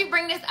 why would you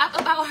bring this up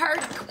about her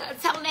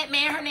telling that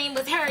man her name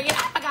was Harriet?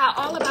 I forgot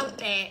all about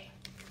that.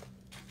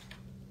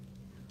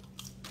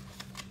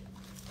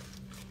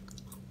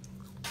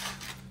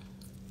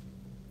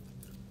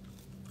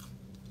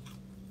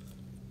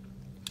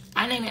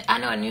 I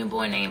know a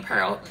newborn named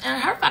Pearl,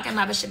 and her fucking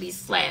mother should be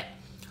slapped.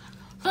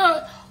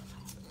 So,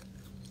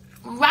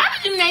 why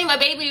would you name a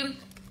baby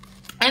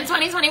in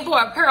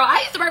 2024 Pearl?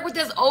 I used to work with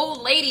this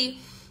old lady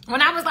when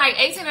I was like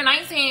 18 or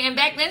 19, and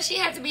back then she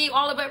had to be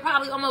all of it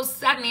probably almost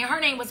 70. Her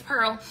name was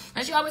Pearl,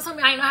 and she always told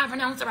me I didn't know how to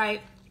pronounce it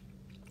right.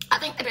 I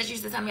think the bitch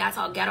used to tell me I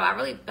talk ghetto. I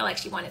really feel like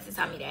she wanted to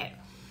tell me that.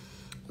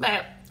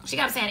 But she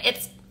kept saying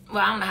it's,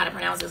 well, I don't know how to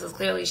pronounce this, because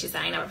clearly she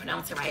said I ain't never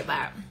pronounced it right,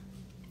 but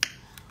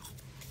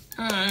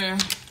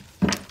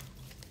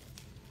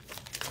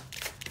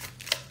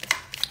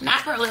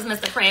not Pearl is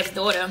Mr. Crab's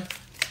daughter.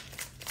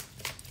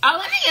 Oh,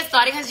 let me get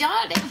started, because y'all,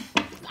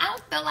 I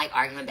don't feel like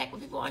arguing back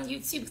with people on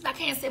YouTube, because I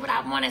can't say what I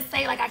want to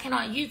say like I can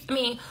on YouTube. I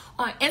mean,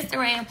 on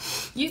Instagram.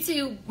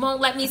 YouTube won't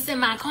let me send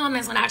my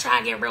comments when I try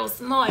to get real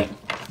smart.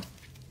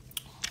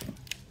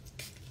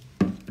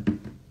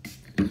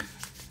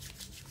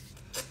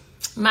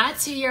 My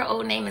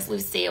 2-year-old name is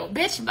Lucille.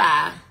 Bitch,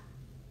 bye.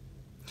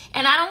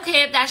 And I don't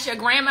care if that's your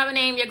grandmother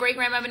name, your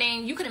great-grandmother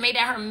name. You could have made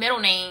that her middle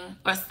name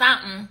or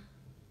something.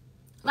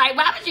 Like,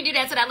 why would you do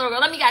that to that little girl?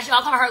 Let me guess,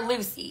 y'all call her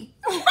Lucy.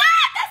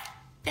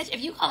 Bitch,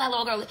 if you call that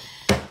little girl,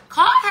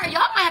 call her.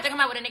 Y'all might have to come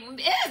out with a nickname.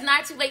 It is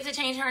not too late to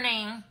change her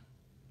name.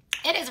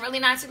 It is really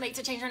not too late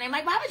to change her name.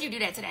 Like, why would you do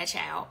that to that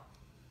child?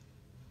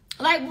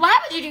 Like, why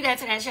would you do that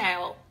to that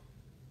child?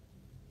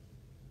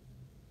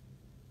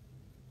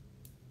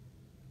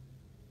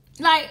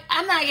 Like,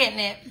 I'm not getting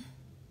it.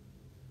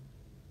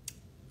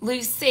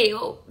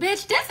 Lucille.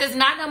 Bitch, this is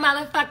not no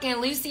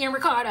motherfucking Lucy and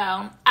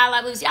Ricardo. I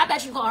love Lucy. I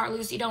bet you call her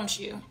Lucy, don't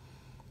you?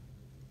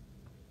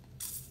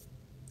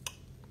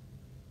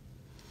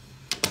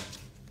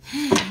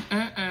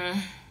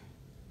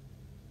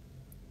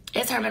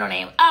 It's her middle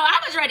name. Oh,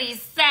 I was ready to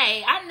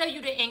say, I know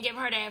you didn't give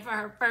her that for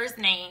her first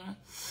name.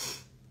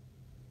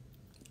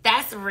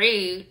 That's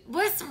rude.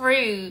 What's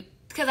rude?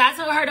 Because I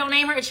told her don't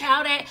name her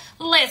child that.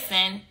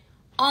 Listen,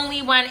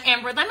 only one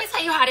Amber. Let me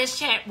tell you how this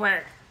chat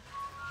works.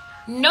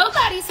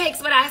 Nobody takes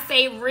what I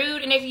say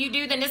rude, and if you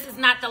do, then this is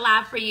not the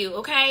live for you,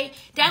 okay?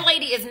 That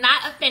lady is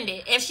not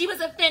offended. If she was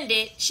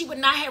offended, she would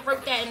not have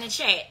wrote that in the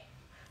chat.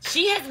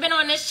 She has been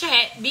on this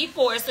chat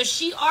before, so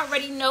she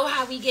already know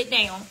how we get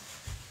down.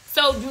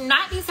 So do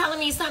not be telling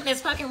me something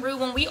that's fucking rude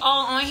when we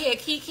all on here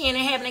kikiing and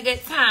having a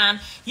good time.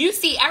 You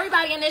see,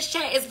 everybody in this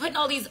chat is putting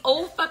all these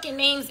old fucking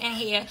names in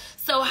here.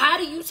 So how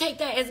do you take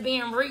that as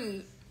being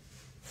rude?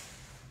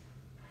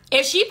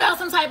 If she felt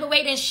some type of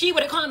way, then she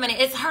would have commented.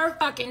 It's her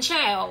fucking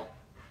child.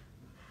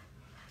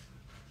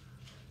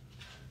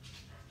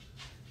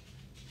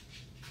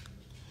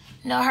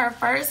 No, her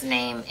first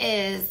name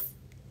is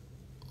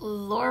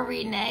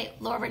Lorene. Girl,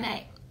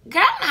 I don't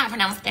know how to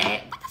pronounce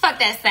that. What the fuck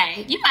that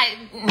say? You might...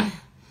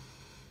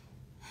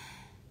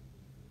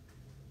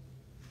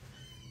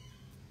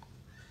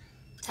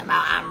 Talking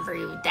about I'm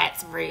rude.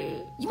 That's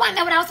rude. You want to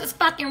know what else is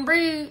fucking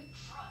rude?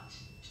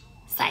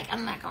 Psych,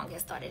 I'm not going to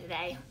get started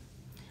today.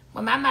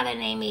 When my mother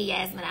named me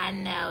Yasmin, I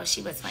know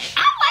she was funny.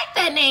 I like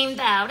that name,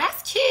 though.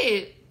 That's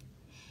cute.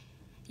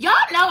 Y'all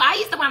know I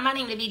used to want my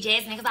name to be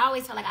Jasmine because I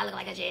always feel like I look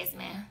like a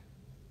Jasmine.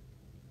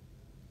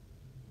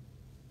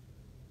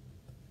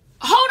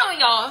 Hold on,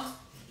 y'all.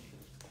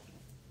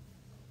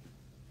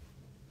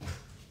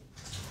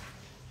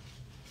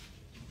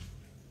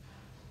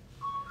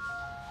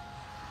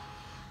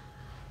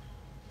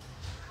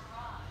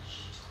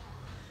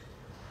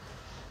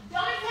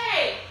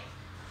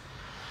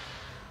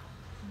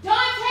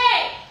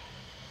 Dante!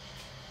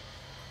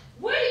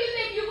 Where do you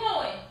think you're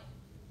going?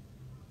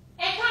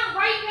 And come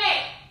right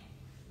back.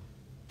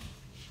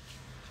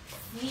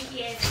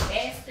 Sneaky ass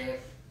bastard.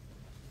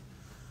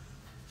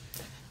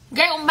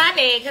 Get on my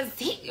bed, because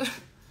he...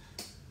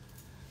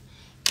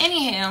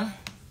 Anywho.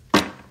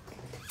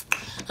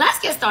 Let's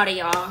get started,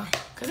 y'all.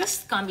 Because this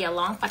is going to be a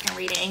long fucking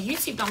reading. And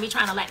YouTube don't be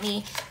trying to let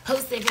me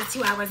post it if it's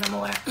 2 hours or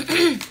more.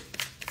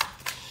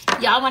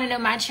 Y'all want to know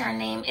my churn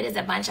name? It is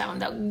a bunch of them,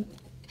 though.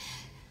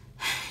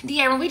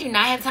 De'Aaron, we do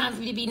not have time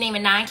for you to be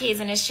naming 9 kids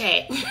in this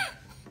chat.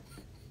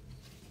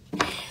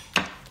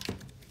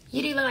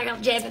 You do look like a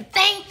Jasmine.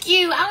 Thank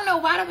you. I don't know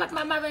why the fuck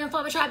my mother and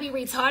father try to be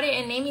retarded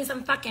and name me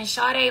some fucking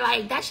Sade.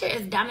 Like, that shit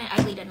is dumb and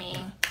ugly to me.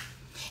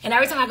 And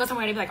every time I go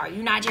somewhere, they be like, are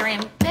you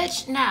Nigerian?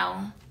 Bitch,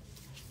 no.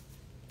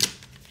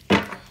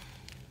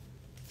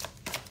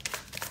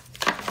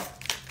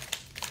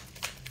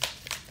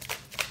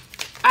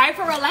 All right,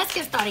 for real, let's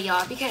get started,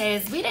 y'all,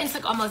 because we done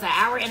took almost an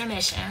hour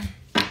intermission.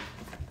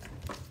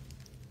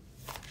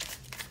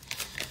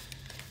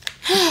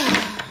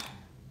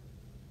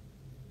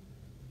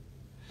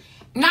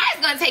 Now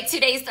it's going to take 2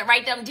 days to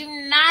write them. Do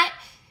not,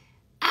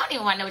 I don't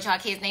even want to know what y'all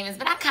kids' name is,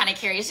 but I'm kind of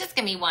curious. Just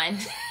give me one.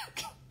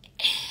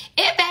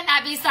 It better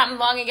not be something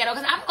long and ghetto,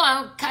 because I'm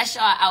going to cuss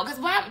y'all out, because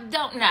I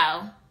don't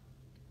know.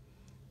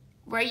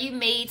 Were you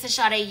made to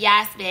Sade?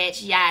 Yes,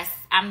 bitch. Yes.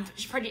 I'm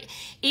pretty,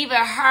 either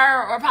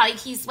her or probably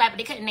Keith Sweat, but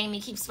they couldn't name me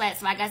Keith Sweat,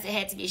 so I guess it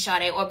had to be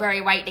Sade, or Barry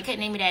White. They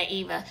couldn't name me that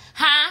either.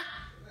 Huh?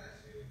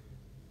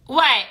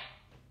 What?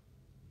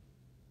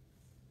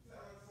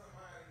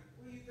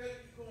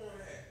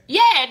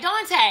 Yeah,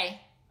 Dante.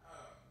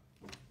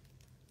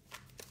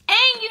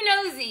 And you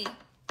nosy.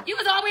 You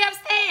was all the way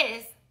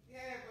upstairs.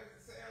 Yeah, but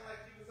it sounded like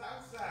you was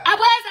outside. I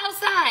was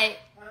outside.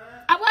 Huh?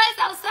 I was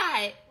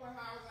outside. Well,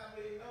 how was I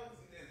being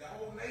nosy then? The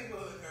whole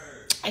neighborhood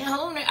heard. And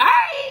all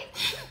right.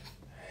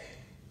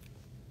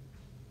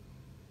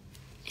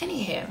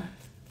 Anywho.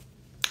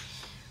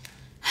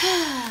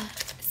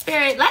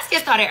 Spirit, let's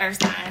get started,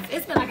 Earth Signs.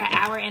 It's been like an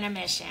hour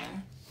intermission.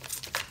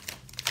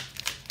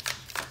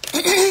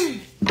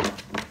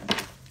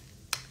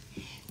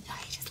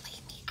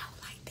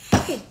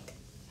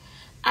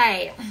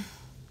 Alright.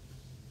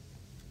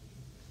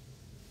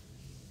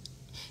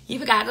 You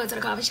forgot to go to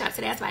the coffee shop,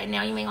 so that's why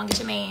now you ain't gonna get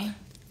your man.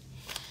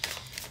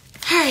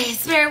 Alright,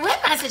 Spirit,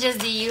 what messages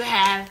do you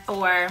have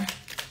for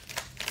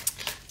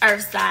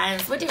Earth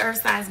Signs? What do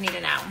Earth Signs need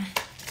to know?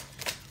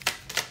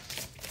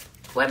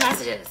 What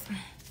messages?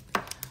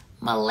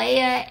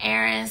 Malaya,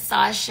 Aaron,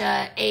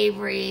 Sasha,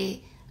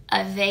 Avery,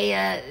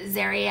 Avea,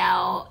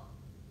 Zariel,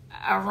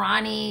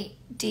 Arani,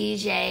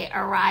 DJ,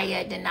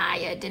 Araya,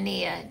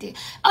 Denia,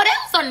 oh, that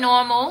was so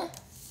normal.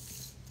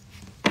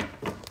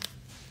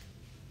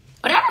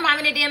 Oh, that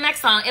reminded me of the DMX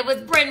song. It was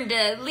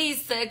Brenda,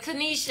 Lisa,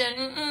 Kanisha.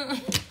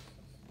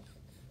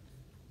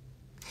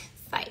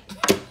 Sorry.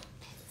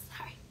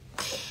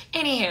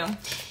 Anywho.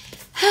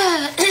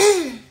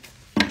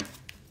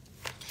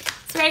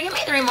 Spirit, give me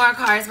 3 more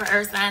cards for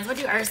Earth Signs. What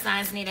do Earth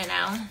Signs need to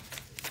know?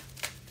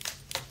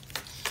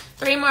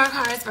 3 more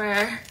cards for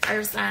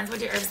Earth Signs. What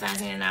do Earth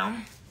Signs need to know?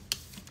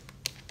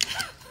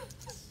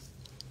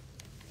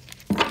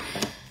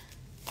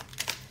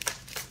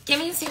 Give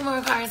me 2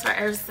 more cards for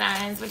Earth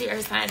Signs. What do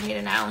Earth Signs need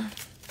to know?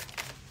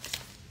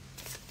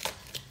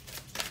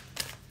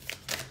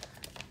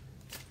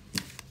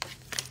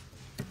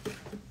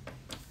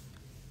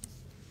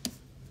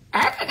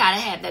 Erica gotta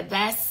have the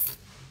best,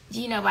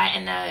 you know what,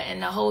 in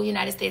the whole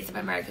United States of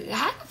America.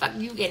 How the fuck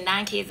you get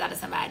 9 kids out of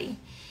somebody?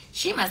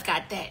 She must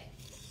got that.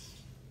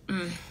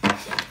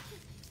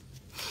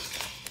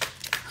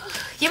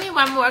 Give me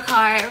 1 more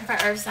card for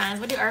Earth Signs.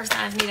 What do Earth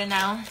Signs need to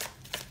know?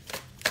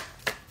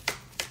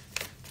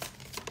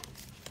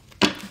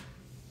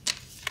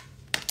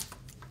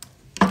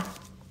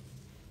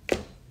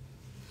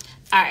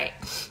 All right.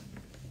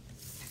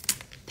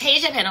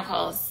 Page of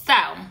Pentacles. So,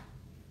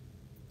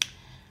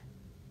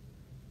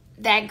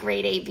 that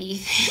grade A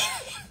beef.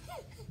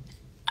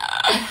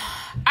 All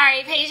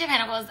right, Page of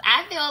Pentacles.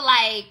 I feel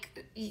like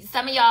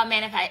some of y'all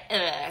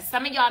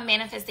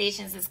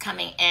manifestations is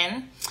coming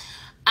in.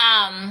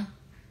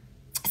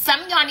 Some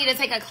of y'all need to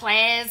take a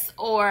class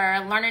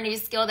or learn a new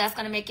skill that's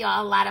going to make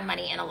y'all a lot of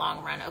money in the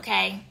long run,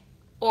 okay?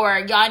 Or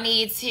y'all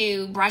need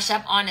to brush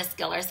up on a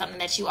skill or something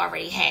that you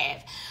already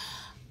have.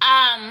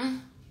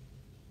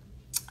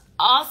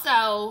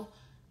 Also,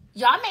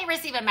 y'all may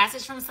receive a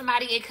message from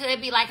somebody. It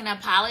could be like an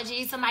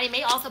apology. Somebody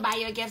may also buy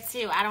you a gift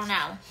too. I don't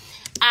know.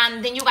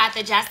 Then you got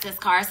the Justice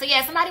card. So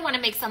yeah, somebody want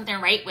to make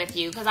something right with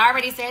you. Because I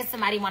already said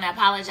somebody want to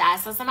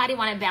apologize. So somebody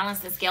want to balance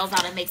the scales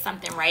out and make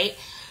something right.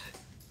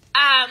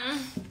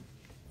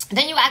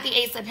 Then you got the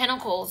Ace of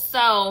Pentacles.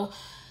 So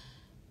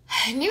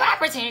New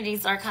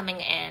opportunities are coming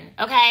in,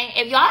 okay?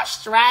 If y'all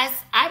stress,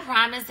 I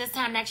promise this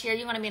time next year,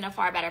 you're going to be in a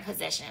far better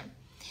position.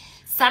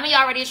 Some of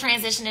y'all already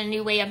transitioned a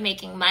new way of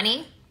making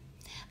money.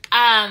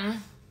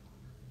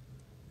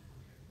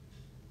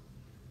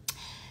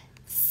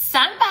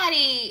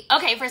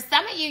 Okay, for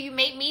some of you, you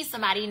may meet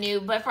somebody new,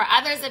 but for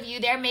others of you,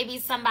 there may be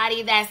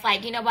somebody that's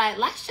like, you know what,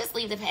 let's just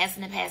leave the past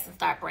in the past and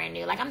start brand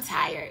new. Like, I'm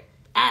tired.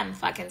 I'm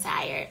fucking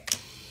tired.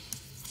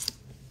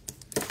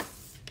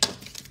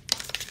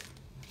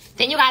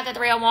 Then you got the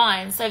Three of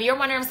Wands. So if you're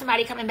wondering if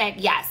somebody coming back,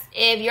 yes.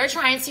 If you're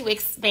trying to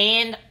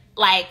expand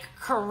like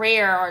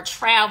career or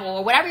travel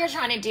or whatever you're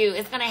trying to do,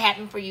 it's going to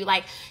happen for you.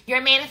 Like,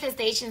 your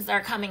manifestations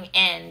are coming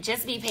in.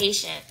 Just be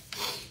patient.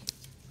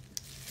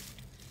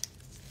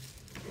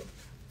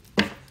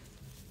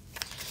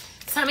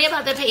 Tell me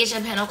about the Page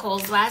of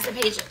Pentacles. Why is the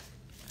Page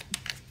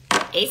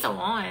of Ace of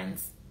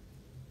Wands?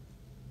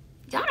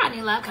 Y'all got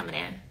new love coming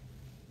in.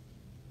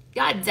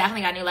 Y'all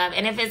definitely got new love.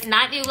 And if it's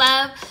not new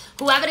love,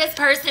 whoever this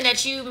person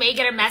that you may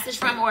get a message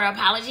from or an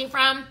apology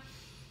from,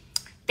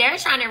 they're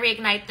trying to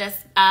reignite this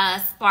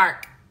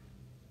spark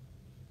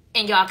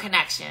in y'all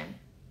connection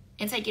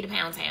and take you to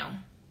Pound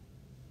Town.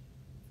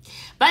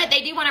 But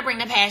they do want to bring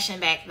the passion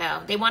back,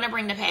 though. They want to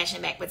bring the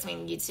passion back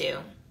between you two.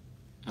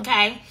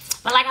 Okay?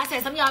 But like I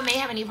said, some of y'all may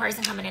have a new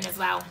person coming in as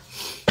well.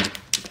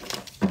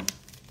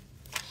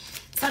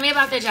 Tell me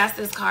about the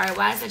Justice card.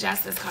 Why is the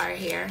Justice card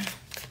here?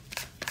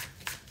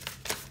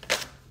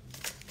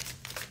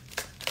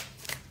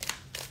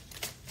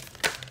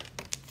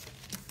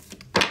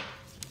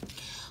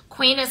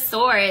 Queen of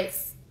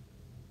Swords.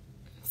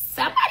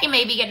 Somebody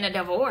may be getting a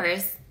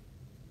divorce.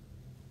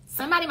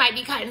 Somebody might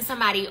be cutting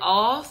somebody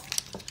off.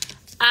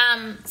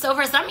 So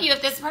for some of you,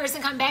 if this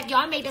person come back,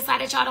 y'all may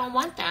decide that y'all don't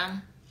want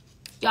them.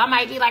 Y'all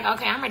might be like,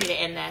 okay, I'm ready to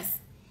end this.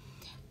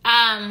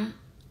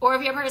 Or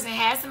if your person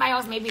has somebody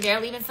else, maybe they're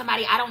leaving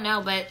somebody. I don't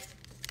know, but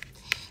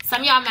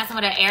some of y'all messing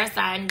with an air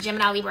sign,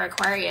 Gemini, Libra,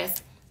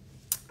 Aquarius.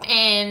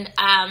 And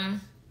I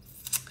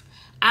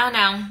don't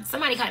know,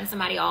 somebody cutting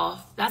somebody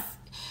off.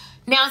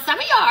 Now, some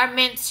of y'all are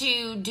meant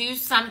to do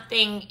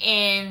something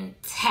in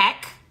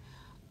tech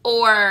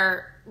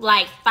or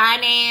like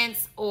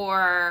finance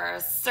or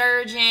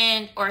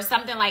surgeon or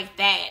something like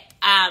that.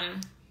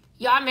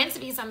 Y'all are meant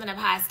to be something of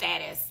high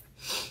status.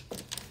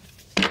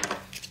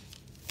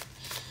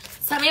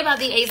 Tell me about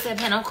the Ace of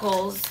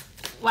Pentacles.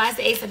 Why is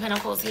the Ace of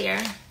Pentacles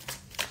here?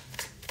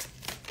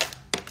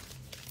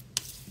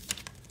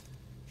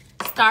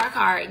 Star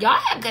card. Y'all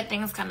have good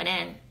things coming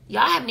in.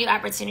 Y'all have new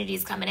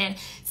opportunities coming in.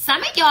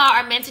 Some of y'all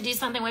are meant to do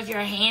something with your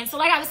hands. So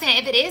like I was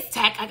saying, if it is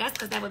tech, I guess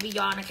because that would be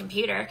y'all on a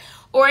computer.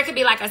 Or it could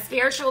be like a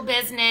spiritual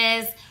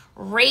business,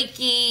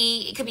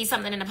 Reiki. It could be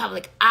something in the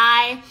public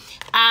eye.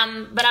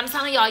 But I'm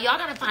telling y'all, y'all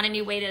going to find a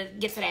new way to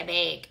get to that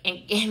bag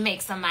and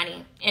make some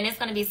money. And it's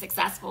going to be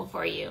successful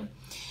for you.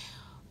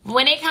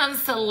 When it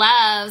comes to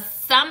love,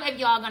 some of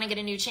y'all going to get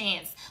a new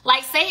chance.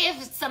 Like say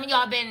if some of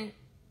y'all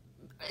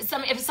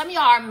if some of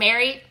y'all are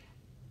married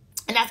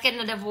and that's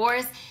getting a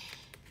divorce,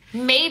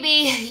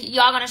 maybe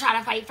y'all going to try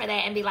to fight for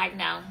that and be like,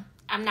 no,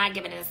 I'm not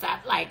giving this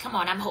up. Like, come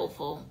on, I'm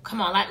hopeful. Come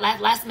on,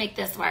 let's make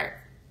this work.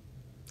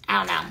 I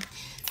don't know.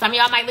 Some of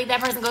y'all might leave that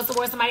person, go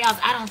towards somebody else.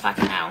 I don't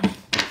fucking know.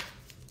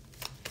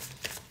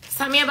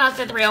 Tell me about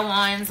the Three of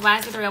Wands. Why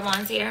is the Three of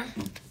Wands here?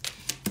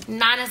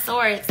 Nine of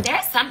Swords.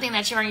 There's something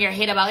that you're in your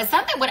head about. It's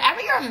something,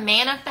 whatever you're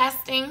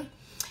manifesting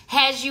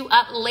has you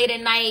up late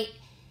at night.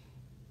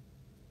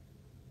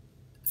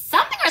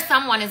 Something or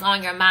someone is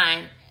on your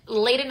mind.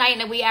 Late at night in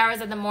the wee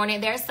hours of the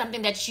morning, there's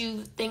something that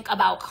you think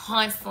about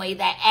constantly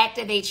that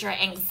activates your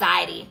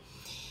anxiety.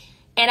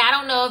 And I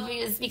don't know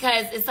if it's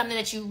because it's something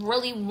that you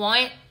really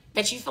want,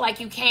 that you feel like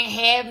you can't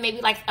have,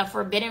 maybe like a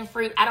forbidden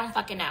fruit. I don't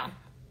fucking know.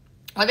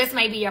 Or this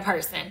may be your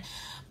person.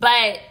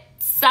 But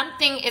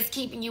something is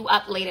keeping you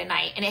up late at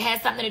night, and it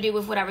has something to do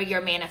with whatever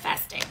you're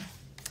manifesting.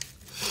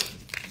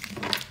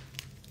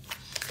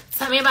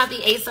 Tell me about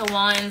the Ace of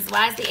Wands.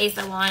 Why is the Ace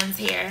of Wands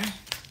here?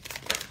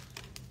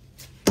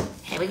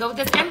 Here we go with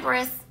this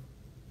Empress.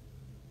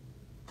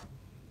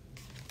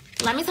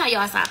 Let me tell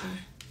y'all something.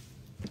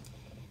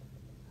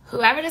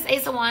 Whoever this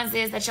Ace of Wands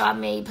is that y'all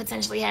may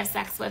potentially have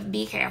sex with,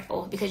 be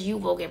careful, because you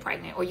will get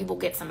pregnant or you will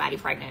get somebody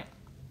pregnant.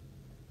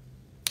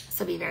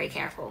 So be very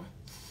careful.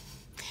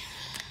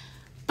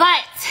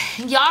 But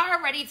y'all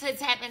are ready to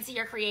tap into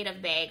your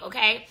creative bag,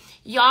 okay?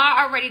 Y'all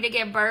are ready to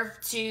give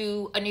birth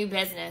to a new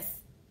business.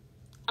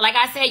 Like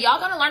I said, y'all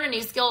going to learn a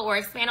new skill or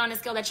expand on the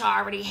skill that y'all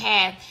already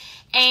have.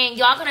 And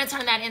y'all going to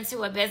turn that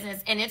into a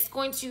business. And it's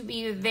going to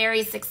be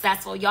very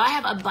successful. Y'all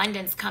have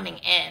abundance coming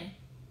in.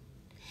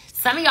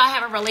 Some of y'all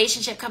have a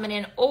relationship coming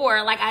in.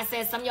 Or, like I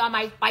said, some of y'all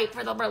might fight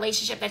for the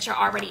relationship that you're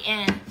already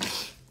in.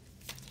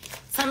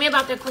 Tell me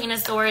about the Queen of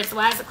Swords.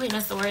 Why is the Queen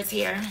of Swords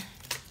here?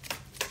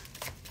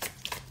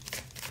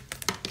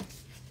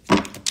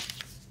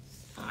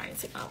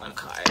 Take all them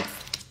cards.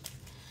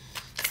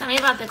 Tell me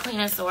about the Queen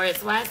of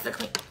Swords. Why is the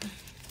Queen?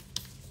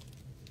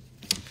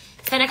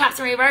 Ten of Cups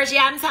in reverse.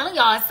 Yeah, I'm telling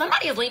y'all,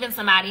 somebody is leaving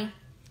somebody.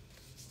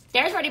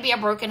 There's ready to be a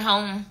broken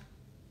home.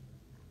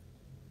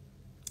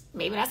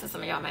 Maybe that's what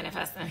some of y'all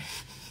manifesting.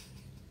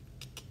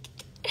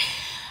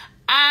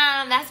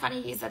 That's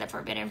funny you said the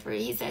forbidden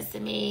fruit. He says to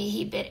me,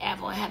 he bit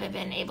apple and haven't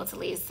been able to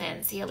leave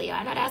since. He a Leo.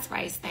 I know that's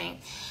Rice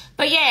thing.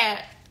 But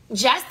yeah,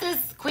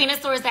 Justice, Queen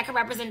of Swords, that could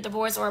represent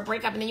divorce or a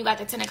breakup. And then you got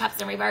the Ten of Cups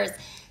in reverse.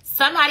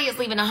 Somebody is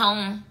leaving the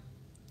home.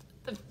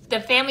 The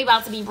family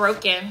about to be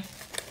broken.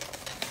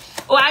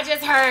 Oh, I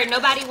just heard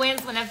nobody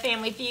wins when a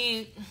family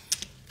feud.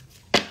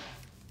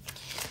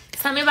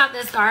 Tell me about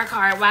the Star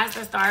card. Why is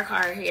the Star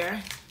card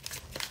here?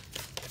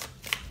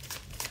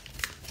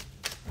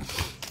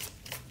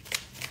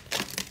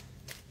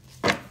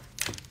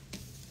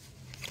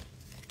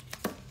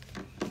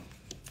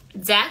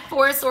 Death,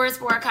 Four of Swords,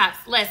 Four of Cups.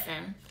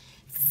 Listen,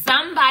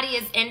 somebody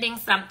is ending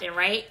something,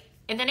 right?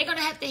 And then they're going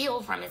to have to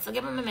heal from it. So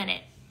give them a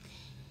minute.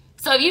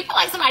 So if you feel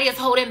like somebody is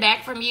holding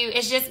back from you,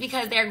 it's just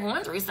because they're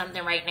going through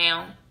something right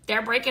now.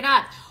 They're breaking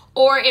up.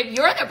 Or if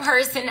you're the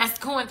person that's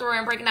going through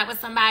and breaking up with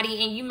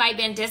somebody and you might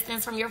be in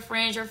distance from your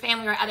friends, your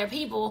family, or other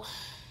people,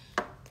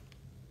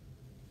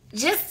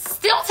 just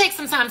still take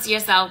some time to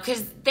yourself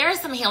because there's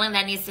some healing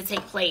that needs to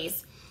take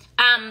place.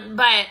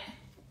 But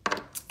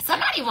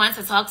somebody wants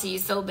to talk to you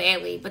so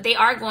badly, but they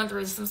are going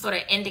through some sort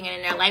of ending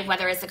in their life,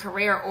 whether it's a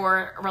career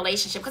or a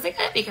relationship, because it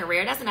could be a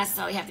career. It doesn't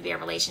necessarily have to be a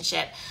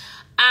relationship.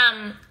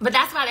 But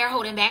that's why they're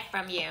holding back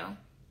from you.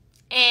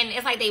 And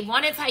it's like they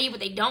want to tell you, but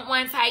they don't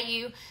want to tell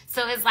you.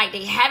 So it's like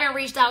they haven't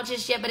reached out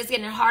just yet, but it's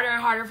getting harder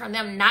and harder for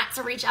them not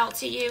to reach out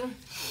to you.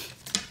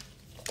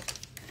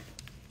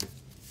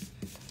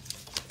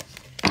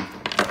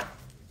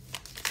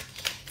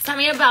 Tell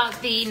me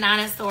about the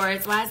Nine of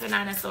Swords. Why is the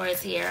Nine of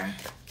Swords here?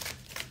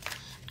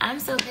 I'm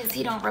so pissed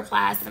he don't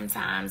reply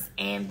sometimes.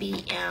 And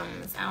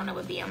BMs. I don't know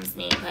what BMs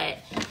mean, but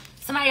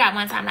somebody got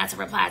one time not to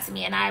reply to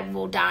me, and I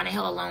will die on a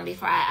hill alone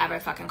before I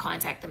ever fucking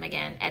contact them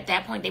again. At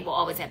that point, they will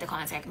always have to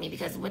contact me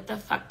because what the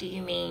fuck do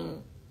you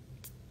mean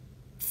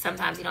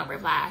sometimes you don't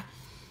reply?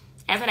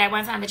 After that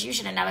one time, but you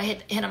should have never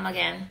hit him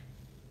again.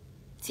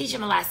 Teach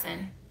him a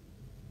lesson.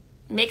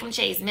 Make him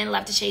chase. Men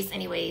love to chase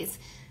anyways.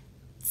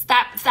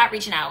 Stop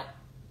reaching out.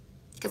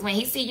 Because when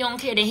he see you don't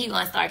care, then he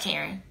gonna start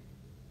caring.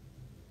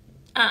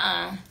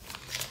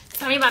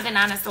 Tell me about the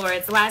Nine of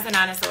Swords. Why is the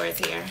Nine of Swords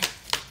here?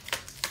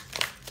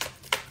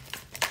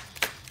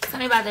 Tell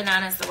me about the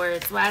Nine of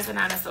Swords. Why is the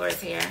Nine of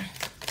Swords here?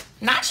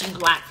 Not you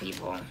black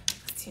people.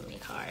 Too many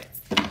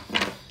cards.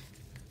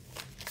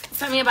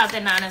 Tell me about the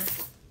Nine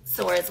of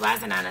Swords. Why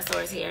is the Nine of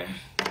Swords here?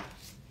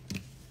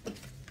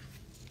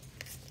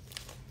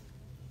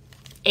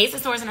 Ace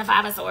of Swords and the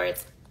Five of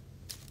Swords.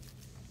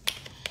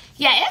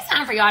 Yeah, it's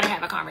time for y'all to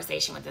have a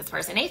conversation with this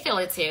person. They feel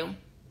it too.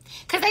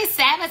 Because they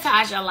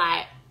sabotage a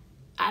lot.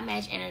 I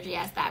match energy.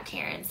 I stop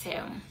caring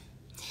too.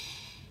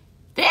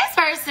 This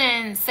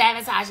person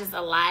sabotages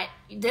a lot.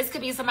 This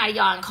could be somebody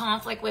y'all in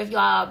conflict with,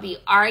 y'all be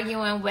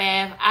arguing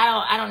with.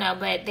 I don't know,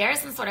 but there's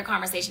some sort of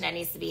conversation that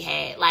needs to be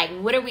had. Like,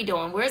 what are we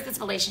doing? Where's this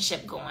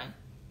relationship going?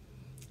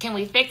 Can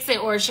we fix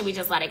it or should we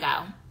just let it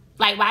go?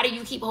 Like, why do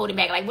you keep holding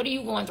back? Like, what are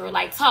you going through?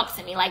 Like, talk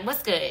to me. Like,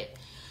 what's good?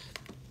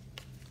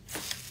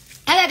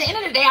 And at the end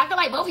of the day, I feel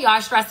like both of y'all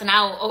are stressing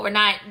out over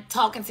not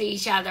talking to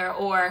each other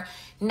or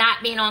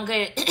not being on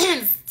good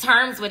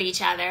terms with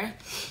each other.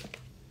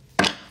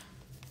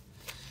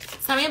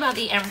 Tell me about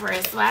the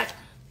Empress. What?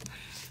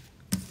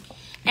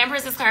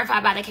 Empress is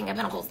clarified by the King of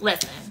Pentacles.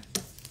 Listen,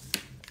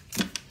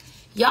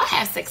 y'all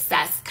have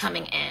success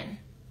coming in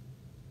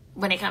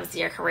when it comes to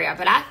your career,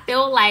 but I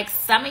feel like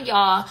some of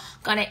y'all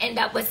gonna end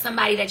up with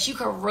somebody that you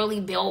could really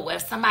build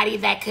with, somebody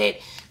that could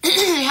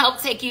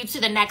help take you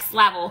to the next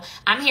level.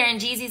 I'm hearing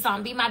Jeezy's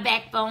song, Be My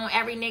Backbone,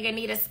 Every Nigga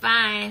Need a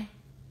Spine.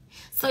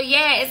 So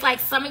yeah, it's like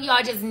some of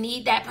y'all just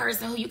need that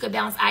person who you could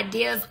bounce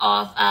ideas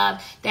off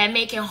of that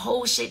making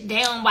hold shit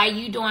down while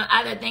you doing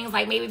other things.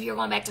 Like maybe if you're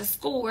going back to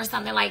school or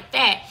something like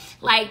that.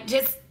 Like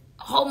just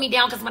hold me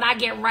down because when I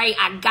get right,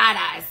 I got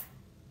eyes.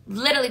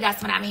 Literally,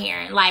 that's what I'm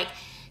hearing. Like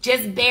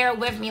just bear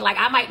with me. Like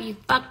I might be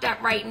fucked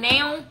up right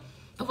now,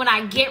 but when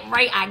I get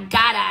right, I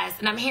got eyes.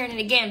 And I'm hearing it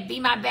again. Be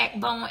my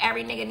backbone.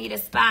 Every nigga need a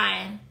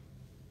spine.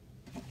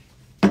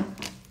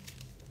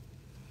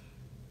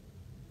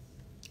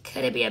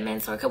 Could it be a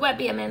mentor? Could what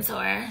be a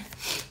mentor?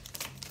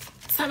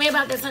 Tell me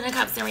about the Ten of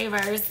Cups in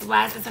reverse.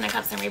 Why is the Ten of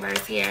Cups in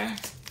reverse here?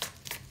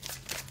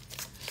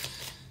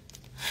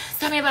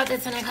 Tell me about the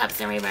Ten of Cups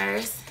in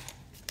reverse.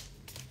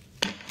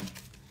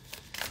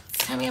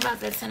 Tell me about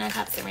the Ten of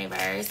Cups in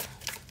reverse.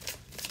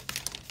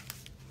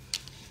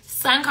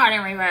 Sun card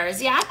in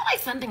reverse. Yeah, I feel like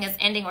something is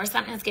ending or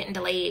something is getting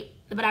delayed.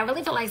 But I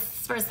really feel like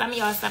for some of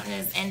y'all, something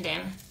is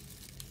ending.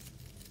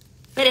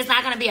 But it's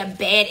not going to be a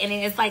bad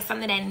ending. It's like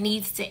something that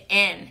needs to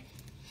end.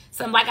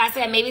 So like I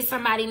said, maybe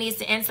somebody needs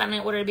to end something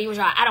in order to be with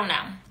y'all. I don't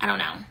know. I don't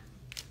know.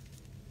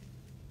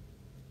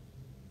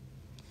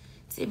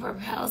 To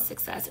propel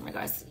success in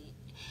regards to...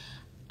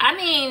 I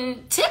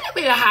mean,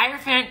 typically the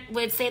Hierophant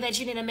would say that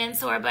you need a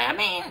mentor. But I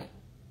mean,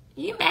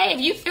 you may.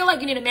 If you feel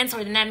like you need a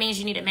mentor, then that means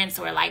you need a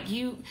mentor. Like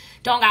you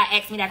don't got to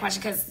ask me that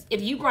question. Because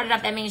if you brought it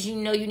up, that means you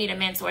know you need a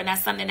mentor. And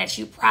that's something that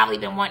you've probably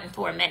been wanting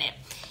for a minute.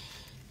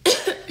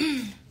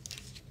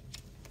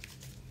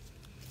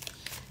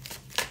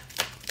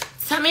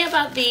 Tell me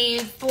about the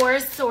Four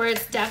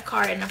Swords Death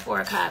card and the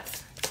Four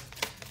Cups.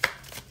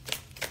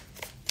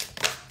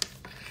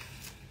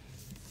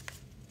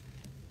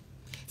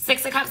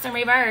 Six of Cups in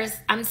reverse.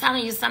 I'm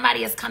telling you,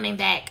 somebody is coming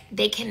back.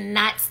 They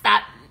cannot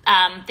stop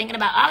thinking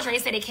about, I was ready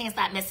to say they can't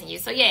stop missing you.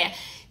 So yeah,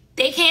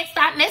 they can't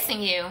stop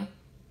missing you.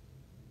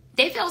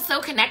 They feel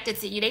so connected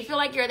to you. They feel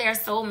like you're their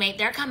soulmate.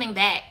 They're coming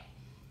back.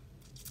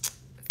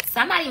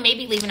 Somebody may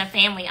be leaving a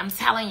family, I'm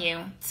telling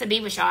you, to be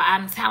with y'all.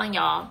 I'm telling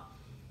y'all.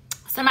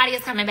 Somebody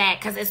is coming back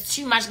because it's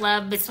too much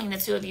love between the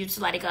two of you to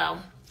let it go.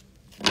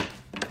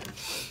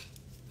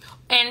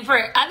 And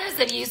for others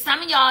of you, some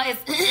of y'all is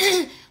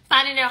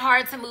finding it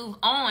hard to move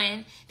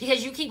on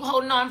because you keep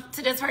holding on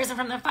to this person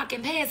from the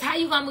fucking past. How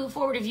you gonna move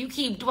forward if you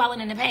keep dwelling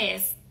in the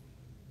past?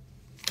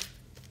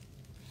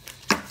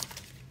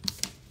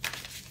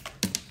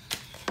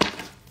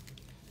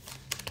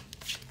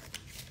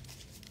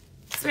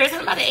 Spirit, tell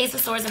me about the Ace of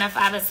Swords and the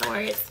Five of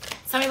Swords.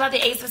 Tell me about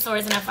the Ace of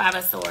Swords and the Five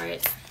of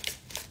Swords.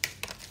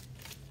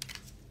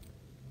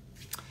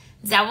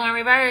 Devil in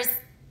reverse.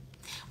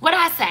 What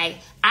I say?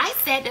 I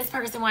said this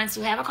person wants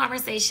to have a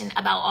conversation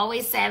about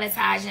always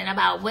sabotaging,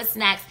 about what's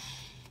next.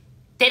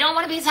 They don't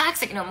want to be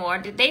toxic no more.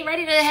 They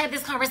ready to have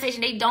this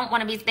conversation. They don't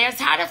want to be. They're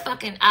tired of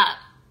fucking up.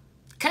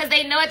 Because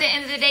they know at the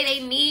end of the day,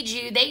 they need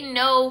you. They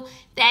know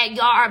that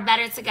y'all are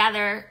better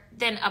together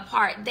than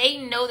apart. They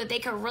know that they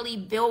can really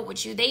build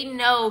with you. They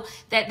know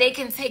that they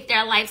can take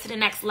their life to the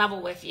next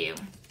level with you.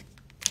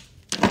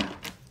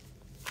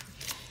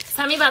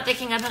 Tell me about the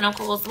King of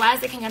Pentacles. Why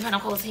is the King of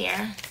Pentacles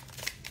here?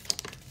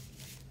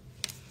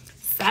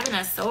 Seven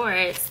of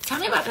Swords. Tell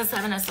me about the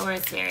Seven of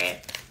Swords,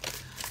 Spirit.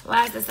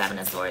 Why is the Seven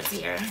of Swords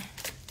here?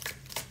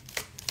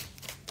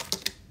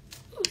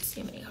 Ooh,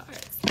 too many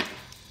cards.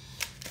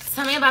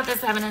 Tell me about the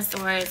Seven of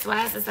Swords.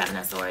 Why is the Seven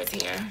of Swords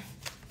here?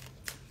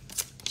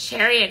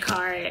 Chariot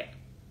card.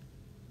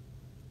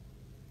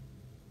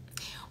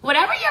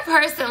 Whatever your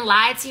person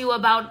lied to you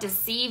about,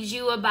 deceived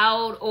you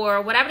about,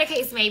 or whatever the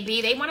case may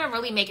be, they want to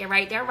really make it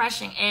right. They're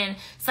rushing in.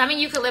 Some of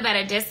you could live at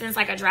a distance,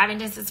 like a driving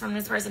distance from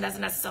this person. Doesn't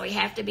necessarily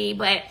have to be,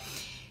 but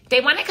they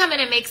want to come in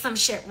and make some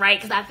shit right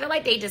because I feel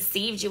like they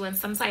deceived you in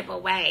some type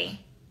of way.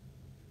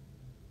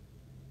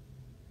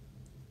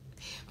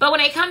 But when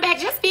they come back,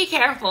 just be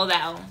careful,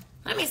 though.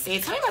 Let me see.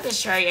 Tell me about the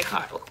Chariot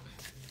card. Ooh.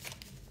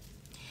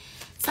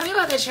 Tell me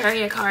about the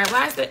Chariot card.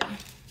 Why is it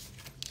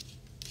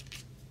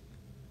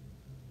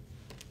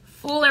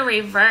Fool in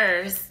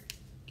reverse?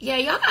 Yeah,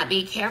 y'all gotta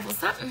be careful.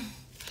 Something.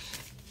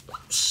 Oh,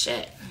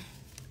 shit.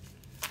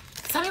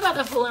 Tell me about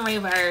the Fool in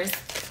reverse.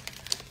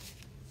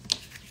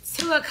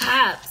 Two of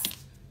Cups.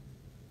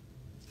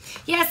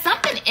 Yeah,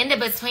 something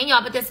ended between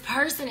y'all, but this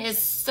person is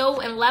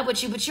so in love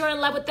with you, but you're in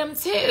love with them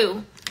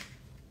too.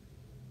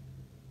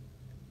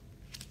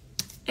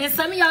 And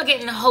some of y'all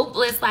getting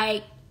hopeless,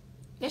 like,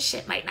 this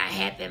shit might not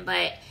happen,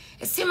 but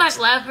it's too much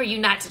love for you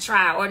not to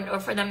try, or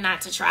for them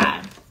not to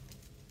try.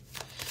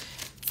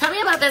 Tell me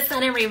about the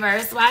Sun in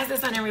reverse. Why is the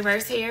Sun in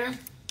reverse here?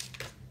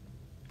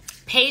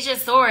 Page of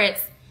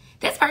Swords.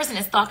 This person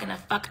is stalking the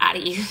fuck out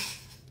of you.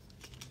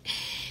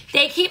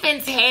 They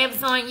keeping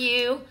tabs on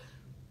you.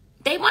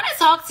 They want to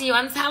talk to you,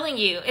 I'm telling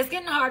you. It's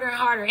getting harder and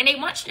harder, and they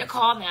want you to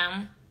call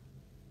them.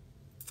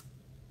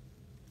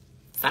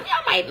 Some of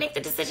y'all might make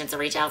the decision to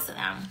reach out to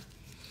them.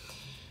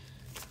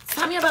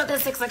 Tell me about the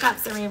Six of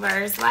Cups in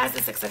reverse. Why is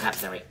the Six of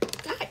Cups in reverse?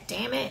 God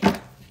damn it.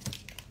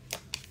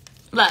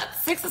 Look,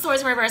 Six of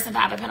Swords in reverse and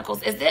Five of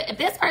Pentacles. If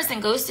this person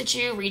ghosted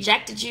you,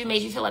 rejected you,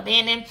 made you feel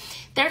abandoned,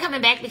 they're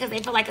coming back because they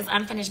feel like it's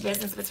unfinished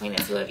business between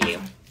the two of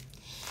you.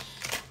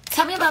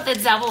 Tell me about the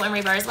Devil in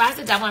reverse. Why is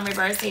the Devil in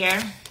reverse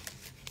here?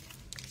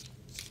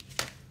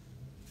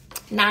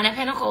 Nine of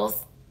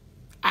Pentacles.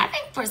 I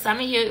think for some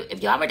of you,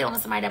 if y'all were dealing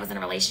with somebody that was in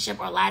a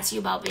relationship or lied to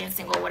you about being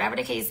single, whatever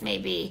the case may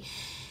be,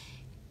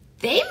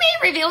 they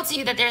may reveal to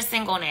you that they're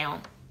single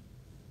now.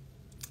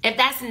 If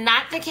that's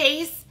not the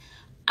case,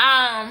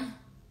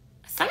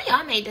 some of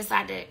y'all may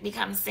decide to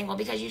become single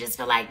because you just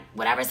feel like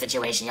whatever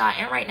situation y'all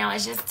in right now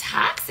is just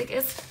toxic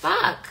as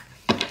fuck.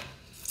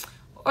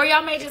 Or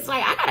y'all may just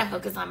like, I gotta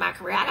focus on my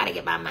career. I gotta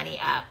get my money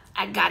up.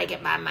 I gotta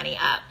get my money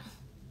up.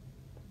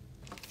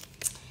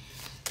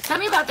 Tell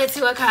me about the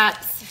Two of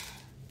Cups.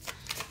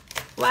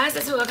 Why is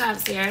the Two of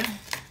Cups here?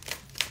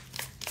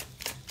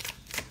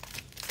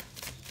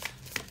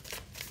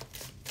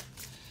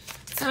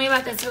 Tell me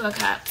about the Two of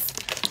Cups.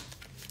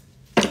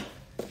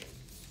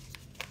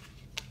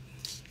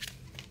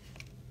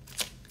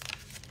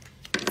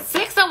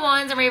 Six of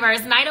Wands in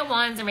reverse. Knight of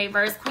Wands in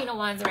reverse. Queen of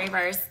Wands in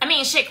reverse. I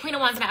mean, shit, Queen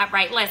of Wands in the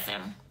upright.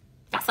 Listen,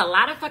 that's a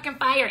lot of fucking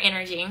fire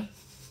energy.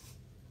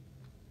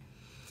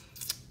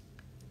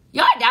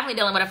 Y'all are definitely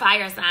dealing with a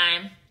fire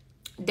sign.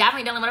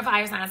 Definitely dealing with a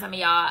fire sign, some of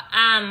y'all.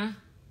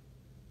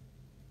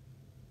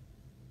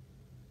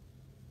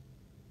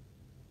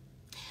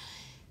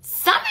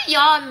 Some of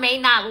y'all may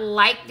not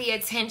like the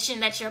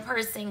attention that your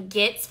person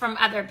gets from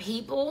other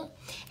people.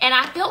 And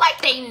I feel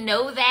like they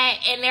know that.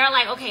 And they're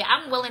like, okay,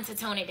 I'm willing to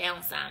tone it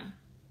down some.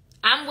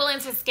 I'm willing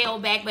to scale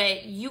back,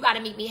 but you got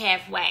to meet me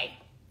halfway.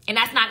 And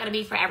that's not going to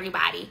be for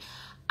everybody.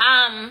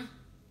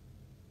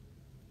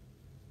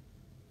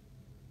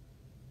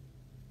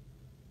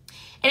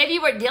 And if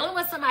you were dealing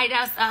with somebody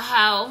that's a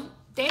hoe,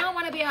 they don't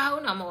want to be a hoe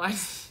no more.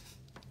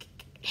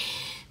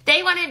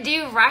 They want to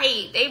do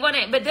right. They want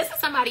to, but this is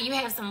somebody you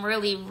have some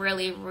really,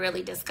 really,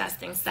 really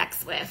disgusting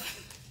sex with.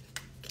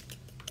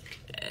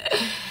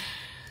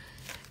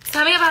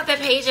 Tell me about the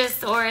Page of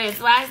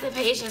Swords. Why is the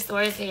Page of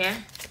Swords here?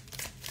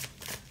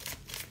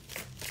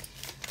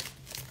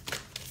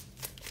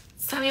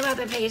 Tell me about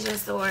the Page of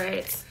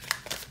Swords.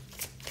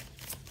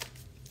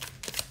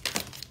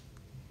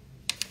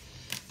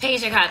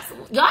 Page of Cups.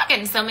 Y'all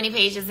getting so many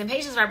pages, and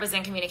pages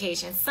represent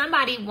communication.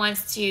 Somebody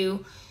wants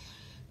to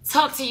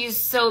talk to you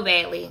so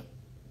badly.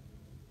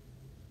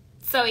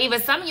 So either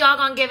some of y'all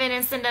gonna give in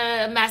and send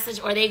a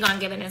message, or they gonna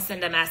give in and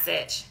send a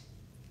message.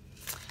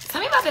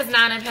 Tell me about this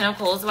Nine of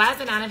Pentacles. Why is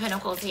the Nine of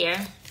Pentacles here?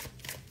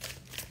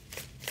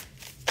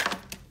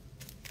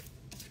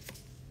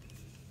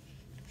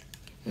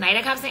 Knight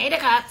of Cups and Eight of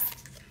Cups.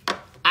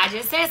 I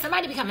just said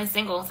somebody becoming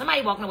single.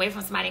 Somebody walking away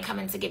from somebody and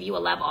coming to give you a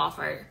love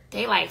offer.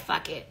 They like,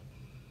 fuck it.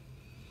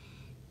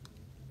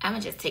 I'm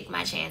going to just take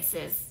my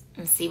chances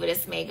and see where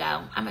this may go.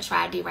 I'm going to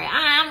try to do right.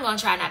 I'm going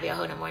to try not to be a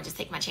hoe no more and just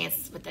take my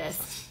chances with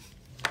this.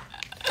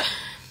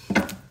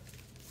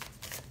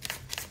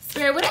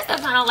 Spirit, what is the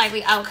final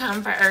likely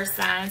outcome for Earth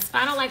signs?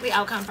 Final likely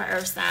outcome for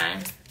Earth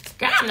signs.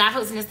 Girl, I'm not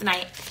posting this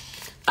tonight.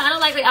 Final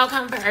likely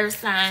outcome for Earth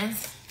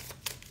signs.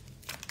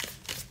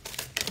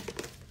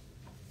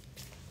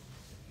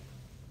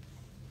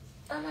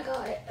 Oh my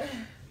God.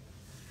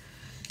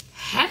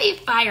 Heavy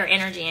fire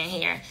energy in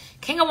here.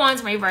 King of Wands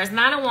in reverse.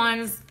 Nine of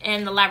Wands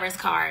in the Lovers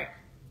card.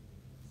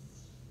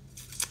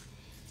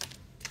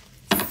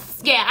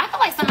 Yeah, I feel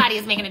like somebody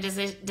is making a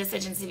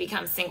decision to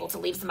become single, to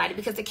leave somebody,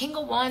 because the King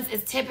of Wands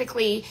is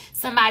typically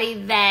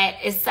somebody that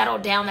is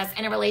settled down, that's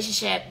in a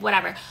relationship,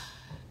 whatever.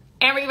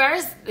 In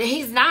reverse,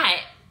 he's not.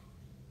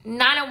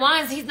 Nine of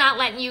Wands, he's not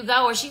letting you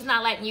go, or she's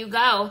not letting you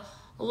go.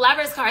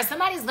 Lovers card,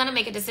 somebody's going to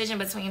make a decision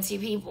between two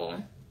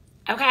people.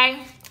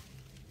 Okay?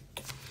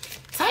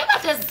 Tell me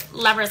about this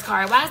Lovers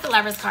card. Why is the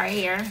Lovers card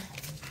here?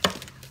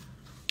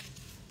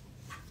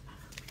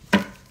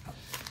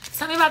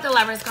 Tell me about the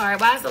Lovers card.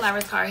 Why is the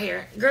Lovers card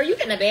here? Girl, you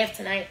getting a bath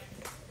tonight.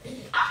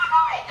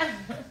 Oh my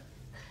God.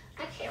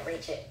 I can't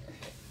reach it.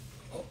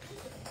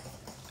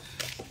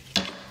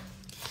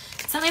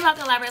 Tell me about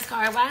the Lovers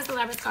card. Why is the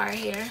Lovers card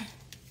here?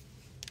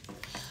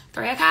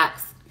 Three of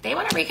Cups. They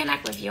want to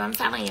reconnect with you, I'm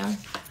telling you.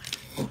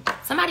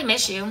 Somebody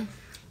miss you.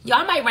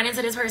 Y'all might run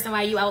into this person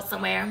while you out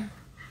somewhere.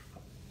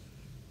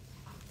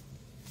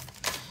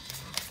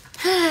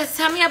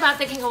 Tell me about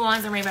the King of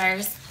Wands in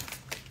reverse.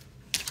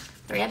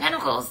 Three of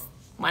Pentacles.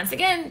 Once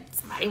again,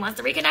 somebody wants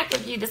to reconnect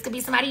with you. This could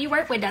be somebody you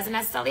work with. Doesn't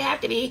necessarily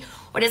have to be.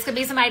 Or this could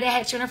be somebody that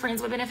had you in a friends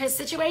with benefits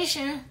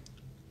situation.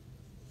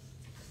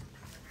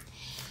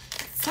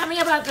 Tell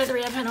me about the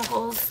Three of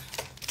Pentacles.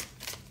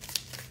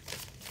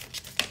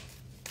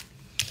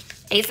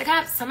 Ace of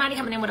Cups. Somebody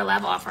coming in with a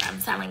love offer,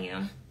 I'm telling you.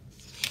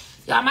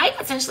 Y'all might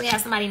potentially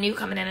have somebody new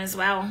coming in as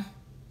well.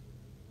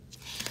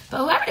 But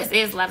whoever this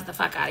is loves the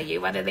fuck out of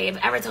you, whether they've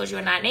ever told you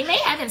or not. They may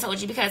haven't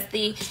told you, because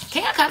the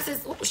King of Cups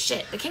is, oh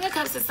shit, the King of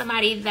Cups is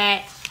somebody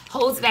that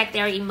holds back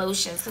their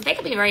emotions, because they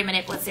can be very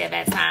manipulative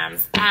at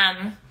times.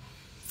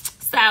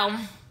 So,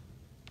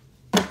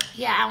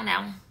 yeah, I don't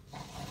know.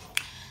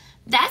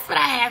 That's what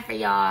I have for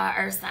y'all,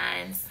 Earth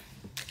signs.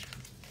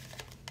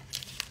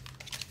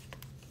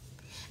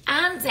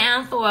 I'm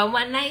down for a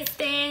one night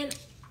stand.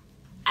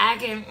 I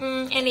can,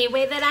 any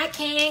way that I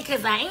can,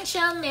 because I ain't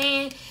your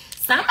man.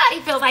 Somebody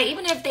feels like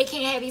even if they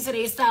can't have you to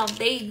themselves,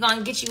 they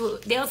gonna get you,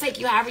 they'll take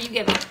you however you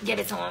give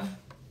it to them.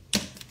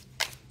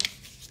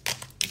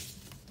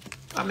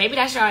 Or maybe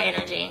that's your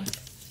energy.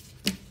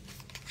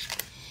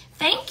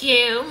 Thank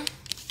you.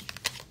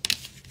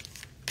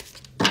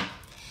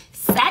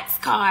 Sex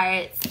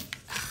cards.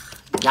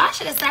 Y'all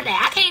should have said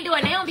that. I can't do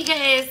it now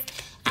because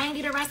I ain't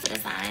do the rest of the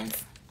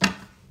signs.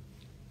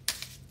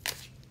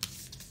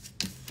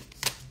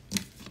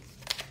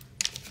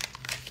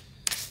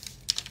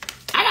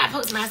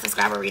 Post my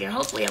subscriber reader.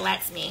 Hopefully it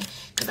lets me,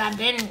 because I've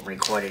been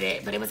recorded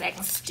it, but it was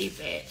acting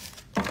stupid.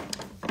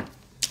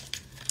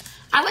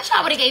 I wish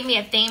y'all would have gave me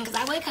a theme, because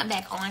I would come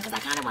back on, because I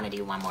kind of want to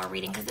do one more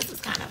reading, because this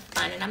was kind of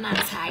fun and I'm not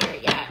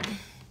tired yet.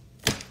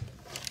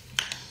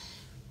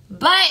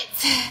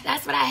 But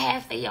that's what I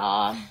have for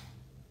y'all.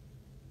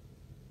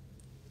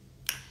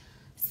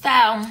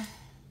 So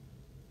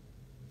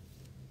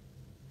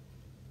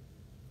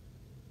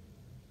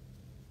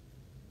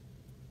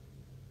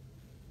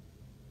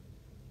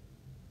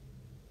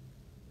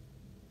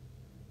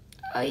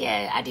oh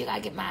yeah, I do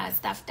gotta get my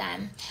stuff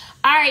done.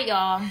 All right,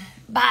 y'all.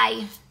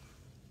 Bye.